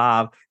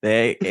PS5,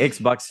 the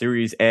Xbox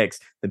Series X,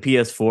 the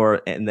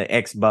PS4, and the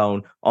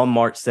Xbone on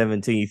March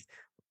 17th.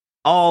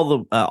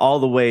 All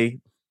the way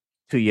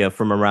to you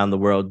from around the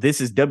world.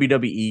 This is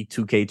WWE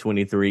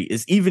 2K23.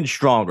 Is even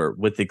stronger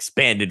with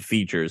expanded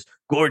features,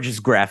 gorgeous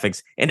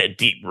graphics, and a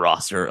deep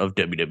roster of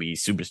WWE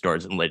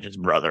superstars and legends,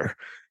 brother.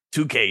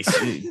 2K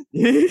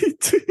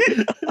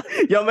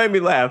y'all made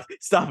me laugh.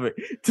 Stop it.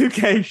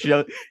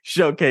 2K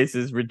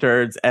showcases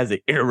returns as an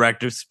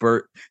interactive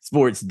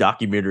sports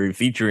documentary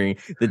featuring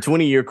the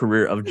 20-year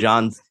career of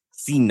John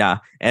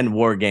Cena and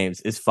War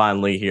Games is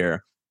finally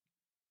here.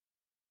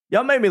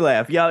 Y'all made me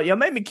laugh. Y'all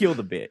made me kill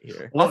the bit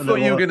here. I thought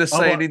you were going to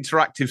say an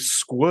interactive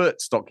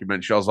squirts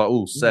documentary. I was like,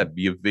 oh, Seb,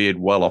 you've veered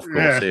well off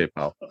course here,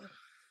 pal.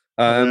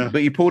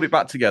 But you pulled it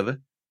back together.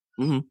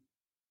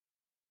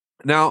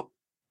 Now,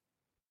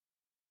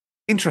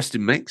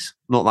 interesting mix.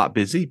 Not that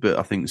busy, but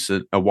I think it's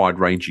a wide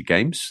range of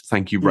games.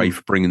 Thank you, Ray,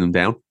 for bringing them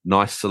down.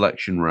 Nice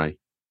selection, Ray.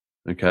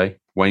 Okay.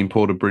 Wayne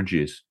Porter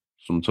Bridges.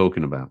 That's what I'm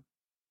talking about.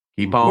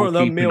 Keep on for the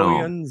keeping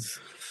millions.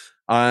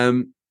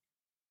 on.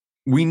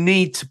 We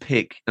need to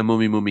pick a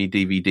Mummy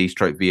DVD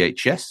stroke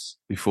VHS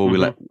before we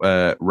let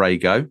Ray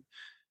go.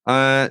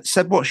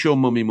 Seb, what's your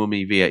Mummy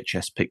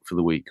VHS pick for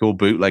the week? Or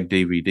bootleg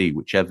DVD,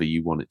 whichever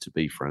you want it to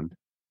be, friend.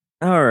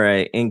 All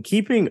right. And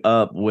keeping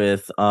up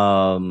with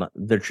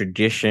the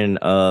tradition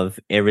of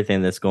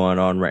everything that's going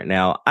on right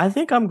now, I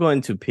think I'm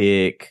going to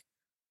pick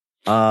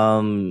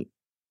I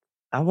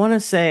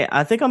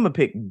think I'm going to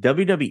pick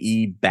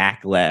WWE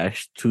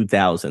Backlash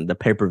 2000, the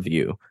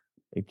pay-per-view.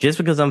 Just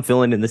because I'm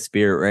feeling in the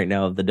spirit right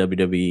now of the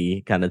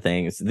WWE kind of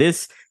things.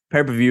 This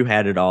pay-per-view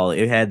had it all.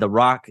 It had The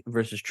Rock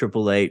versus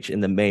Triple H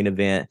in the main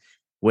event.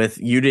 with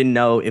you didn't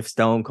know if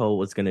Stone Cold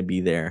was going to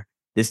be there.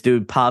 This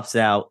dude pops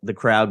out, the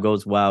crowd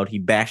goes wild. He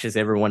bashes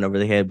everyone over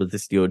the head with the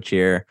steel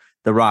chair.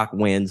 The Rock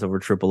wins over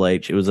Triple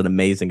H. It was an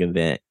amazing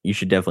event. You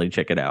should definitely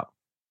check it out.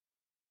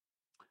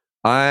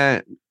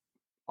 I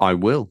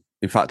will.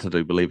 In fact, I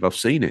do believe I've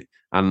seen it.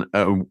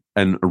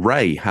 And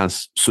Ray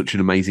has such an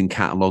amazing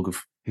catalogue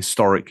of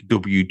historic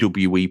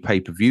WWE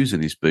pay-per-views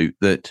in his boot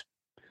that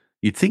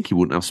you'd think he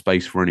wouldn't have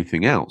space for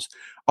anything else.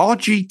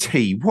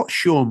 RGT,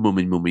 what's your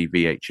mummy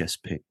VHS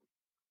pick?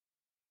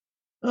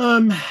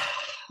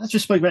 I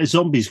just spoke about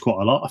zombies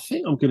quite a lot. I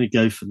think I'm going to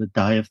go for the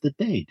Day of the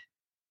Dead.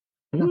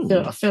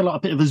 I feel like a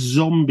bit of a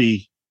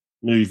zombie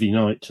movie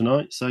night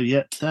tonight. So,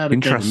 yeah, that'll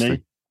go with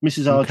me.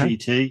 Mrs.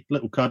 RGT,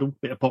 little cuddle,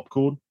 bit of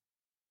popcorn.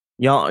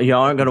 Y'all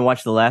aren't going to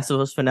watch The Last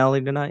of Us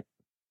finale tonight?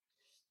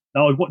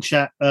 No, I watch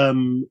that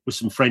with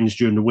some friends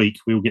during the week.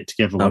 We'll get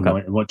together one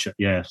night and watch it.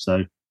 Yeah,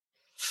 so,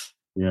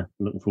 yeah,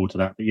 looking forward to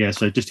that. But, yeah,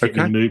 so just to get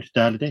in the mood,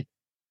 Day of the Dead.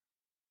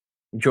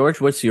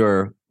 George, what's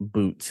your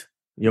boot?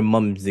 Your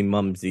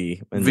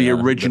mumsy. The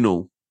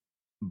original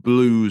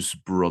Blues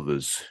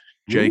Brothers.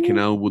 Jake and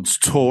Elwood's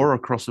tour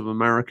across of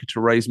America to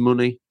raise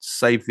money,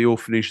 save the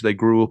orphanage they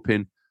grew up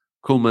in,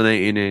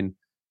 culminating in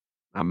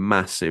a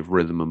massive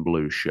rhythm and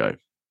blues show.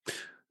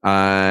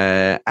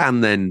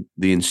 And then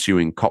the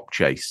ensuing cop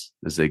chase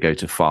as they go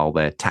to file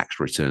their tax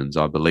returns,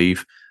 I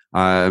believe.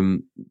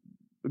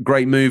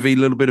 Great movie, a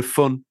little bit of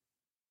fun.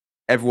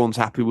 Everyone's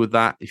happy with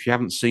that. If you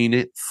haven't seen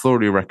it,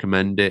 thoroughly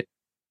recommend it.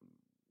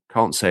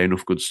 Can't say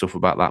enough good stuff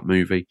about that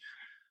movie.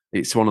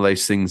 It's one of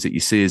those things that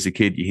you see as a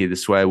kid, you hear the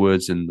swear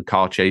words and the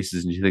car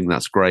chases and you think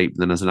that's great.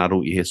 But then as an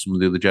adult, you hear some of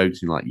the other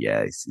jokes and you're like,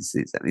 yeah,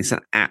 it's an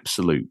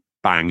absolute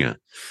banger.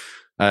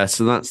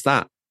 So that's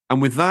that.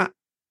 And with that,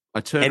 I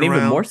turn and around.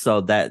 Even more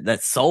so,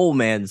 that Soul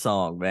Man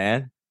song,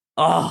 man.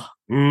 Oh.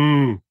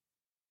 Right.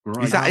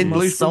 Is that in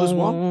Blues Brothers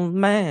 1?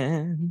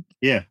 Man.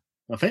 Yeah.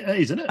 I think that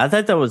is, isn't it? I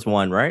thought that was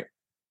one, right?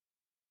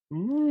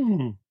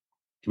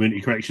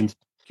 Community corrections.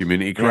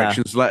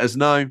 Let us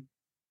know.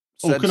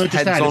 Can I just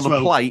add heads as on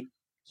well? A plate.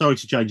 Sorry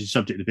to change the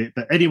subject a bit,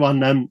 but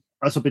anyone,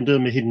 as I've been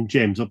doing my hidden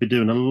gems, I've been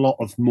doing a lot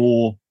of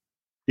more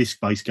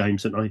disc-based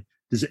games, haven't I?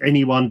 Does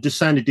anyone, just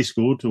sound a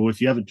Discord, or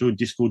if you haven't joined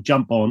Discord,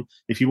 jump on.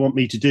 If you want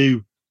me to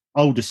do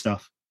older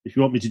stuff, if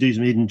you want me to do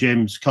some hidden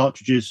gems,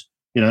 cartridges,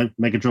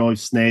 Mega Drive,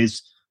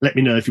 SNES, let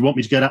me know. If you want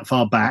me to go that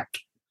far back.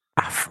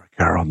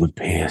 Africa on the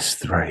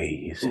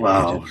PS3.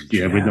 Well,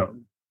 yeah, we're not.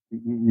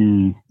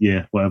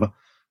 Yeah, whatever.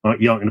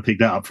 You aren't going to pick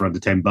that up for under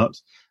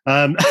 $10.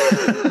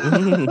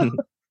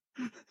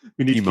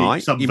 We need to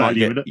keep some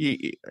value in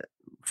it.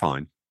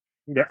 Fine.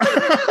 Yeah.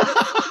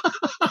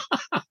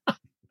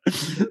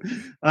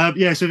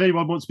 So if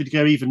anyone wants me to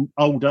go even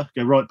older,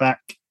 go right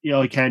back,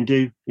 I can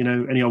do,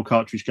 any old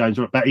cartridge games,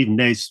 right back, even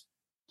NES,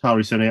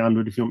 Atari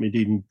 7800, if you want me to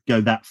even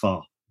go that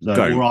far. So,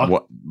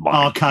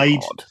 arcade.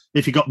 God.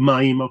 If you got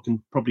MAME, I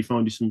can probably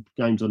find you some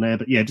games on there.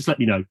 But yeah, just let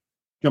me know.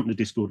 Jump in the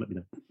Discord, let me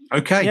know.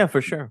 Okay. Yeah,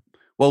 for sure.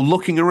 Well,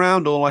 looking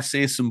around, all I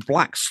see is some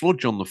black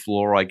sludge on the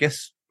floor. I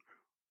guess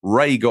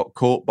Ray got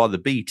caught by the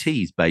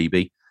BTs,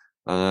 baby.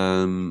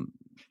 Couldn't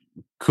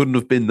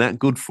have been that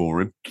good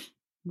for him.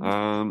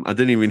 I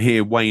didn't even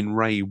hear Wayne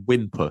Ray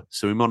whimper,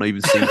 so we might not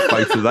even see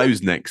both of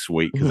those next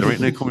week because there ain't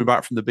no coming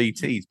back from the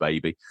BTs,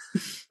 baby.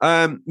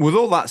 With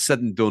all that said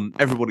and done,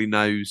 everybody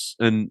knows,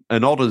 and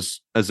Odders,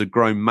 as a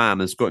grown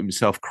man, has got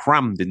himself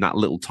crammed in that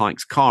little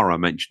Tykes car I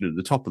mentioned at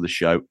the top of the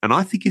show, and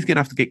I think he's going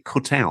to have to get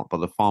cut out by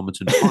the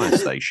Farmerton fire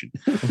station.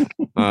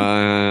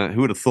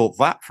 Who would have thought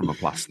that from a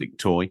plastic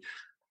toy?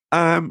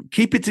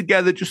 Keep it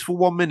together just for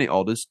 1 minute,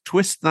 Odders.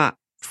 Twist that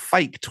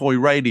fake toy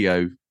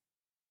radio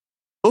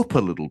up a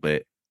little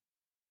bit.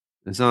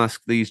 Let's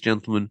ask these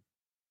gentlemen,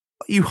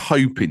 what are you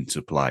hoping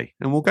to play?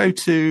 And we'll go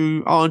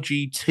to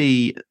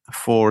RGT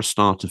for a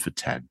starter for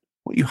 10.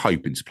 What are you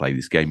hoping to play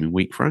this gaming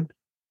week, friend?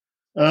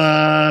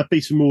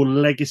 Be some more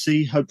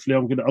Legacy. Hopefully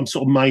I'm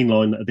sort of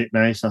mainline a bit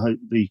now, so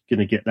hopefully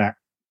going to get that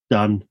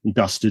done and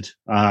dusted.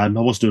 I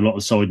was doing a lot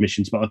of side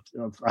missions, but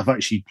I've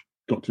actually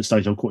got to a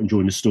stage I'm quite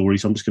enjoying the story,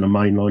 so I'm just going to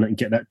mainline it and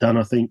get that done,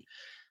 I think.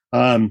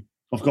 I've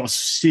got a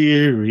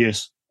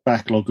serious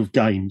backlog of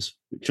games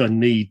which I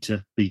need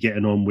to be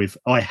getting on with.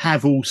 I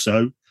have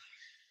also,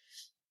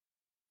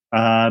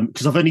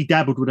 because I've only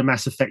dabbled with the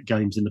Mass Effect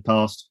games in the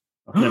past.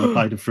 I've never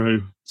played them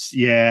through.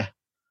 Yeah.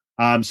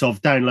 So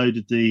I've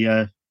downloaded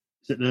is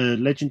it the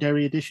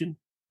Legendary Edition?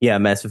 Yeah,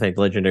 Mass Effect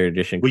Legendary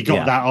Edition. We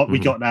got that. We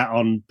got that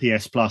on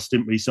PS Plus,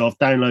 didn't we? So I've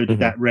downloaded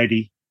that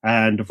ready,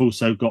 and I've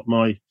also got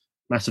my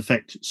Mass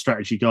Effect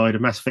strategy guide, a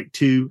Mass Effect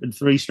 2 and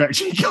 3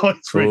 strategy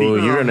guides ready. Oh,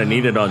 you're gonna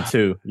need it on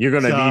 2. You're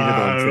gonna need it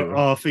on 2.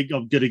 I think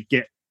I'm gonna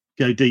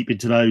go deep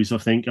into those. I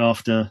think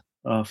after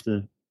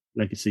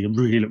Legacy, I'm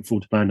really looking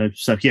forward to playing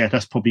those. So yeah,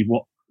 that's probably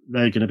what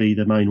they're going to be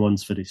the main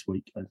ones for this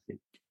week, I think.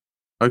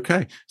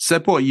 Okay,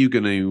 Seb, what are you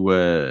going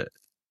to?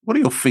 What are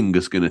your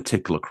fingers going to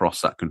tickle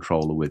across that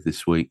controller with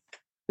this week?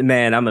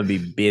 Man, I'm gonna be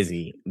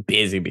busy.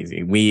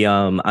 We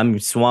I'm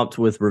swamped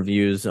with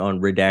reviews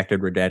on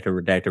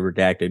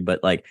redacted,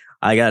 but like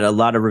I got a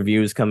lot of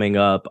reviews coming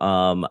up.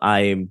 I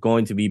am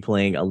going to be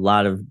playing a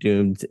lot of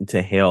Doomed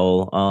to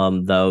Hell.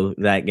 Though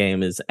that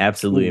game is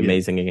absolutely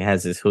amazing. It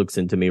has its hooks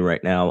into me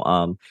right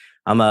now.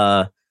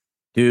 I'm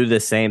do the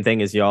same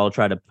thing as y'all,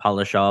 try to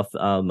polish off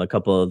a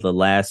couple of the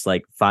last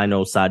like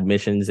final side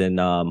missions in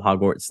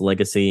Hogwarts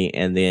Legacy,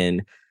 and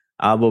then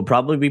I will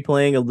probably be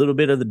playing a little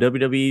bit of the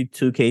WWE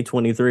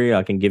 2K23.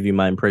 I can give you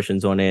my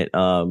impressions on it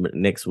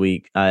next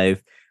week.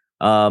 I've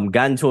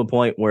gotten to a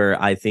point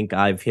where I think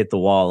I've hit the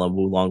wall on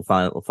Wulong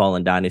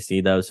Fallen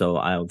Dynasty, though, so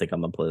I don't think I'm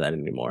going to play that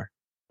anymore.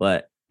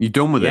 But you're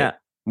done with it?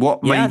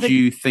 What made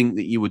you think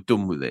that you were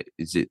done with it?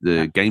 Is it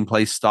the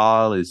gameplay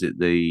style? Is it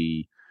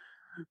the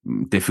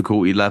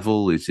difficulty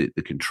level? Is it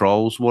the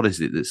controls? What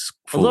is it that's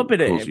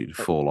caused you to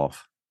fall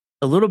off?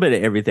 A little bit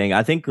of everything.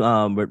 I think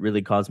what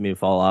really caused me to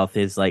fall off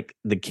is like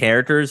the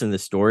characters and the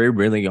story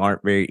really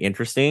aren't very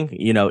interesting.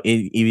 You know,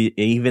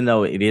 even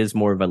though it is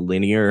more of a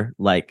linear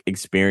like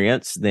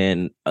experience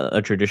than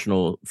a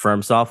traditional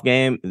FromSoft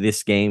game,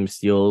 this game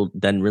still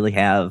doesn't really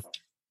have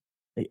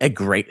a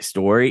great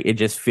story.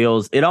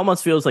 It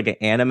almost feels like an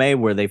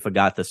anime where they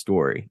forgot the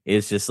story.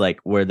 It's just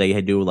like where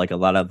they do like a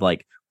lot of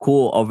like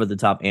cool over the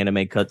top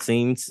anime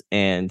cutscenes,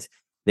 and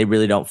they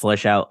really don't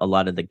flesh out a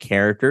lot of the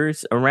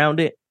characters around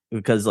it.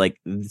 Because like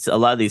a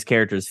lot of these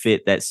characters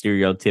fit that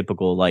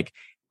stereotypical like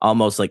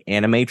almost like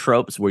anime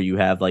tropes where you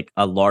have like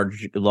a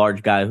large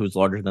guy who's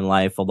larger than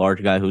life, a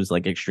large guy who's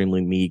like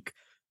extremely meek.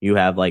 You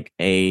have like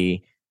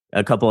a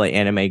couple of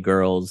anime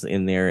girls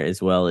in there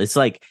as well. It's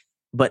like,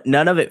 but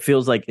none of it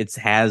feels like it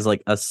has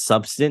like a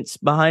substance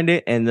behind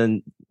it. And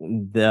then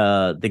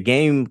the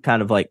game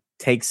kind of like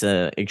takes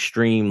a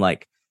extreme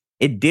like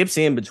it dips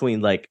in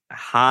between like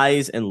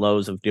highs and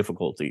lows of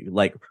difficulty.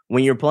 Like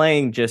when you're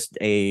playing just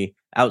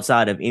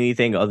outside of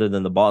anything other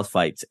than the boss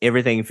fights,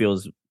 everything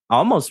feels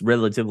almost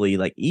relatively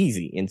like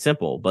easy and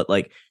simple. But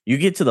like you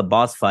get to the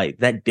boss fight,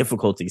 that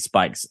difficulty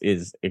spikes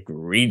is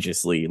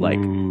egregiously like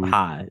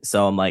high.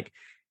 So I'm like,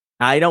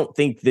 I don't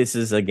think this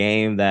is a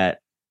game that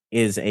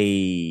is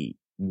a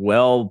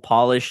well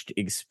polished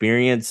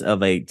experience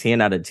of a 10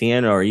 out of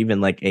 10 or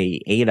even like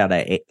a 8 out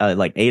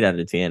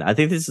of 10. I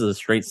think this is a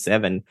straight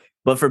 7.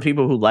 But for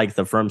people who like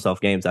the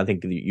FromSoft games, I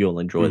think you'll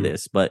enjoy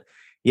this. But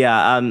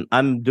yeah,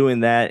 I'm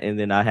doing that, and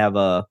then I have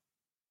a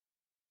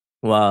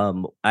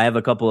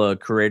couple of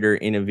creator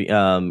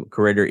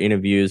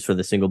interviews for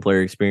the single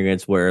player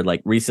experience. Where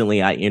like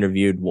recently, I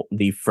interviewed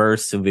the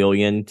first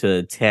civilian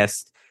to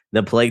test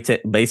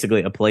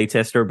basically a play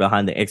tester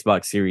behind the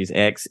Xbox Series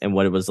X, and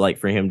what it was like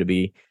for him to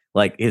be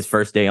like his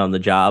first day on the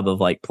job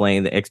of like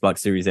playing the Xbox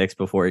Series X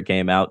before it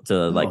came out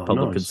to like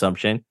public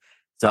consumption.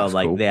 So that's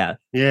like cool.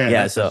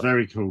 So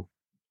very cool.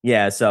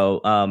 Yeah,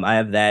 so I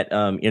have that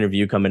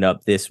interview coming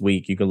up this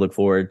week. You can look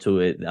forward to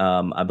it.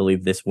 I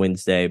believe this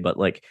Wednesday. But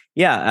like,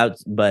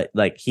 but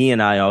like he and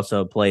I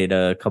also played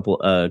a couple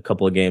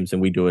of games,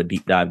 and we do a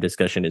deep dive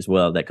discussion as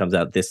well that comes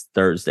out this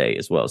Thursday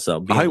as well.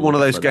 So I hope one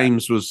of those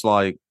games was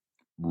like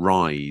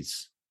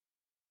Rise.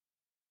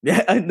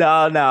 Yeah,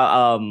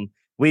 no.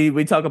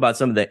 We talk about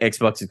some of the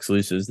Xbox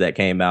exclusives that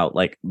came out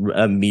like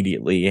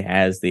immediately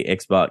as the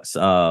Xbox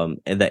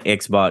and the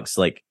Xbox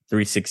like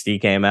 360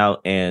 came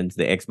out and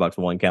the Xbox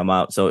One came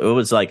out. So it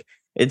was like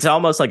it's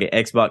almost like an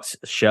Xbox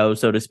show,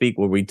 so to speak,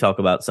 where we talk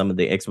about some of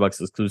the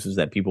Xbox exclusives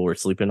that people were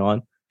sleeping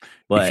on.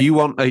 But if you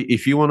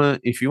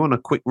want a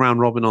quick round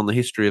robin on the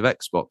history of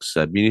Xbox,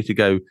 Seb, you need to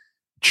go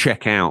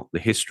check out the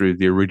history of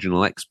the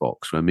original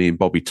Xbox, where me and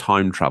Bobby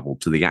time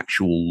traveled to the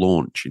actual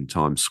launch in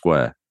Times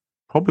Square.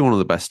 Probably one of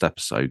the best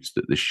episodes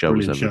that this show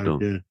has ever done.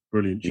 Yeah,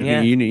 brilliant show.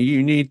 Yeah.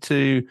 You need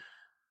to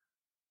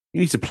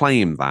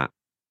play him that.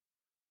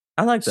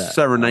 I like that.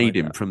 Serenade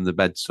him from the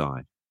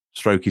bedside.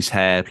 Stroke his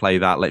hair, play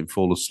that, let him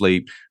fall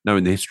asleep.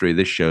 Knowing the history of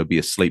this show, he'd be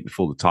asleep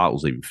before the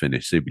title's even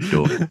finished. So he'd be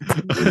done.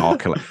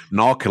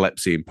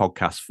 Narcolepsy in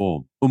podcast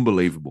form.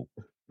 Unbelievable.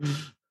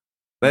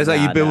 There's how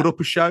you build up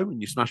a show and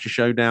you smash a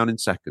show down in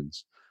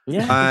seconds.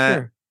 Yeah, for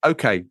sure.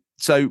 Okay,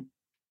 so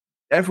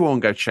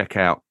everyone go check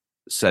out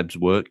Seb's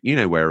work. You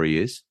know where he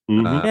is.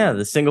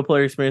 The Single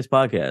Player Experience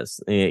podcast.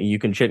 You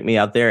can check me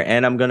out there,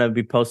 and I'm going to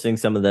be posting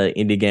some of the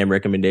indie game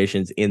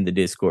recommendations in the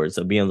Discord,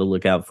 so be on the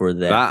lookout for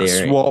that.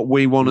 That's what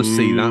we want to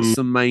see. That's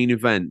the main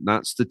event.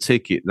 That's the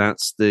ticket.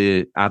 That's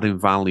the adding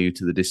value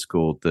to the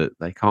Discord that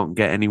they can't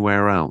get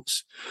anywhere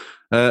else.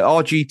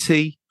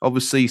 RGT,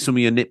 obviously some of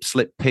your nip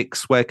slip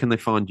picks. Where can they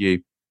find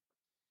you?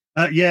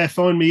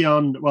 Find me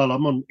on,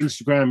 I'm on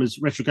Instagram as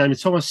Retro Gamer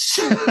Thomas.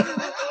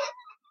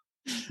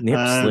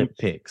 Nip slip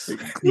picks.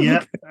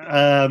 Yeah.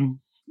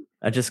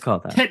 I just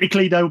caught that.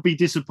 Technically, they will be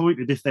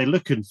disappointed if they're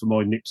looking for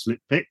my nip slip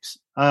picks.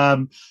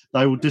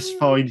 They will just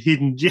find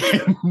hidden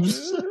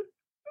gems.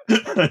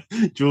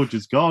 George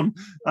is gone.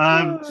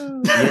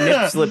 The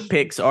nip slip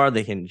picks are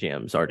the hidden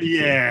gems, RGT.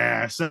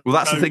 Yeah. So, Well,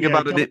 that's the thing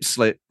about a nip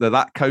slip.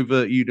 That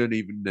covert you don't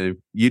even know.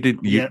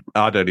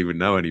 I don't even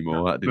know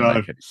anymore. That didn't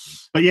make it.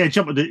 But yeah,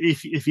 jump on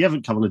if you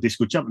haven't come on the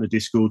Discord, jump on the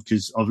Discord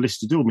because I've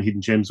listed all my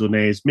hidden gems on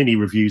there. There's mini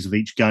reviews of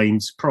each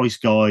game's price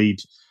guide.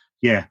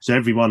 Yeah, so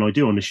everyone I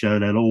do on the show,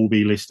 they'll all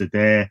be listed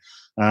there.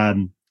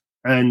 And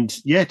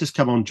yeah, just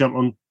come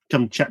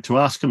chat to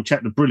us, come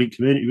chat the brilliant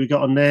community we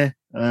got on there.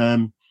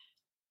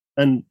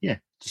 And yeah,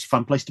 just a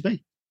fun place to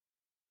be.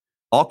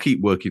 I'll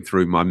keep working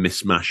through my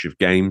mismatch of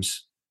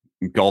games.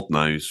 God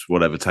knows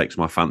whatever takes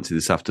my fancy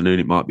this afternoon.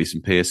 It might be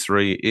some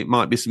PS3. It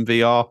might be some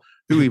VR.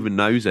 Who even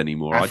knows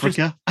anymore?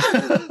 Africa.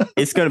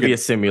 It's going to be a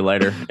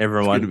simulator,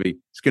 everyone.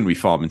 It's going to be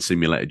Farming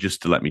Simulator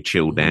just to let me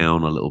chill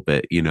down a little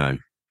bit,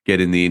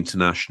 get in the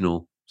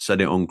international,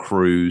 set it on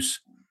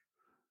cruise.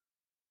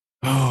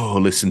 Oh,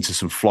 listen to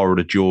some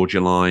Florida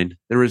Georgia Line.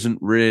 There isn't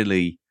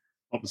really...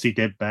 Pop and see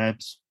Deb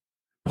Babs.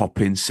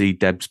 Pop in, see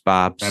Deb's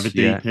Babs. Have a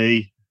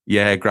DP.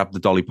 Yeah, grab the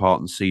Dolly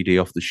Parton CD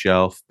off the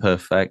shelf.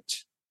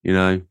 Perfect.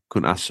 Couldn't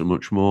ask for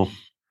much more.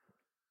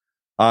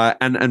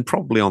 And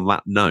probably on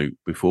that note,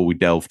 before we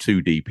delve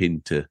too deep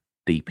into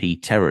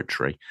DP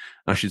territory,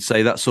 I should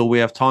say that's all we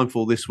have time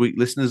for this week.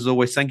 Listeners, as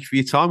always, thank you for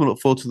your time. I look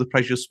forward to the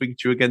pleasure of speaking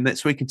to you again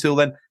next week. Until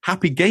then,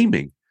 happy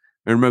gaming.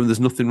 And remember, there's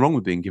nothing wrong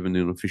with being given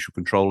an official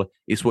controller.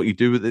 It's what you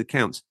do with it that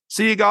counts.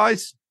 See you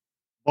guys.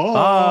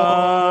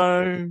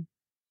 Bye.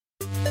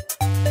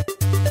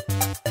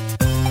 Bye.